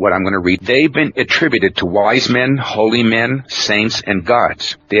attention to what I'm going to read. They've been attributed to wise men, holy men, saints, and gods.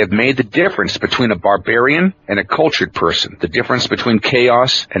 They have made the difference between a barbarian and a cultured person, the difference between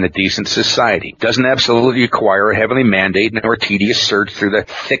chaos and a decent society. Doesn't absolutely require a heavenly mandate nor a tedious search through the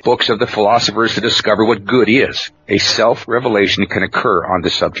thick books of the philosophers to discover what good is. A self-revelation can occur on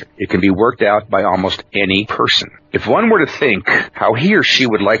this subject. It can be worked out by almost any person. If one were to think how he or she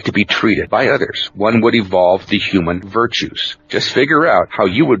would like to be treated by others, one would evolve the human virtues. Just figure out how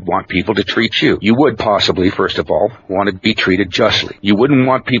you would want people to treat you. You would possibly, first of all, want to be treated justly. You wouldn't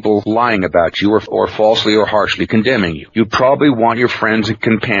want people lying about you or falsely or harshly condemning you. You'd probably want your friends and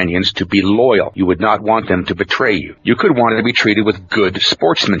companions to be loyal. You would not want them to betray you. You could want to be treated with good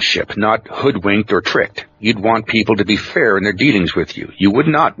sportsmanship, not hoodwinked or tricked. You'd want people to be fair in their dealings with you. You would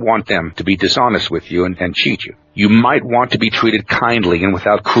not want them to be dishonest with you and cheat you. You might want to be treated kindly and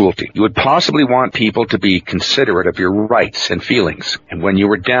without cruelty. You would possibly want people to be considerate of your rights and feelings. And when you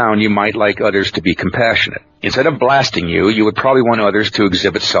were down, you might like others to be compassionate. Instead of blasting you, you would probably want others to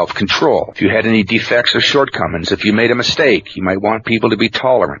exhibit self-control. If you had any defects or shortcomings, if you made a mistake, you might want people to be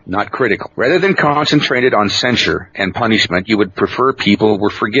tolerant, not critical. Rather than concentrated on censure and punishment, you would prefer people were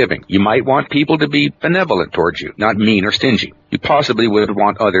forgiving. You might want people to be benevolent towards you, not mean or stingy. You possibly would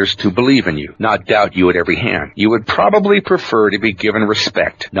want others to believe in you, not doubt you at every hand. You would probably prefer to be given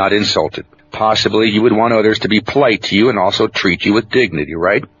respect, not insulted. Possibly you would want others to be polite to you and also treat you with dignity,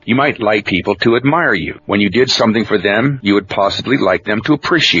 right? You might like people to admire you. When you did something for them, you would possibly like them to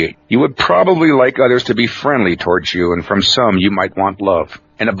appreciate. You would probably like others to be friendly towards you, and from some you might want love.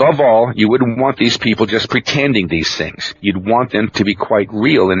 And above all, you wouldn't want these people just pretending these things. You'd want them to be quite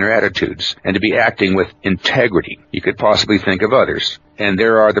real in their attitudes and to be acting with integrity. You could possibly think of others. And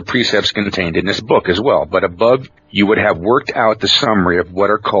there are the precepts contained in this book as well. But above, you would have worked out the summary of what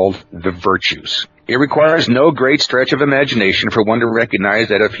are called the virtues. It requires no great stretch of imagination for one to recognize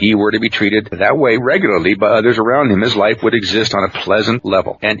that if he were to be treated that way regularly by others around him, his life would exist on a pleasant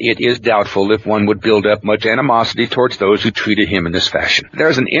level. And it is doubtful if one would build up much animosity towards those who treated him in this fashion.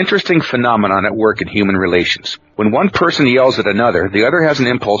 There's an interesting phenomenon at work in human relations. When one person yells at another, the other has an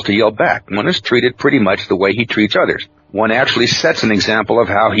impulse to yell back. One is treated pretty much the way he treats others. One actually sets an example of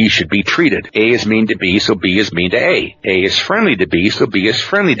how he should be treated. A is mean to B, so B is mean to A. A is friendly to B, so B is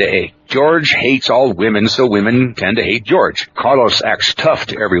friendly to A. George hates all women, so women tend to hate George. Carlos acts tough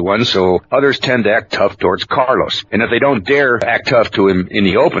to everyone, so others tend to act tough towards Carlos. And if they don't dare act tough to him in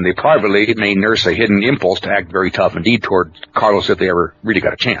the open, they privately may nurse a hidden impulse to act very tough indeed toward Carlos if they ever really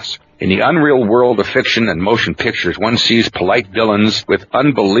got a chance. In the unreal world of fiction and motion pictures, one sees polite villains with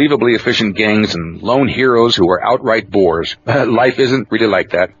unbelievably efficient gangs and lone heroes who are outright bores. Life isn't really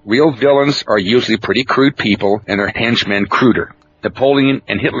like that. Real villains are usually pretty crude people, and their henchmen cruder. Napoleon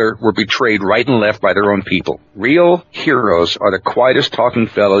and Hitler were betrayed right and left by their own people. Real heroes are the quietest talking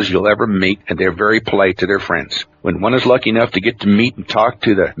fellows you'll ever meet, and they're very polite to their friends. When one is lucky enough to get to meet and talk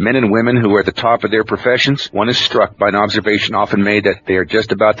to the men and women who are at the top of their professions, one is struck by an observation often made that they are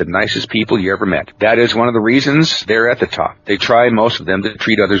just about the nicest people you ever met. That is one of the reasons they're at the top. They try, most of them, to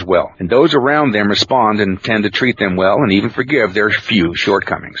treat others well. And those around them respond and tend to treat them well and even forgive their few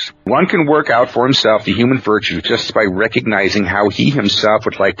shortcomings. One can work out for himself the human virtue just by recognizing how he himself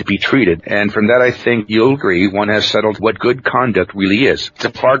would like to be treated. And from that, I think you'll agree, one has settled what good conduct really is. It's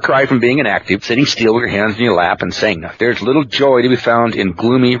a far cry from being inactive, sitting still with your hands in your lap and saying nothing. There's little joy to be found in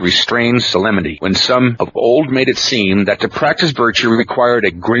gloomy, restrained solemnity, when some of old made it seem that to practice virtue required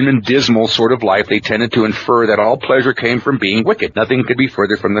a grim and dismal sort of life. They tended to infer that all pleasure came from being wicked. Nothing could be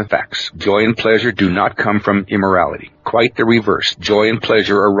further from the facts. Joy and pleasure do not come from immorality. Quite the reverse. Joy and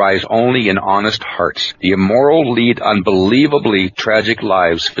pleasure arise only in honest hearts. The immoral lead unbelievably tragic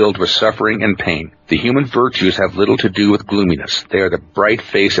lives filled with suffering and pain. The human virtues have little to do with gloominess. They are the bright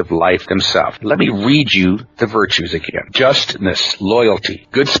face of life themselves. Let me read you the virtues again. Justness, loyalty,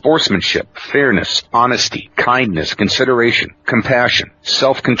 good sportsmanship, fairness, honesty, kindness, consideration, compassion,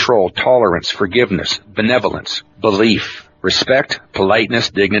 self-control, tolerance, forgiveness, benevolence, belief, respect, politeness,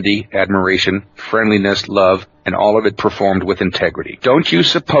 dignity, admiration, friendliness, love, and all of it performed with integrity. Don't you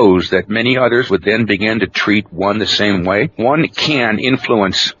suppose that many others would then begin to treat one the same way? One can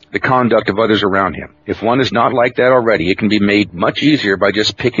influence the conduct of others around him. If one is not like that already, it can be made much easier by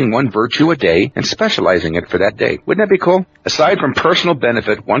just picking one virtue a day and specializing it for that day. Wouldn't that be cool? Aside from personal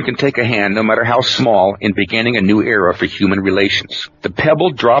benefit, one can take a hand, no matter how small, in beginning a new era for human relations. The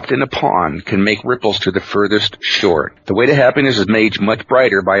pebble dropped in a pond can make ripples to the furthest shore. The way to happiness is made much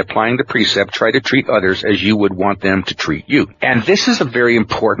brighter by applying the precept, try to treat others as you would want them to treat you. And this is a very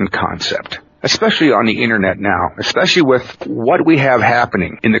important concept, especially on the internet now, especially with what we have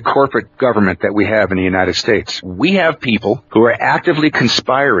happening in the corporate government that we have in the United States. We have people who are actively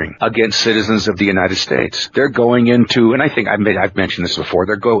conspiring against citizens of the United States. They're going into, and I think I've mentioned this before,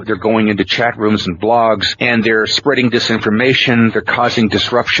 they're going into chat rooms and blogs, and they're spreading disinformation, they're causing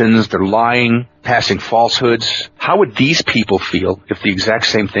disruptions, they're lying, passing falsehoods. How would these people feel if the exact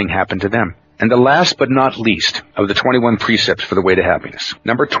same thing happened to them? And the last but not least of the 21 precepts for the way to happiness.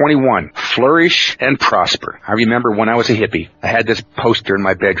 Number 21, flourish and prosper. I remember when I was a hippie, I had this poster in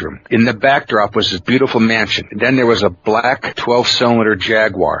my bedroom. In the backdrop was this beautiful mansion. And then there was a black 12-cylinder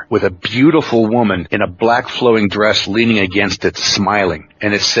Jaguar with a beautiful woman in a black flowing dress leaning against it, smiling.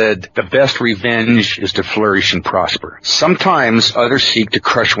 And it said, the best revenge is to flourish and prosper. Sometimes others seek to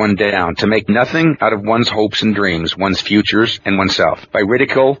crush one down, to make nothing out of one's hopes and dreams, one's futures, and oneself. By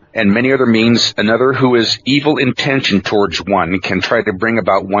ridicule and many other means, another who is evil intentioned towards one can try to bring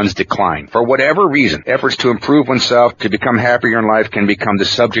about one's decline. For whatever reason, efforts to improve oneself, to become happier in life, can become the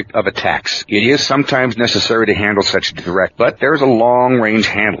subject of attacks. It is sometimes necessary to handle such direct, but there's a long-range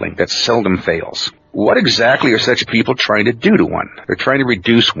handling that seldom fails. What exactly are such people trying to do to one? They're trying to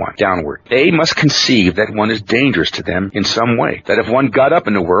reduce one downward. They must conceive that one is dangerous to them in some way, that if one got up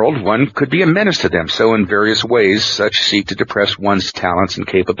in the world, one could be a menace to them. So in various ways, such seek to depress one's talents and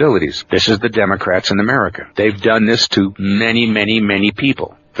capabilities. This is the Democrats in America. They've done this to many, many, many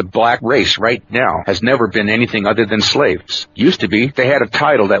people. The black race right now has never been anything other than slaves. Used to be, they had a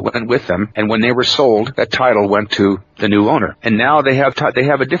title that went with them, and when they were sold, that title went to the new owner. And now they have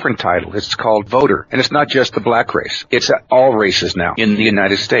a different title. It's called voter. And it's not just the black race. It's all races now in the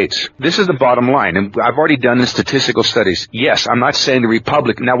United States. This is the bottom line. And I've already done the statistical studies. Yes, I'm not saying the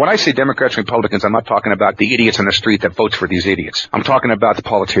Republican. Now, when I say Democrats and Republicans, I'm not talking about the idiots on the street that votes for these idiots. I'm talking about the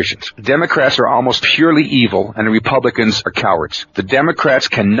politicians. The Democrats are almost purely evil, and the Republicans are cowards. The Democrats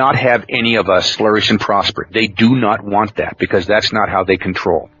cannot have any of us flourish and prosper. They do not want that, because that's not how they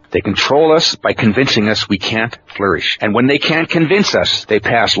control. They control us by convincing us we can't flourish. And when they can't convince us, they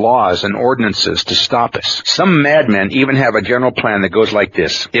pass laws and ordinances to stop us. Some madmen even have a general plan that goes like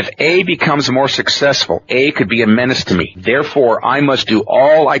this. If A becomes more successful, A could be a menace to me. Therefore, I must do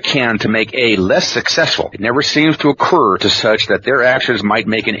all I can to make A less successful. It never seems to occur to such that their actions might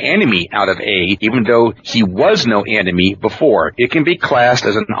make an enemy out of A, even though he was no enemy before. It can be classed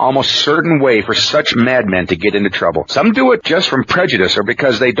as an almost certain way for such madmen to get into trouble. Some do it just from prejudice or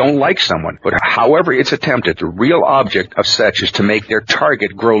because they don't like someone. But however it's attempted, the real object of such is to make their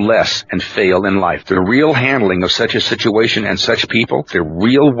target grow less and fail in life. The real handling of such a situation and such people, the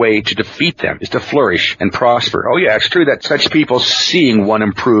real way to defeat them is to flourish and prosper. Oh yeah, it's true that such people, seeing one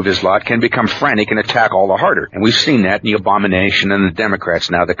improve his lot, can become frantic and attack all the harder. And we've seen that in the abomination and the Democrats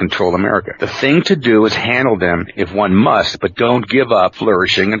now that control America. The thing to do is handle them if one must, but don't give up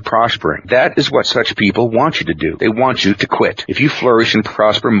flourishing and prospering. That is what such people want you to do. They want you to quit. If you flourish and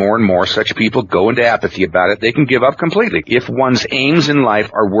prosper more and more, such people go into apathy about it. They can give up completely. If one's aims in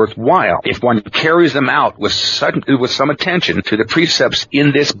life are worthwhile, if one carries them out with some attention to the precepts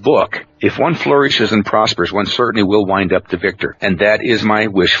in this book, if one flourishes and prospers, one certainly will wind up the victor. And that is my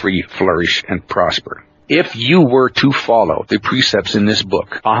wish for you, flourish and prosper. If you were to follow the precepts in this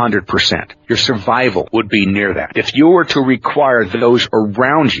book 100%, your survival would be near that. If you were to require those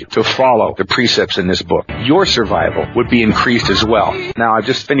around you to follow the precepts in this book, your survival would be increased as well. Now, I've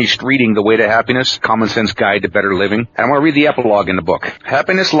just finished reading The Way to Happiness, Common Sense Guide to Better Living, and I want to read the epilogue in the book.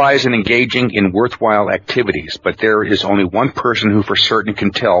 Happiness lies in engaging in worthwhile activities, but there is only one person who for certain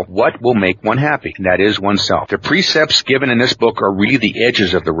can tell what will make one happy, and that is oneself. The precepts given in this book are really the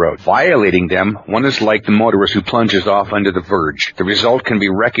edges of the road. Violating them, one is like the motorist who plunges off under the verge. The result can be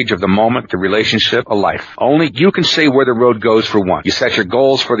wreckage of the moment, the relationship, a life. Only you can say where the road goes for one. You set your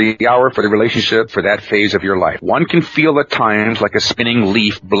goals for the hour, for the relationship, for that phase of your life. One can feel at times like a spinning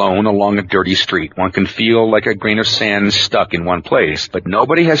leaf blown along a dirty street. One can feel like a grain of sand stuck in one place. But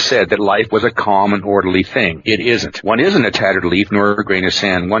nobody has said that life was a calm and orderly thing. It isn't. One isn't a tattered leaf nor a grain of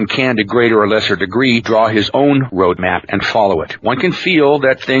sand. One can, to greater or lesser degree, draw his own roadmap and follow it. One can feel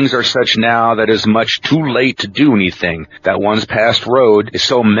that things are such now that is much too late to do anything, that one's past road is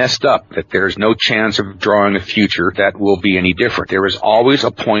so messed up that there's no chance of drawing a future that will be any different. There is always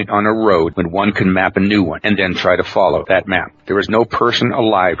a point on a road when one can map a new one and then try to follow that map. There is no person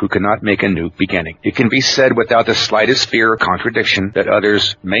alive who cannot make a new beginning. It can be said without the slightest fear of contradiction that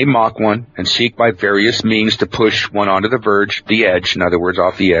others may mock one and seek by various means to push one onto the verge, the edge, in other words,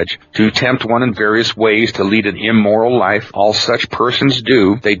 off the edge, to tempt one in various ways to lead an immoral life. All such persons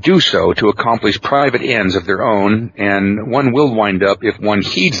do. They do so to accomplish private ends of their own, and one will wind up, if one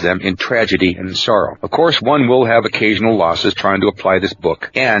heeds them, in tragedy and sorrow. Of course, one will have occasional losses trying to apply this book,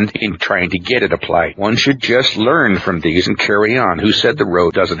 and in trying to get it applied. One should just learn from these and carry on. Who said the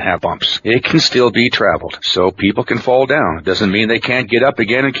road doesn't have bumps? It can still be traveled, so people can fall down. It doesn't mean they can't get up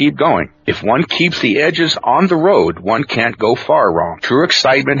again and keep going. If one keeps the edges on the road, one can't go far wrong. True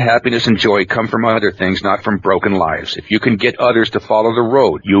excitement, happiness, and joy come from other things, not from broken lives. If you can get others to follow the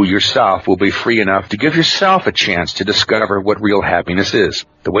road, you yourself will be free enough to give yourself a chance to discover what real happiness is.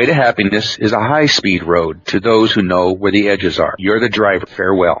 The way to happiness is a high-speed road to those who know where the edges are. You're the driver.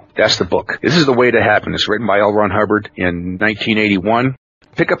 Farewell. That's the book. This is The Way to Happiness, written by L. Ron Hubbard in 1981.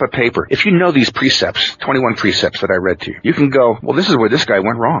 Pick up a paper. If you know these precepts, 21 precepts that I read to you, you can go, well, this is where this guy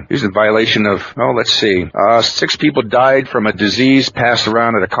went wrong. He's in violation of, 6 people died from a disease passed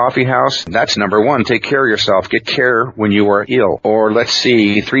around at a coffee house. That's number 1. Take care of yourself. Get care when you are ill. Or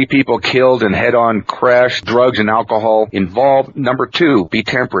 3 people killed in head-on crash, drugs and alcohol involved. Number 2, be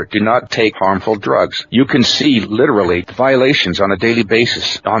temperate. Do not take harmful drugs. You can see literally violations on a daily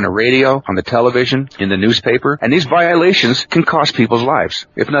basis on the radio, on the television, in the newspaper, and these violations can cost people's lives.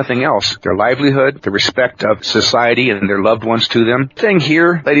 If nothing else, their livelihood, the respect of society and their loved ones to them. The thing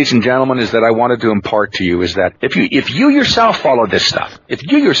here, ladies and gentlemen, is that I wanted to impart to you is that if you yourself followed this stuff, if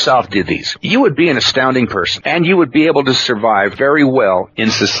you yourself did these, you would be an astounding person, and you would be able to survive very well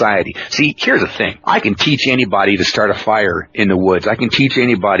in society. See, here's the thing. I can teach anybody to start a fire in the woods. I can teach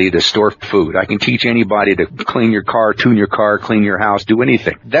anybody to store food. I can teach anybody to clean your car, tune your car, clean your house, do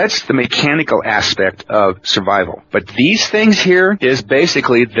anything. That's the mechanical aspect of survival. But these things here is basically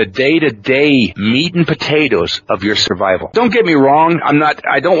the day-to-day meat and potatoes of your survival. Don't get me wrong,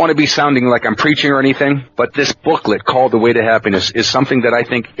 I don't want to be sounding like I'm preaching or anything, but this booklet called The Way to Happiness is something that I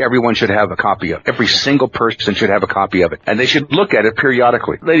think everyone should have a copy of. Every single person should have a copy of it, and they should look at it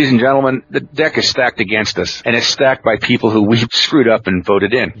periodically. Ladies and gentlemen, the deck is stacked against us, and it's stacked by people who we've screwed up and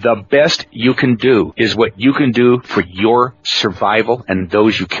voted in. The best you can do is what you can do for your survival and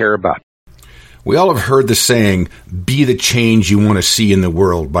those you care about. We all have heard the saying, be the change you want to see in the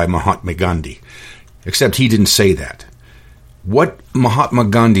world, by Mahatma Gandhi. Except he didn't say that. What Mahatma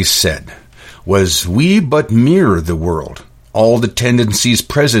Gandhi said was, we but mirror the world. All the tendencies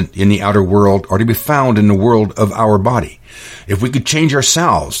present in the outer world are to be found in the world of our body. If we could change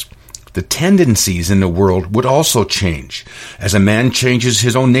ourselves, the tendencies in the world would also change. As a man changes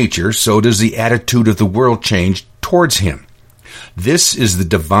his own nature, so does the attitude of the world change towards him. This is the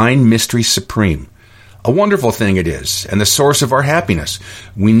divine mystery supreme. A wonderful thing it is, and the source of our happiness.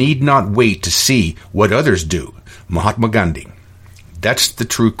 We need not wait to see what others do. Mahatma Gandhi. That's the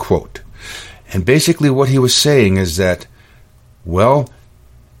true quote. And basically what he was saying is that, well,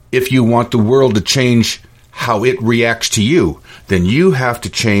 if you want the world to change how it reacts to you, then you have to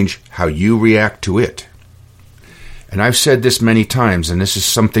change how you react to it. And I've said this many times, and this is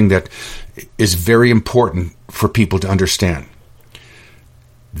something that is very important for people to understand.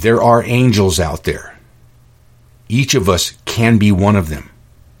 There are angels out there. Each of us can be one of them.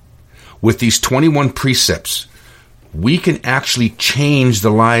 With these 21 precepts, we can actually change the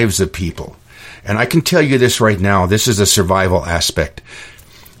lives of people. And I can tell you this right now, this is a survival aspect.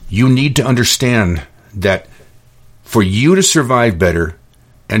 You need to understand that for you to survive better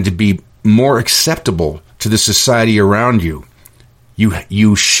and to be more acceptable to the society around you,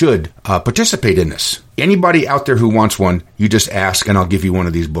 you should participate in this. Anybody out there who wants one, you just ask and I'll give you one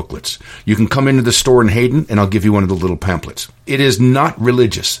of these booklets. You can come into the store in Hayden and I'll give you one of the little pamphlets. It is not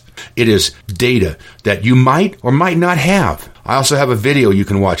religious. It is data that you might or might not have. I also have a video you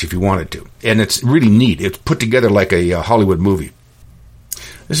can watch if you wanted to. And it's really neat. It's put together like a Hollywood movie.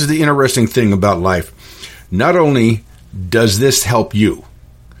 This is the interesting thing about life. Not only does this help you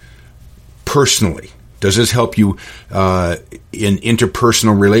personally, does this help you in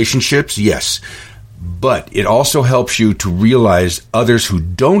interpersonal relationships? Yes. But it also helps you to realize others who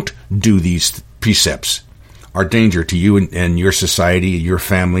don't do these precepts are danger to you and your society, your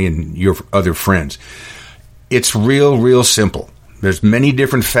family, and your other friends. It's real simple. There's many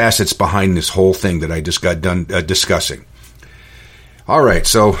different facets behind this whole thing that I just got done discussing. All right,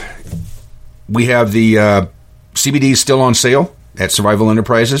 so we have the CBD still on sale at Survival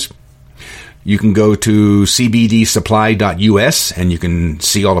Enterprises. You can go to cbdsupply.us and you can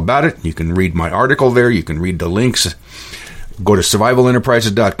see all about it. You can read my article there. You can read the links. Go to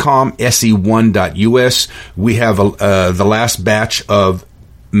survivalenterprises.com, se1.us. We have the last batch of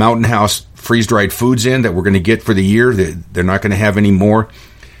Mountain House freeze-dried foods in that we're going to get for the year. They're not going to have any more.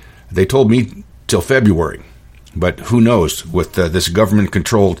 They told me till February, but who knows with this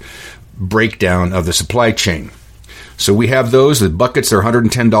government-controlled breakdown of the supply chain. So we have those. The buckets are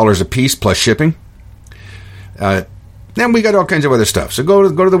 $110 a piece plus shipping. Then we got all kinds of other stuff. So go to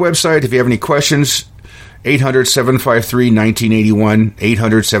the website if you have any questions. 800-753-1981,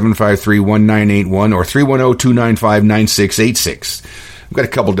 800-753-1981, or 310-295-9686. We've got a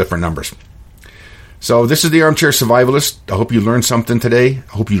couple different numbers. So this is the Armchair Survivalist. I hope you learned something today.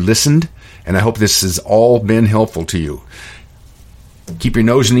 I hope you listened, and I hope this has all been helpful to you. Keep your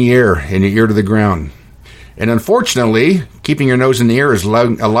nose in the air and your ear to the ground. And unfortunately, keeping your nose in the air is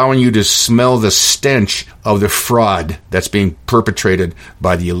allowing you to smell the stench of the fraud that's being perpetrated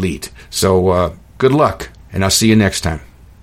by the elite. So good luck, and I'll see you next time.